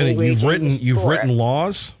Wait your a minute, language. you've written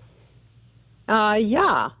laws?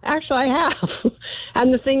 Yeah, actually I have.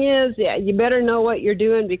 And the thing is, you better know what you're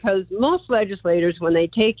doing, because most legislators, when they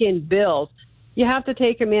take in bills, you have to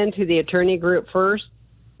take them into the attorney group first.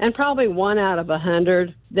 And probably 1 out of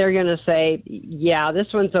 100, they're going to say, yeah, this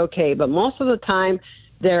one's okay. But most of the time,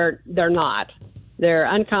 they're not. They're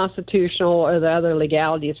unconstitutional, or the other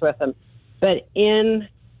legalities with them. But in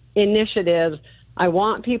initiatives, I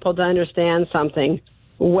want people to understand something.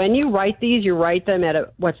 When you write these, you write them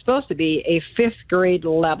at what's supposed to be a 5th grade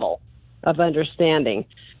level of understanding.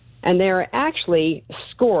 And they're actually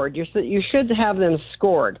scored. You should have them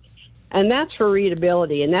scored. And that's for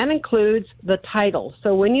readability, and that includes the title.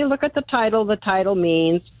 So when you look at the title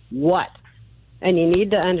means what? And you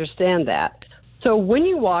need to understand that. So when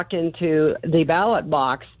you walk into the ballot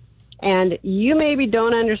box and you maybe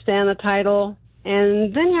don't understand the title,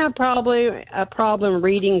 and then you have probably a problem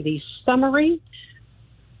reading the summary,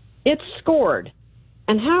 it's scored.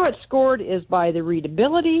 And how it's scored is by the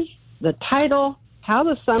readability, the title, how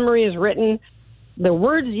the summary is written, the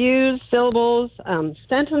words used, syllables,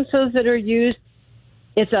 sentences that are used.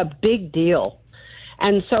 It's a big deal.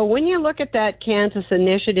 And so when you look at that Kansas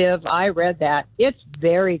initiative, I read that. It's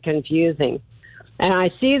very confusing. And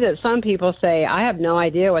I see that some people say, I have no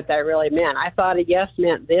idea what that really meant. I thought a yes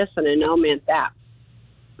meant this and a no meant that.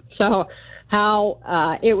 So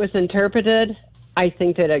how it was interpreted, I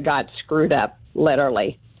think that it got screwed up,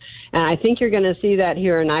 literally. And I think you're going to see that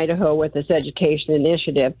here in Idaho with this education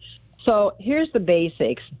initiative. So here's the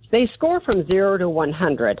basics. They score from 0 to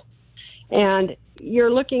 100. And you're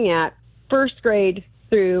looking at 1st grade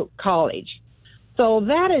through college. So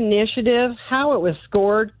that initiative, how it was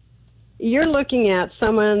scored, you're looking at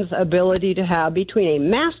someone's ability to have between a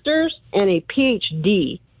master's and a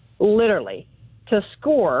PhD, literally, to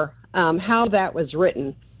score how that was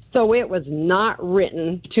written. So it was not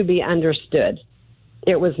written to be understood.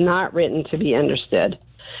 It was not written to be understood.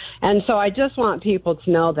 And so I just want people to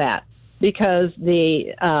know that, because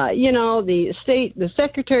the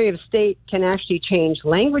Secretary of State can actually change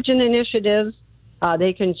language in initiatives.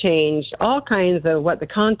 They can change all kinds of what the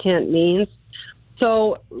content means.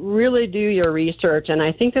 So really do your research. And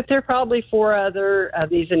I think that there are probably 4 other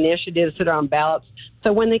of these initiatives that are on ballots.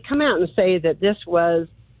 So when they come out and say that this was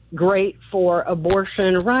great for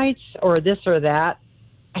abortion rights or this or that,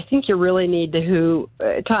 I think you really need to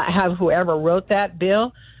have whoever wrote that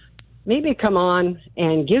bill maybe come on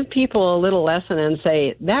and give people a little lesson and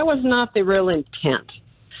say, that was not the real intent.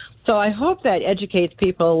 So I hope that educates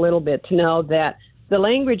people a little bit to know that the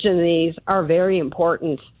language in these are very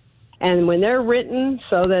important. And when they're written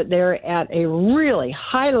so that they're at a really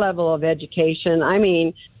high level of education, I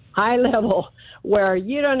mean high level where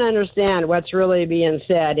you don't understand what's really being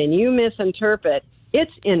said and you misinterpret,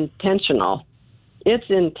 it's intentional. It's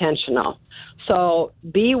intentional. So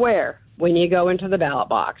beware when you go into the ballot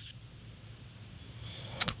box.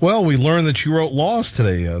 Well, we learned that you wrote laws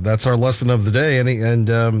today. That's our lesson of the day,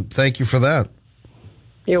 and thank you for that.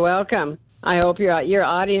 You're welcome. I hope your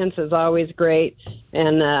audience is always great,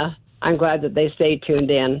 and I'm glad that they stay tuned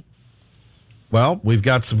in. Well, we've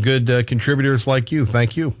got some good contributors like you.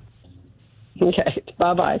 Thank you. Okay.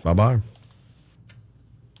 Bye-bye. Bye-bye.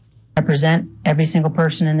 Represent every single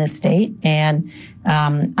person in this state, and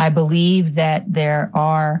I believe that there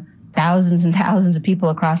are thousands and thousands of people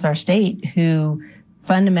across our state who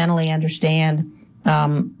fundamentally understand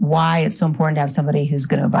why it's so important to have somebody who's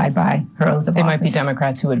going to abide by her oath of office. They might be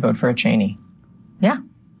Democrats who would vote for a Cheney. Yeah.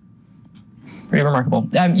 Pretty remarkable.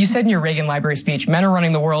 You said in your Reagan Library speech, men are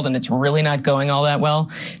running the world and it's really not going all that well.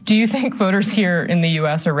 Do you think voters here in the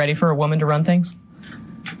U.S. are ready for a woman to run things?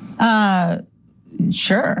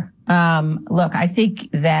 Sure. Look, I think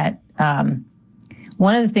that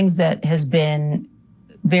one of the things that has been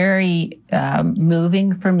very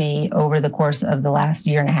moving for me over the course of the last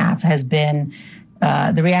year and a half has been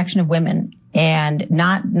the reaction of women, and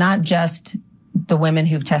not just the women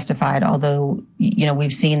who've testified, although,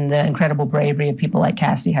 we've seen the incredible bravery of people like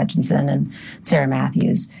Cassidy Hutchinson and Sarah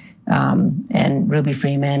Matthews, and Ruby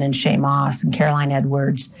Freeman and Shay Moss and Caroline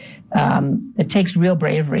Edwards. It takes real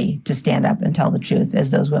bravery to stand up and tell the truth,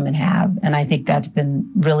 as those women have, and I think that's been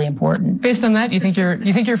really important. Based on that, do you think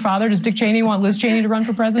your father, does Dick Cheney want Liz Cheney to run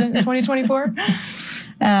for president in 2024?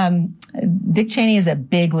 Dick Cheney is a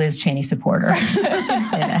big Liz Cheney supporter.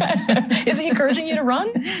 Say that. Is he encouraging you to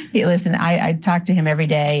run? Listen, I talk to him every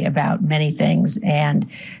day about many things, and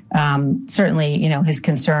certainly, his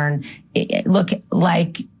concern. Look,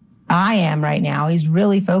 like I am right now. He's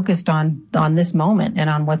really focused on this moment and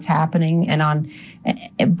on what's happening, and on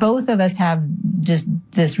both of us have just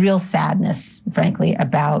this real sadness, frankly,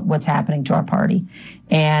 about what's happening to our party,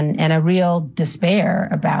 and a real despair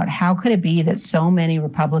about how could it be that so many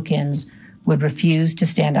Republicans would refuse to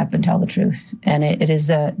stand up and tell the truth. And it's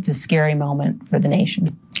a scary moment for the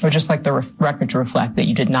nation. Or just like the record to reflect that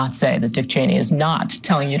you did not say that Dick Cheney is not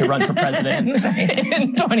telling you to run for president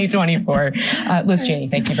in 2024. Liz Cheney,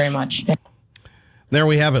 thank you very much. There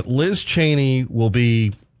we have it. Liz Cheney will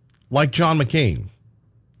be like John McCain.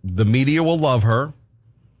 The media will love her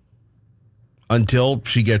until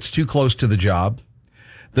she gets too close to the job.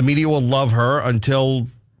 The media will love her until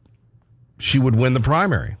she would win the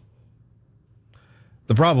primary.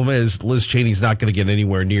 The problem is Liz Cheney's not going to get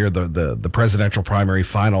anywhere near the presidential primary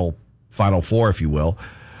final four, if you will.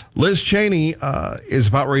 Liz Cheney is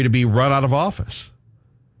about ready to be run out of office.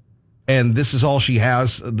 And this is all she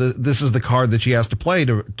has. This is the card that she has to play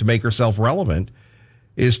to make herself relevant,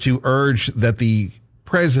 is to urge that the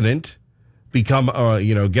president become,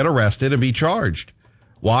 get arrested and be charged.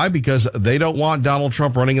 Why? Because they don't want Donald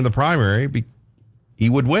Trump running in the primary. He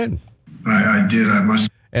would win. I did. I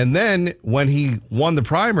must. And then when he won the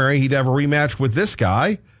primary, he'd have a rematch with this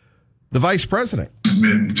guy, the vice president.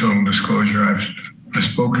 Admit in total disclosure, I've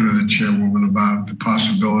spoken to the chairwoman about the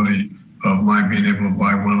possibility of my being able to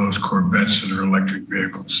buy one of those Corvettes that are electric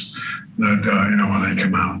vehicles that, when they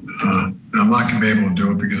come out. I'm not going to be able to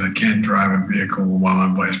do it because I can't drive a vehicle while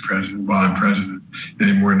I'm president,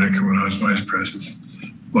 any more than I could when I was vice president.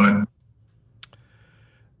 But.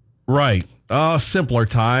 Right. A simpler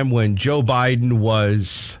time when Joe Biden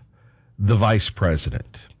was the vice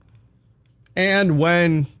president. And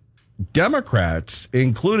when Democrats,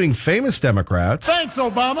 including famous Democrats, thanks,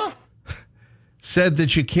 Obama, said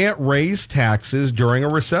that you can't raise taxes during a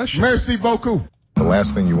recession. Merci beaucoup. The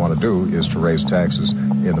last thing you want to do is to raise taxes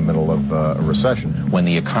in the middle of a recession. When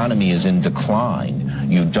the economy is in decline,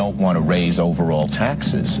 you don't want to raise overall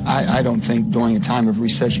taxes. I don't think during a time of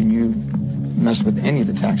recession you mess with any of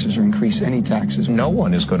the taxes or increase any taxes. No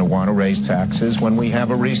one is going to want to raise taxes when we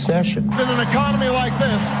have a recession. In an economy like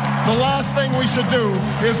this, the last thing we should do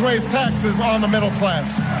is raise taxes on the middle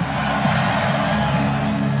class.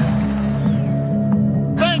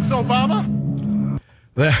 Thanks, Obama.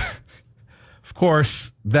 Of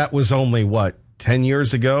course, that was only, 10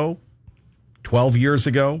 years ago? 12 years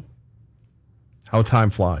ago? How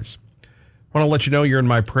time flies. I want to let you know you're in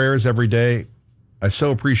my prayers every day. I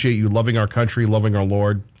so appreciate you loving our country, loving our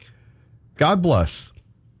Lord. God bless,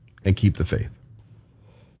 and keep the faith.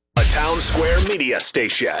 A Town Square media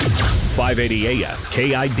station. 580 AM,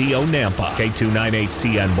 KIDO Nampa,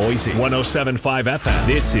 K298CN Boise, 107.5 FM.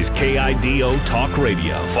 This is KIDO Talk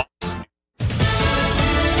Radio.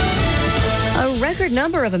 A record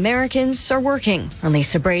number of Americans are working.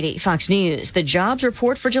 Lisa Brady, Fox News. The jobs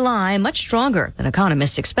report for July much stronger than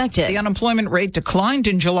economists expected. The unemployment rate declined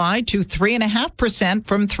in July to 3.5%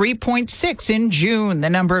 from 3.6% in June. The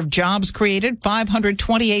number of jobs created,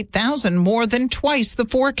 528,000, more than twice the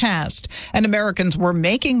forecast. And Americans were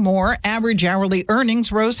making more. Average hourly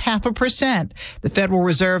earnings rose 0.5%. The Federal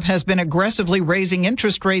Reserve has been aggressively raising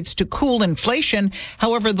interest rates to cool inflation.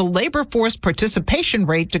 However, the labor force participation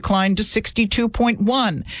rate declined to 62.1,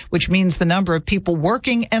 which means the number of people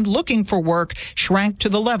working and looking for work shrank to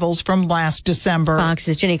the levels from last December.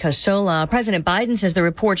 Fox's Jenny Cosola. President Biden says the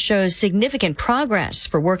report shows significant progress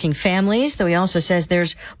for working families, though he also says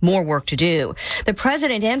there's more work to do. The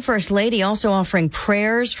president and first lady also offering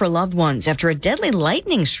prayers for loved ones after a deadly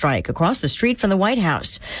lightning strike across the street from the White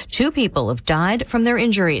House. 2 people have died from their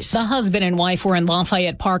injuries. The husband and wife were in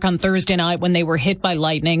Lafayette Park on Thursday night when they were hit by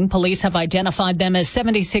lightning. Police have identified them as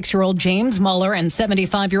 76-year-old James Muller and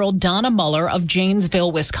 75-year-old Donna Muller of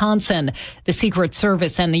Janesville, Wisconsin. The Secret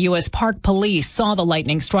Service and the U.S. Park Police saw the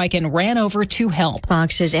lightning strike and ran over to help.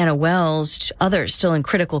 Fox's Anna Wells, others still in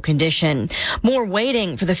critical condition. More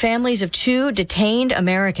waiting for the families of 2 detained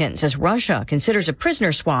Americans as Russia considers a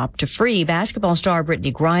prisoner swap to free basketball star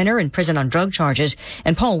Brittany Griner in prison on drug charges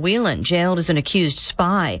and Paul Whelan jailed as an accused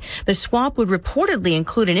spy. The swap would reportedly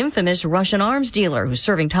include an infamous Russian arms dealer who's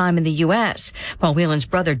serving time in the U.S. Paul Whelan's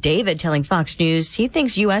brother David telling Fox News he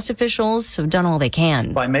thinks U.S. officials have done all they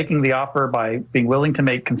can. By making the offer, by being willing to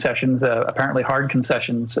make concessions, apparently hard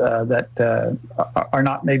concessions that are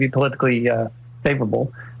not maybe politically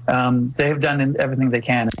favorable, they have done everything they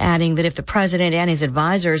can. Adding that if the president and his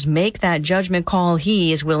advisors make that judgment call,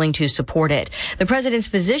 he is willing to support it. The president's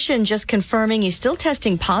physician just confirming he's still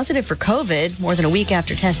testing positive for COVID more than a week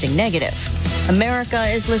after testing negative. America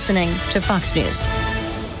is listening to Fox News.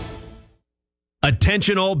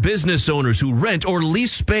 Attention all business owners who rent or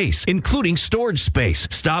lease space, including storage space.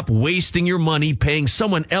 Stop wasting your money paying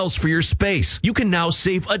someone else for your space. You can now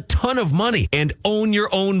save a ton of money and own your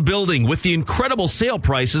own building with the incredible sale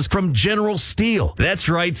prices from General Steel. That's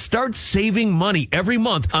right. Start saving money every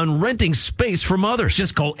month on renting space from others.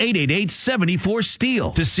 Just call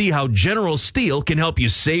 888-74-STEEL to see how General Steel can help you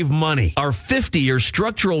save money. Our 50-year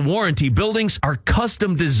structural warranty buildings are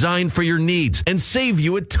custom designed for your needs and save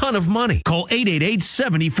you a ton of money. Call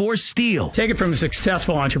 888-74-STEEL. Take it from a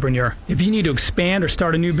successful entrepreneur. If you need to expand or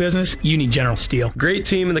start a new business, you need General Steel. Great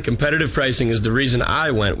team and the competitive pricing is the reason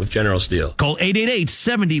I went with General Steel. Call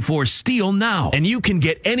 888-74-STEEL now, and you can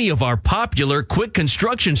get any of our popular quick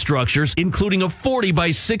construction structures, including a 40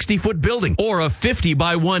 by 60 foot building or a 50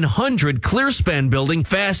 by 100 clear span building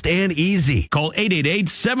fast and easy. Call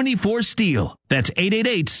 888-74-STEEL. That's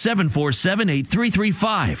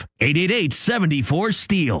 888-747-8335.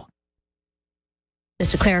 888-74-STEEL.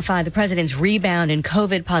 Just to clarify, the president's rebound in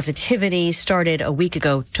COVID positivity started a week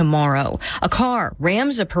ago tomorrow. A car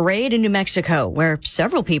rams a parade in New Mexico where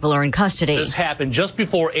several people are in custody. This happened just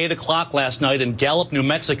before 8 o'clock last night in Gallup, New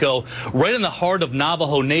Mexico, right in the heart of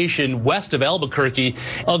Navajo Nation, west of Albuquerque.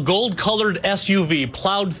 A gold-colored SUV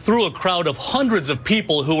plowed through a crowd of hundreds of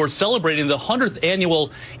people who were celebrating the 100th annual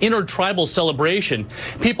intertribal celebration.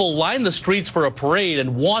 People lined the streets for a parade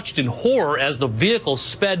and watched in horror as the vehicle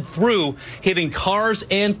sped through, hitting cars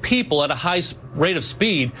and people at a high rate of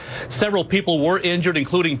speed. Several people were injured,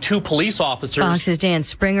 including 2 police officers. Fox's Dan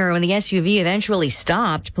Springer. When the SUV eventually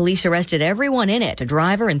stopped, police arrested everyone in it, a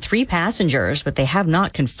driver and 3 passengers, but they have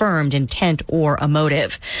not confirmed intent or a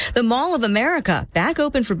motive. The Mall of America back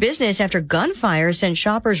open for business after gunfire sent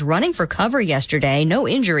shoppers running for cover yesterday. No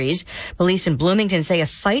injuries. Police in Bloomington say a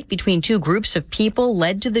fight between 2 groups of people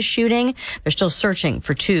led to the shooting. They're still searching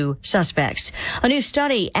for 2 suspects. A new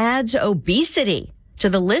study adds obesity to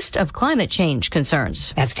the list of climate change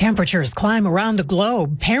concerns. As temperatures climb around the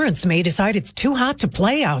globe, parents may decide it's too hot to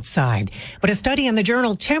play outside. But a study in the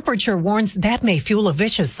journal Temperature warns that may fuel a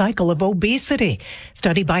vicious cycle of obesity.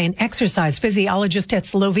 Study by an exercise physiologist at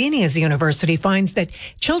Slovenia's university finds that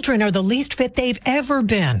children are the least fit they've ever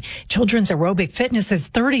been. Children's aerobic fitness is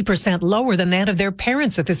 30% lower than that of their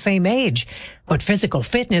parents at the same age. But physical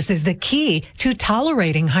fitness is the key to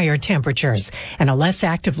tolerating higher temperatures, and a less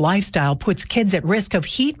active lifestyle puts kids at risk of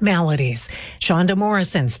heat maladies. Shonda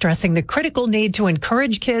Morrison stressing the critical need to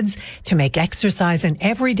encourage kids to make exercise an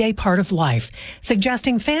everyday part of life,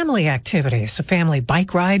 suggesting family activities, a family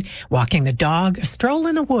bike ride, walking the dog, a stroll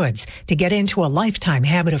in the woods to get into a lifetime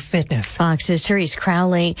habit of fitness. Fox's Therese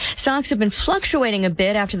Crowley. Stocks have been fluctuating a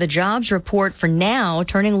bit after the jobs report, for now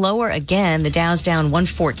turning lower again. The Dow's down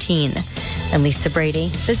 114. And Lisa Brady,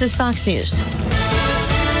 this is Fox News.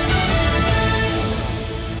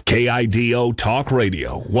 KIDO Talk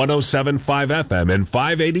Radio, 107.5 FM and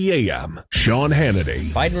 580 AM. Sean Hannity.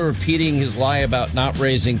 Biden repeating his lie about not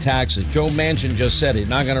raising taxes. Joe Manchin just said he's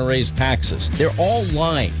not going to raise taxes. They're all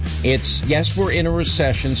lying. It's, yes, we're in a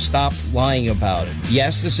recession. Stop lying about it.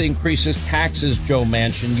 Yes, this increases taxes, Joe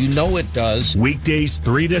Manchin. You know it does. Weekdays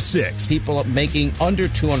 3 to 6. People making under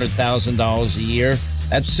 $200,000 a year.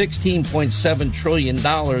 That's $16.7 trillion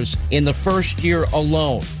in the first year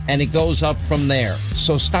alone, and it goes up from there.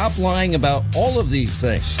 So stop lying about all of these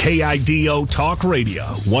things. KIDO Talk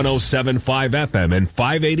Radio, 107.5 FM and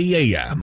 580 AM.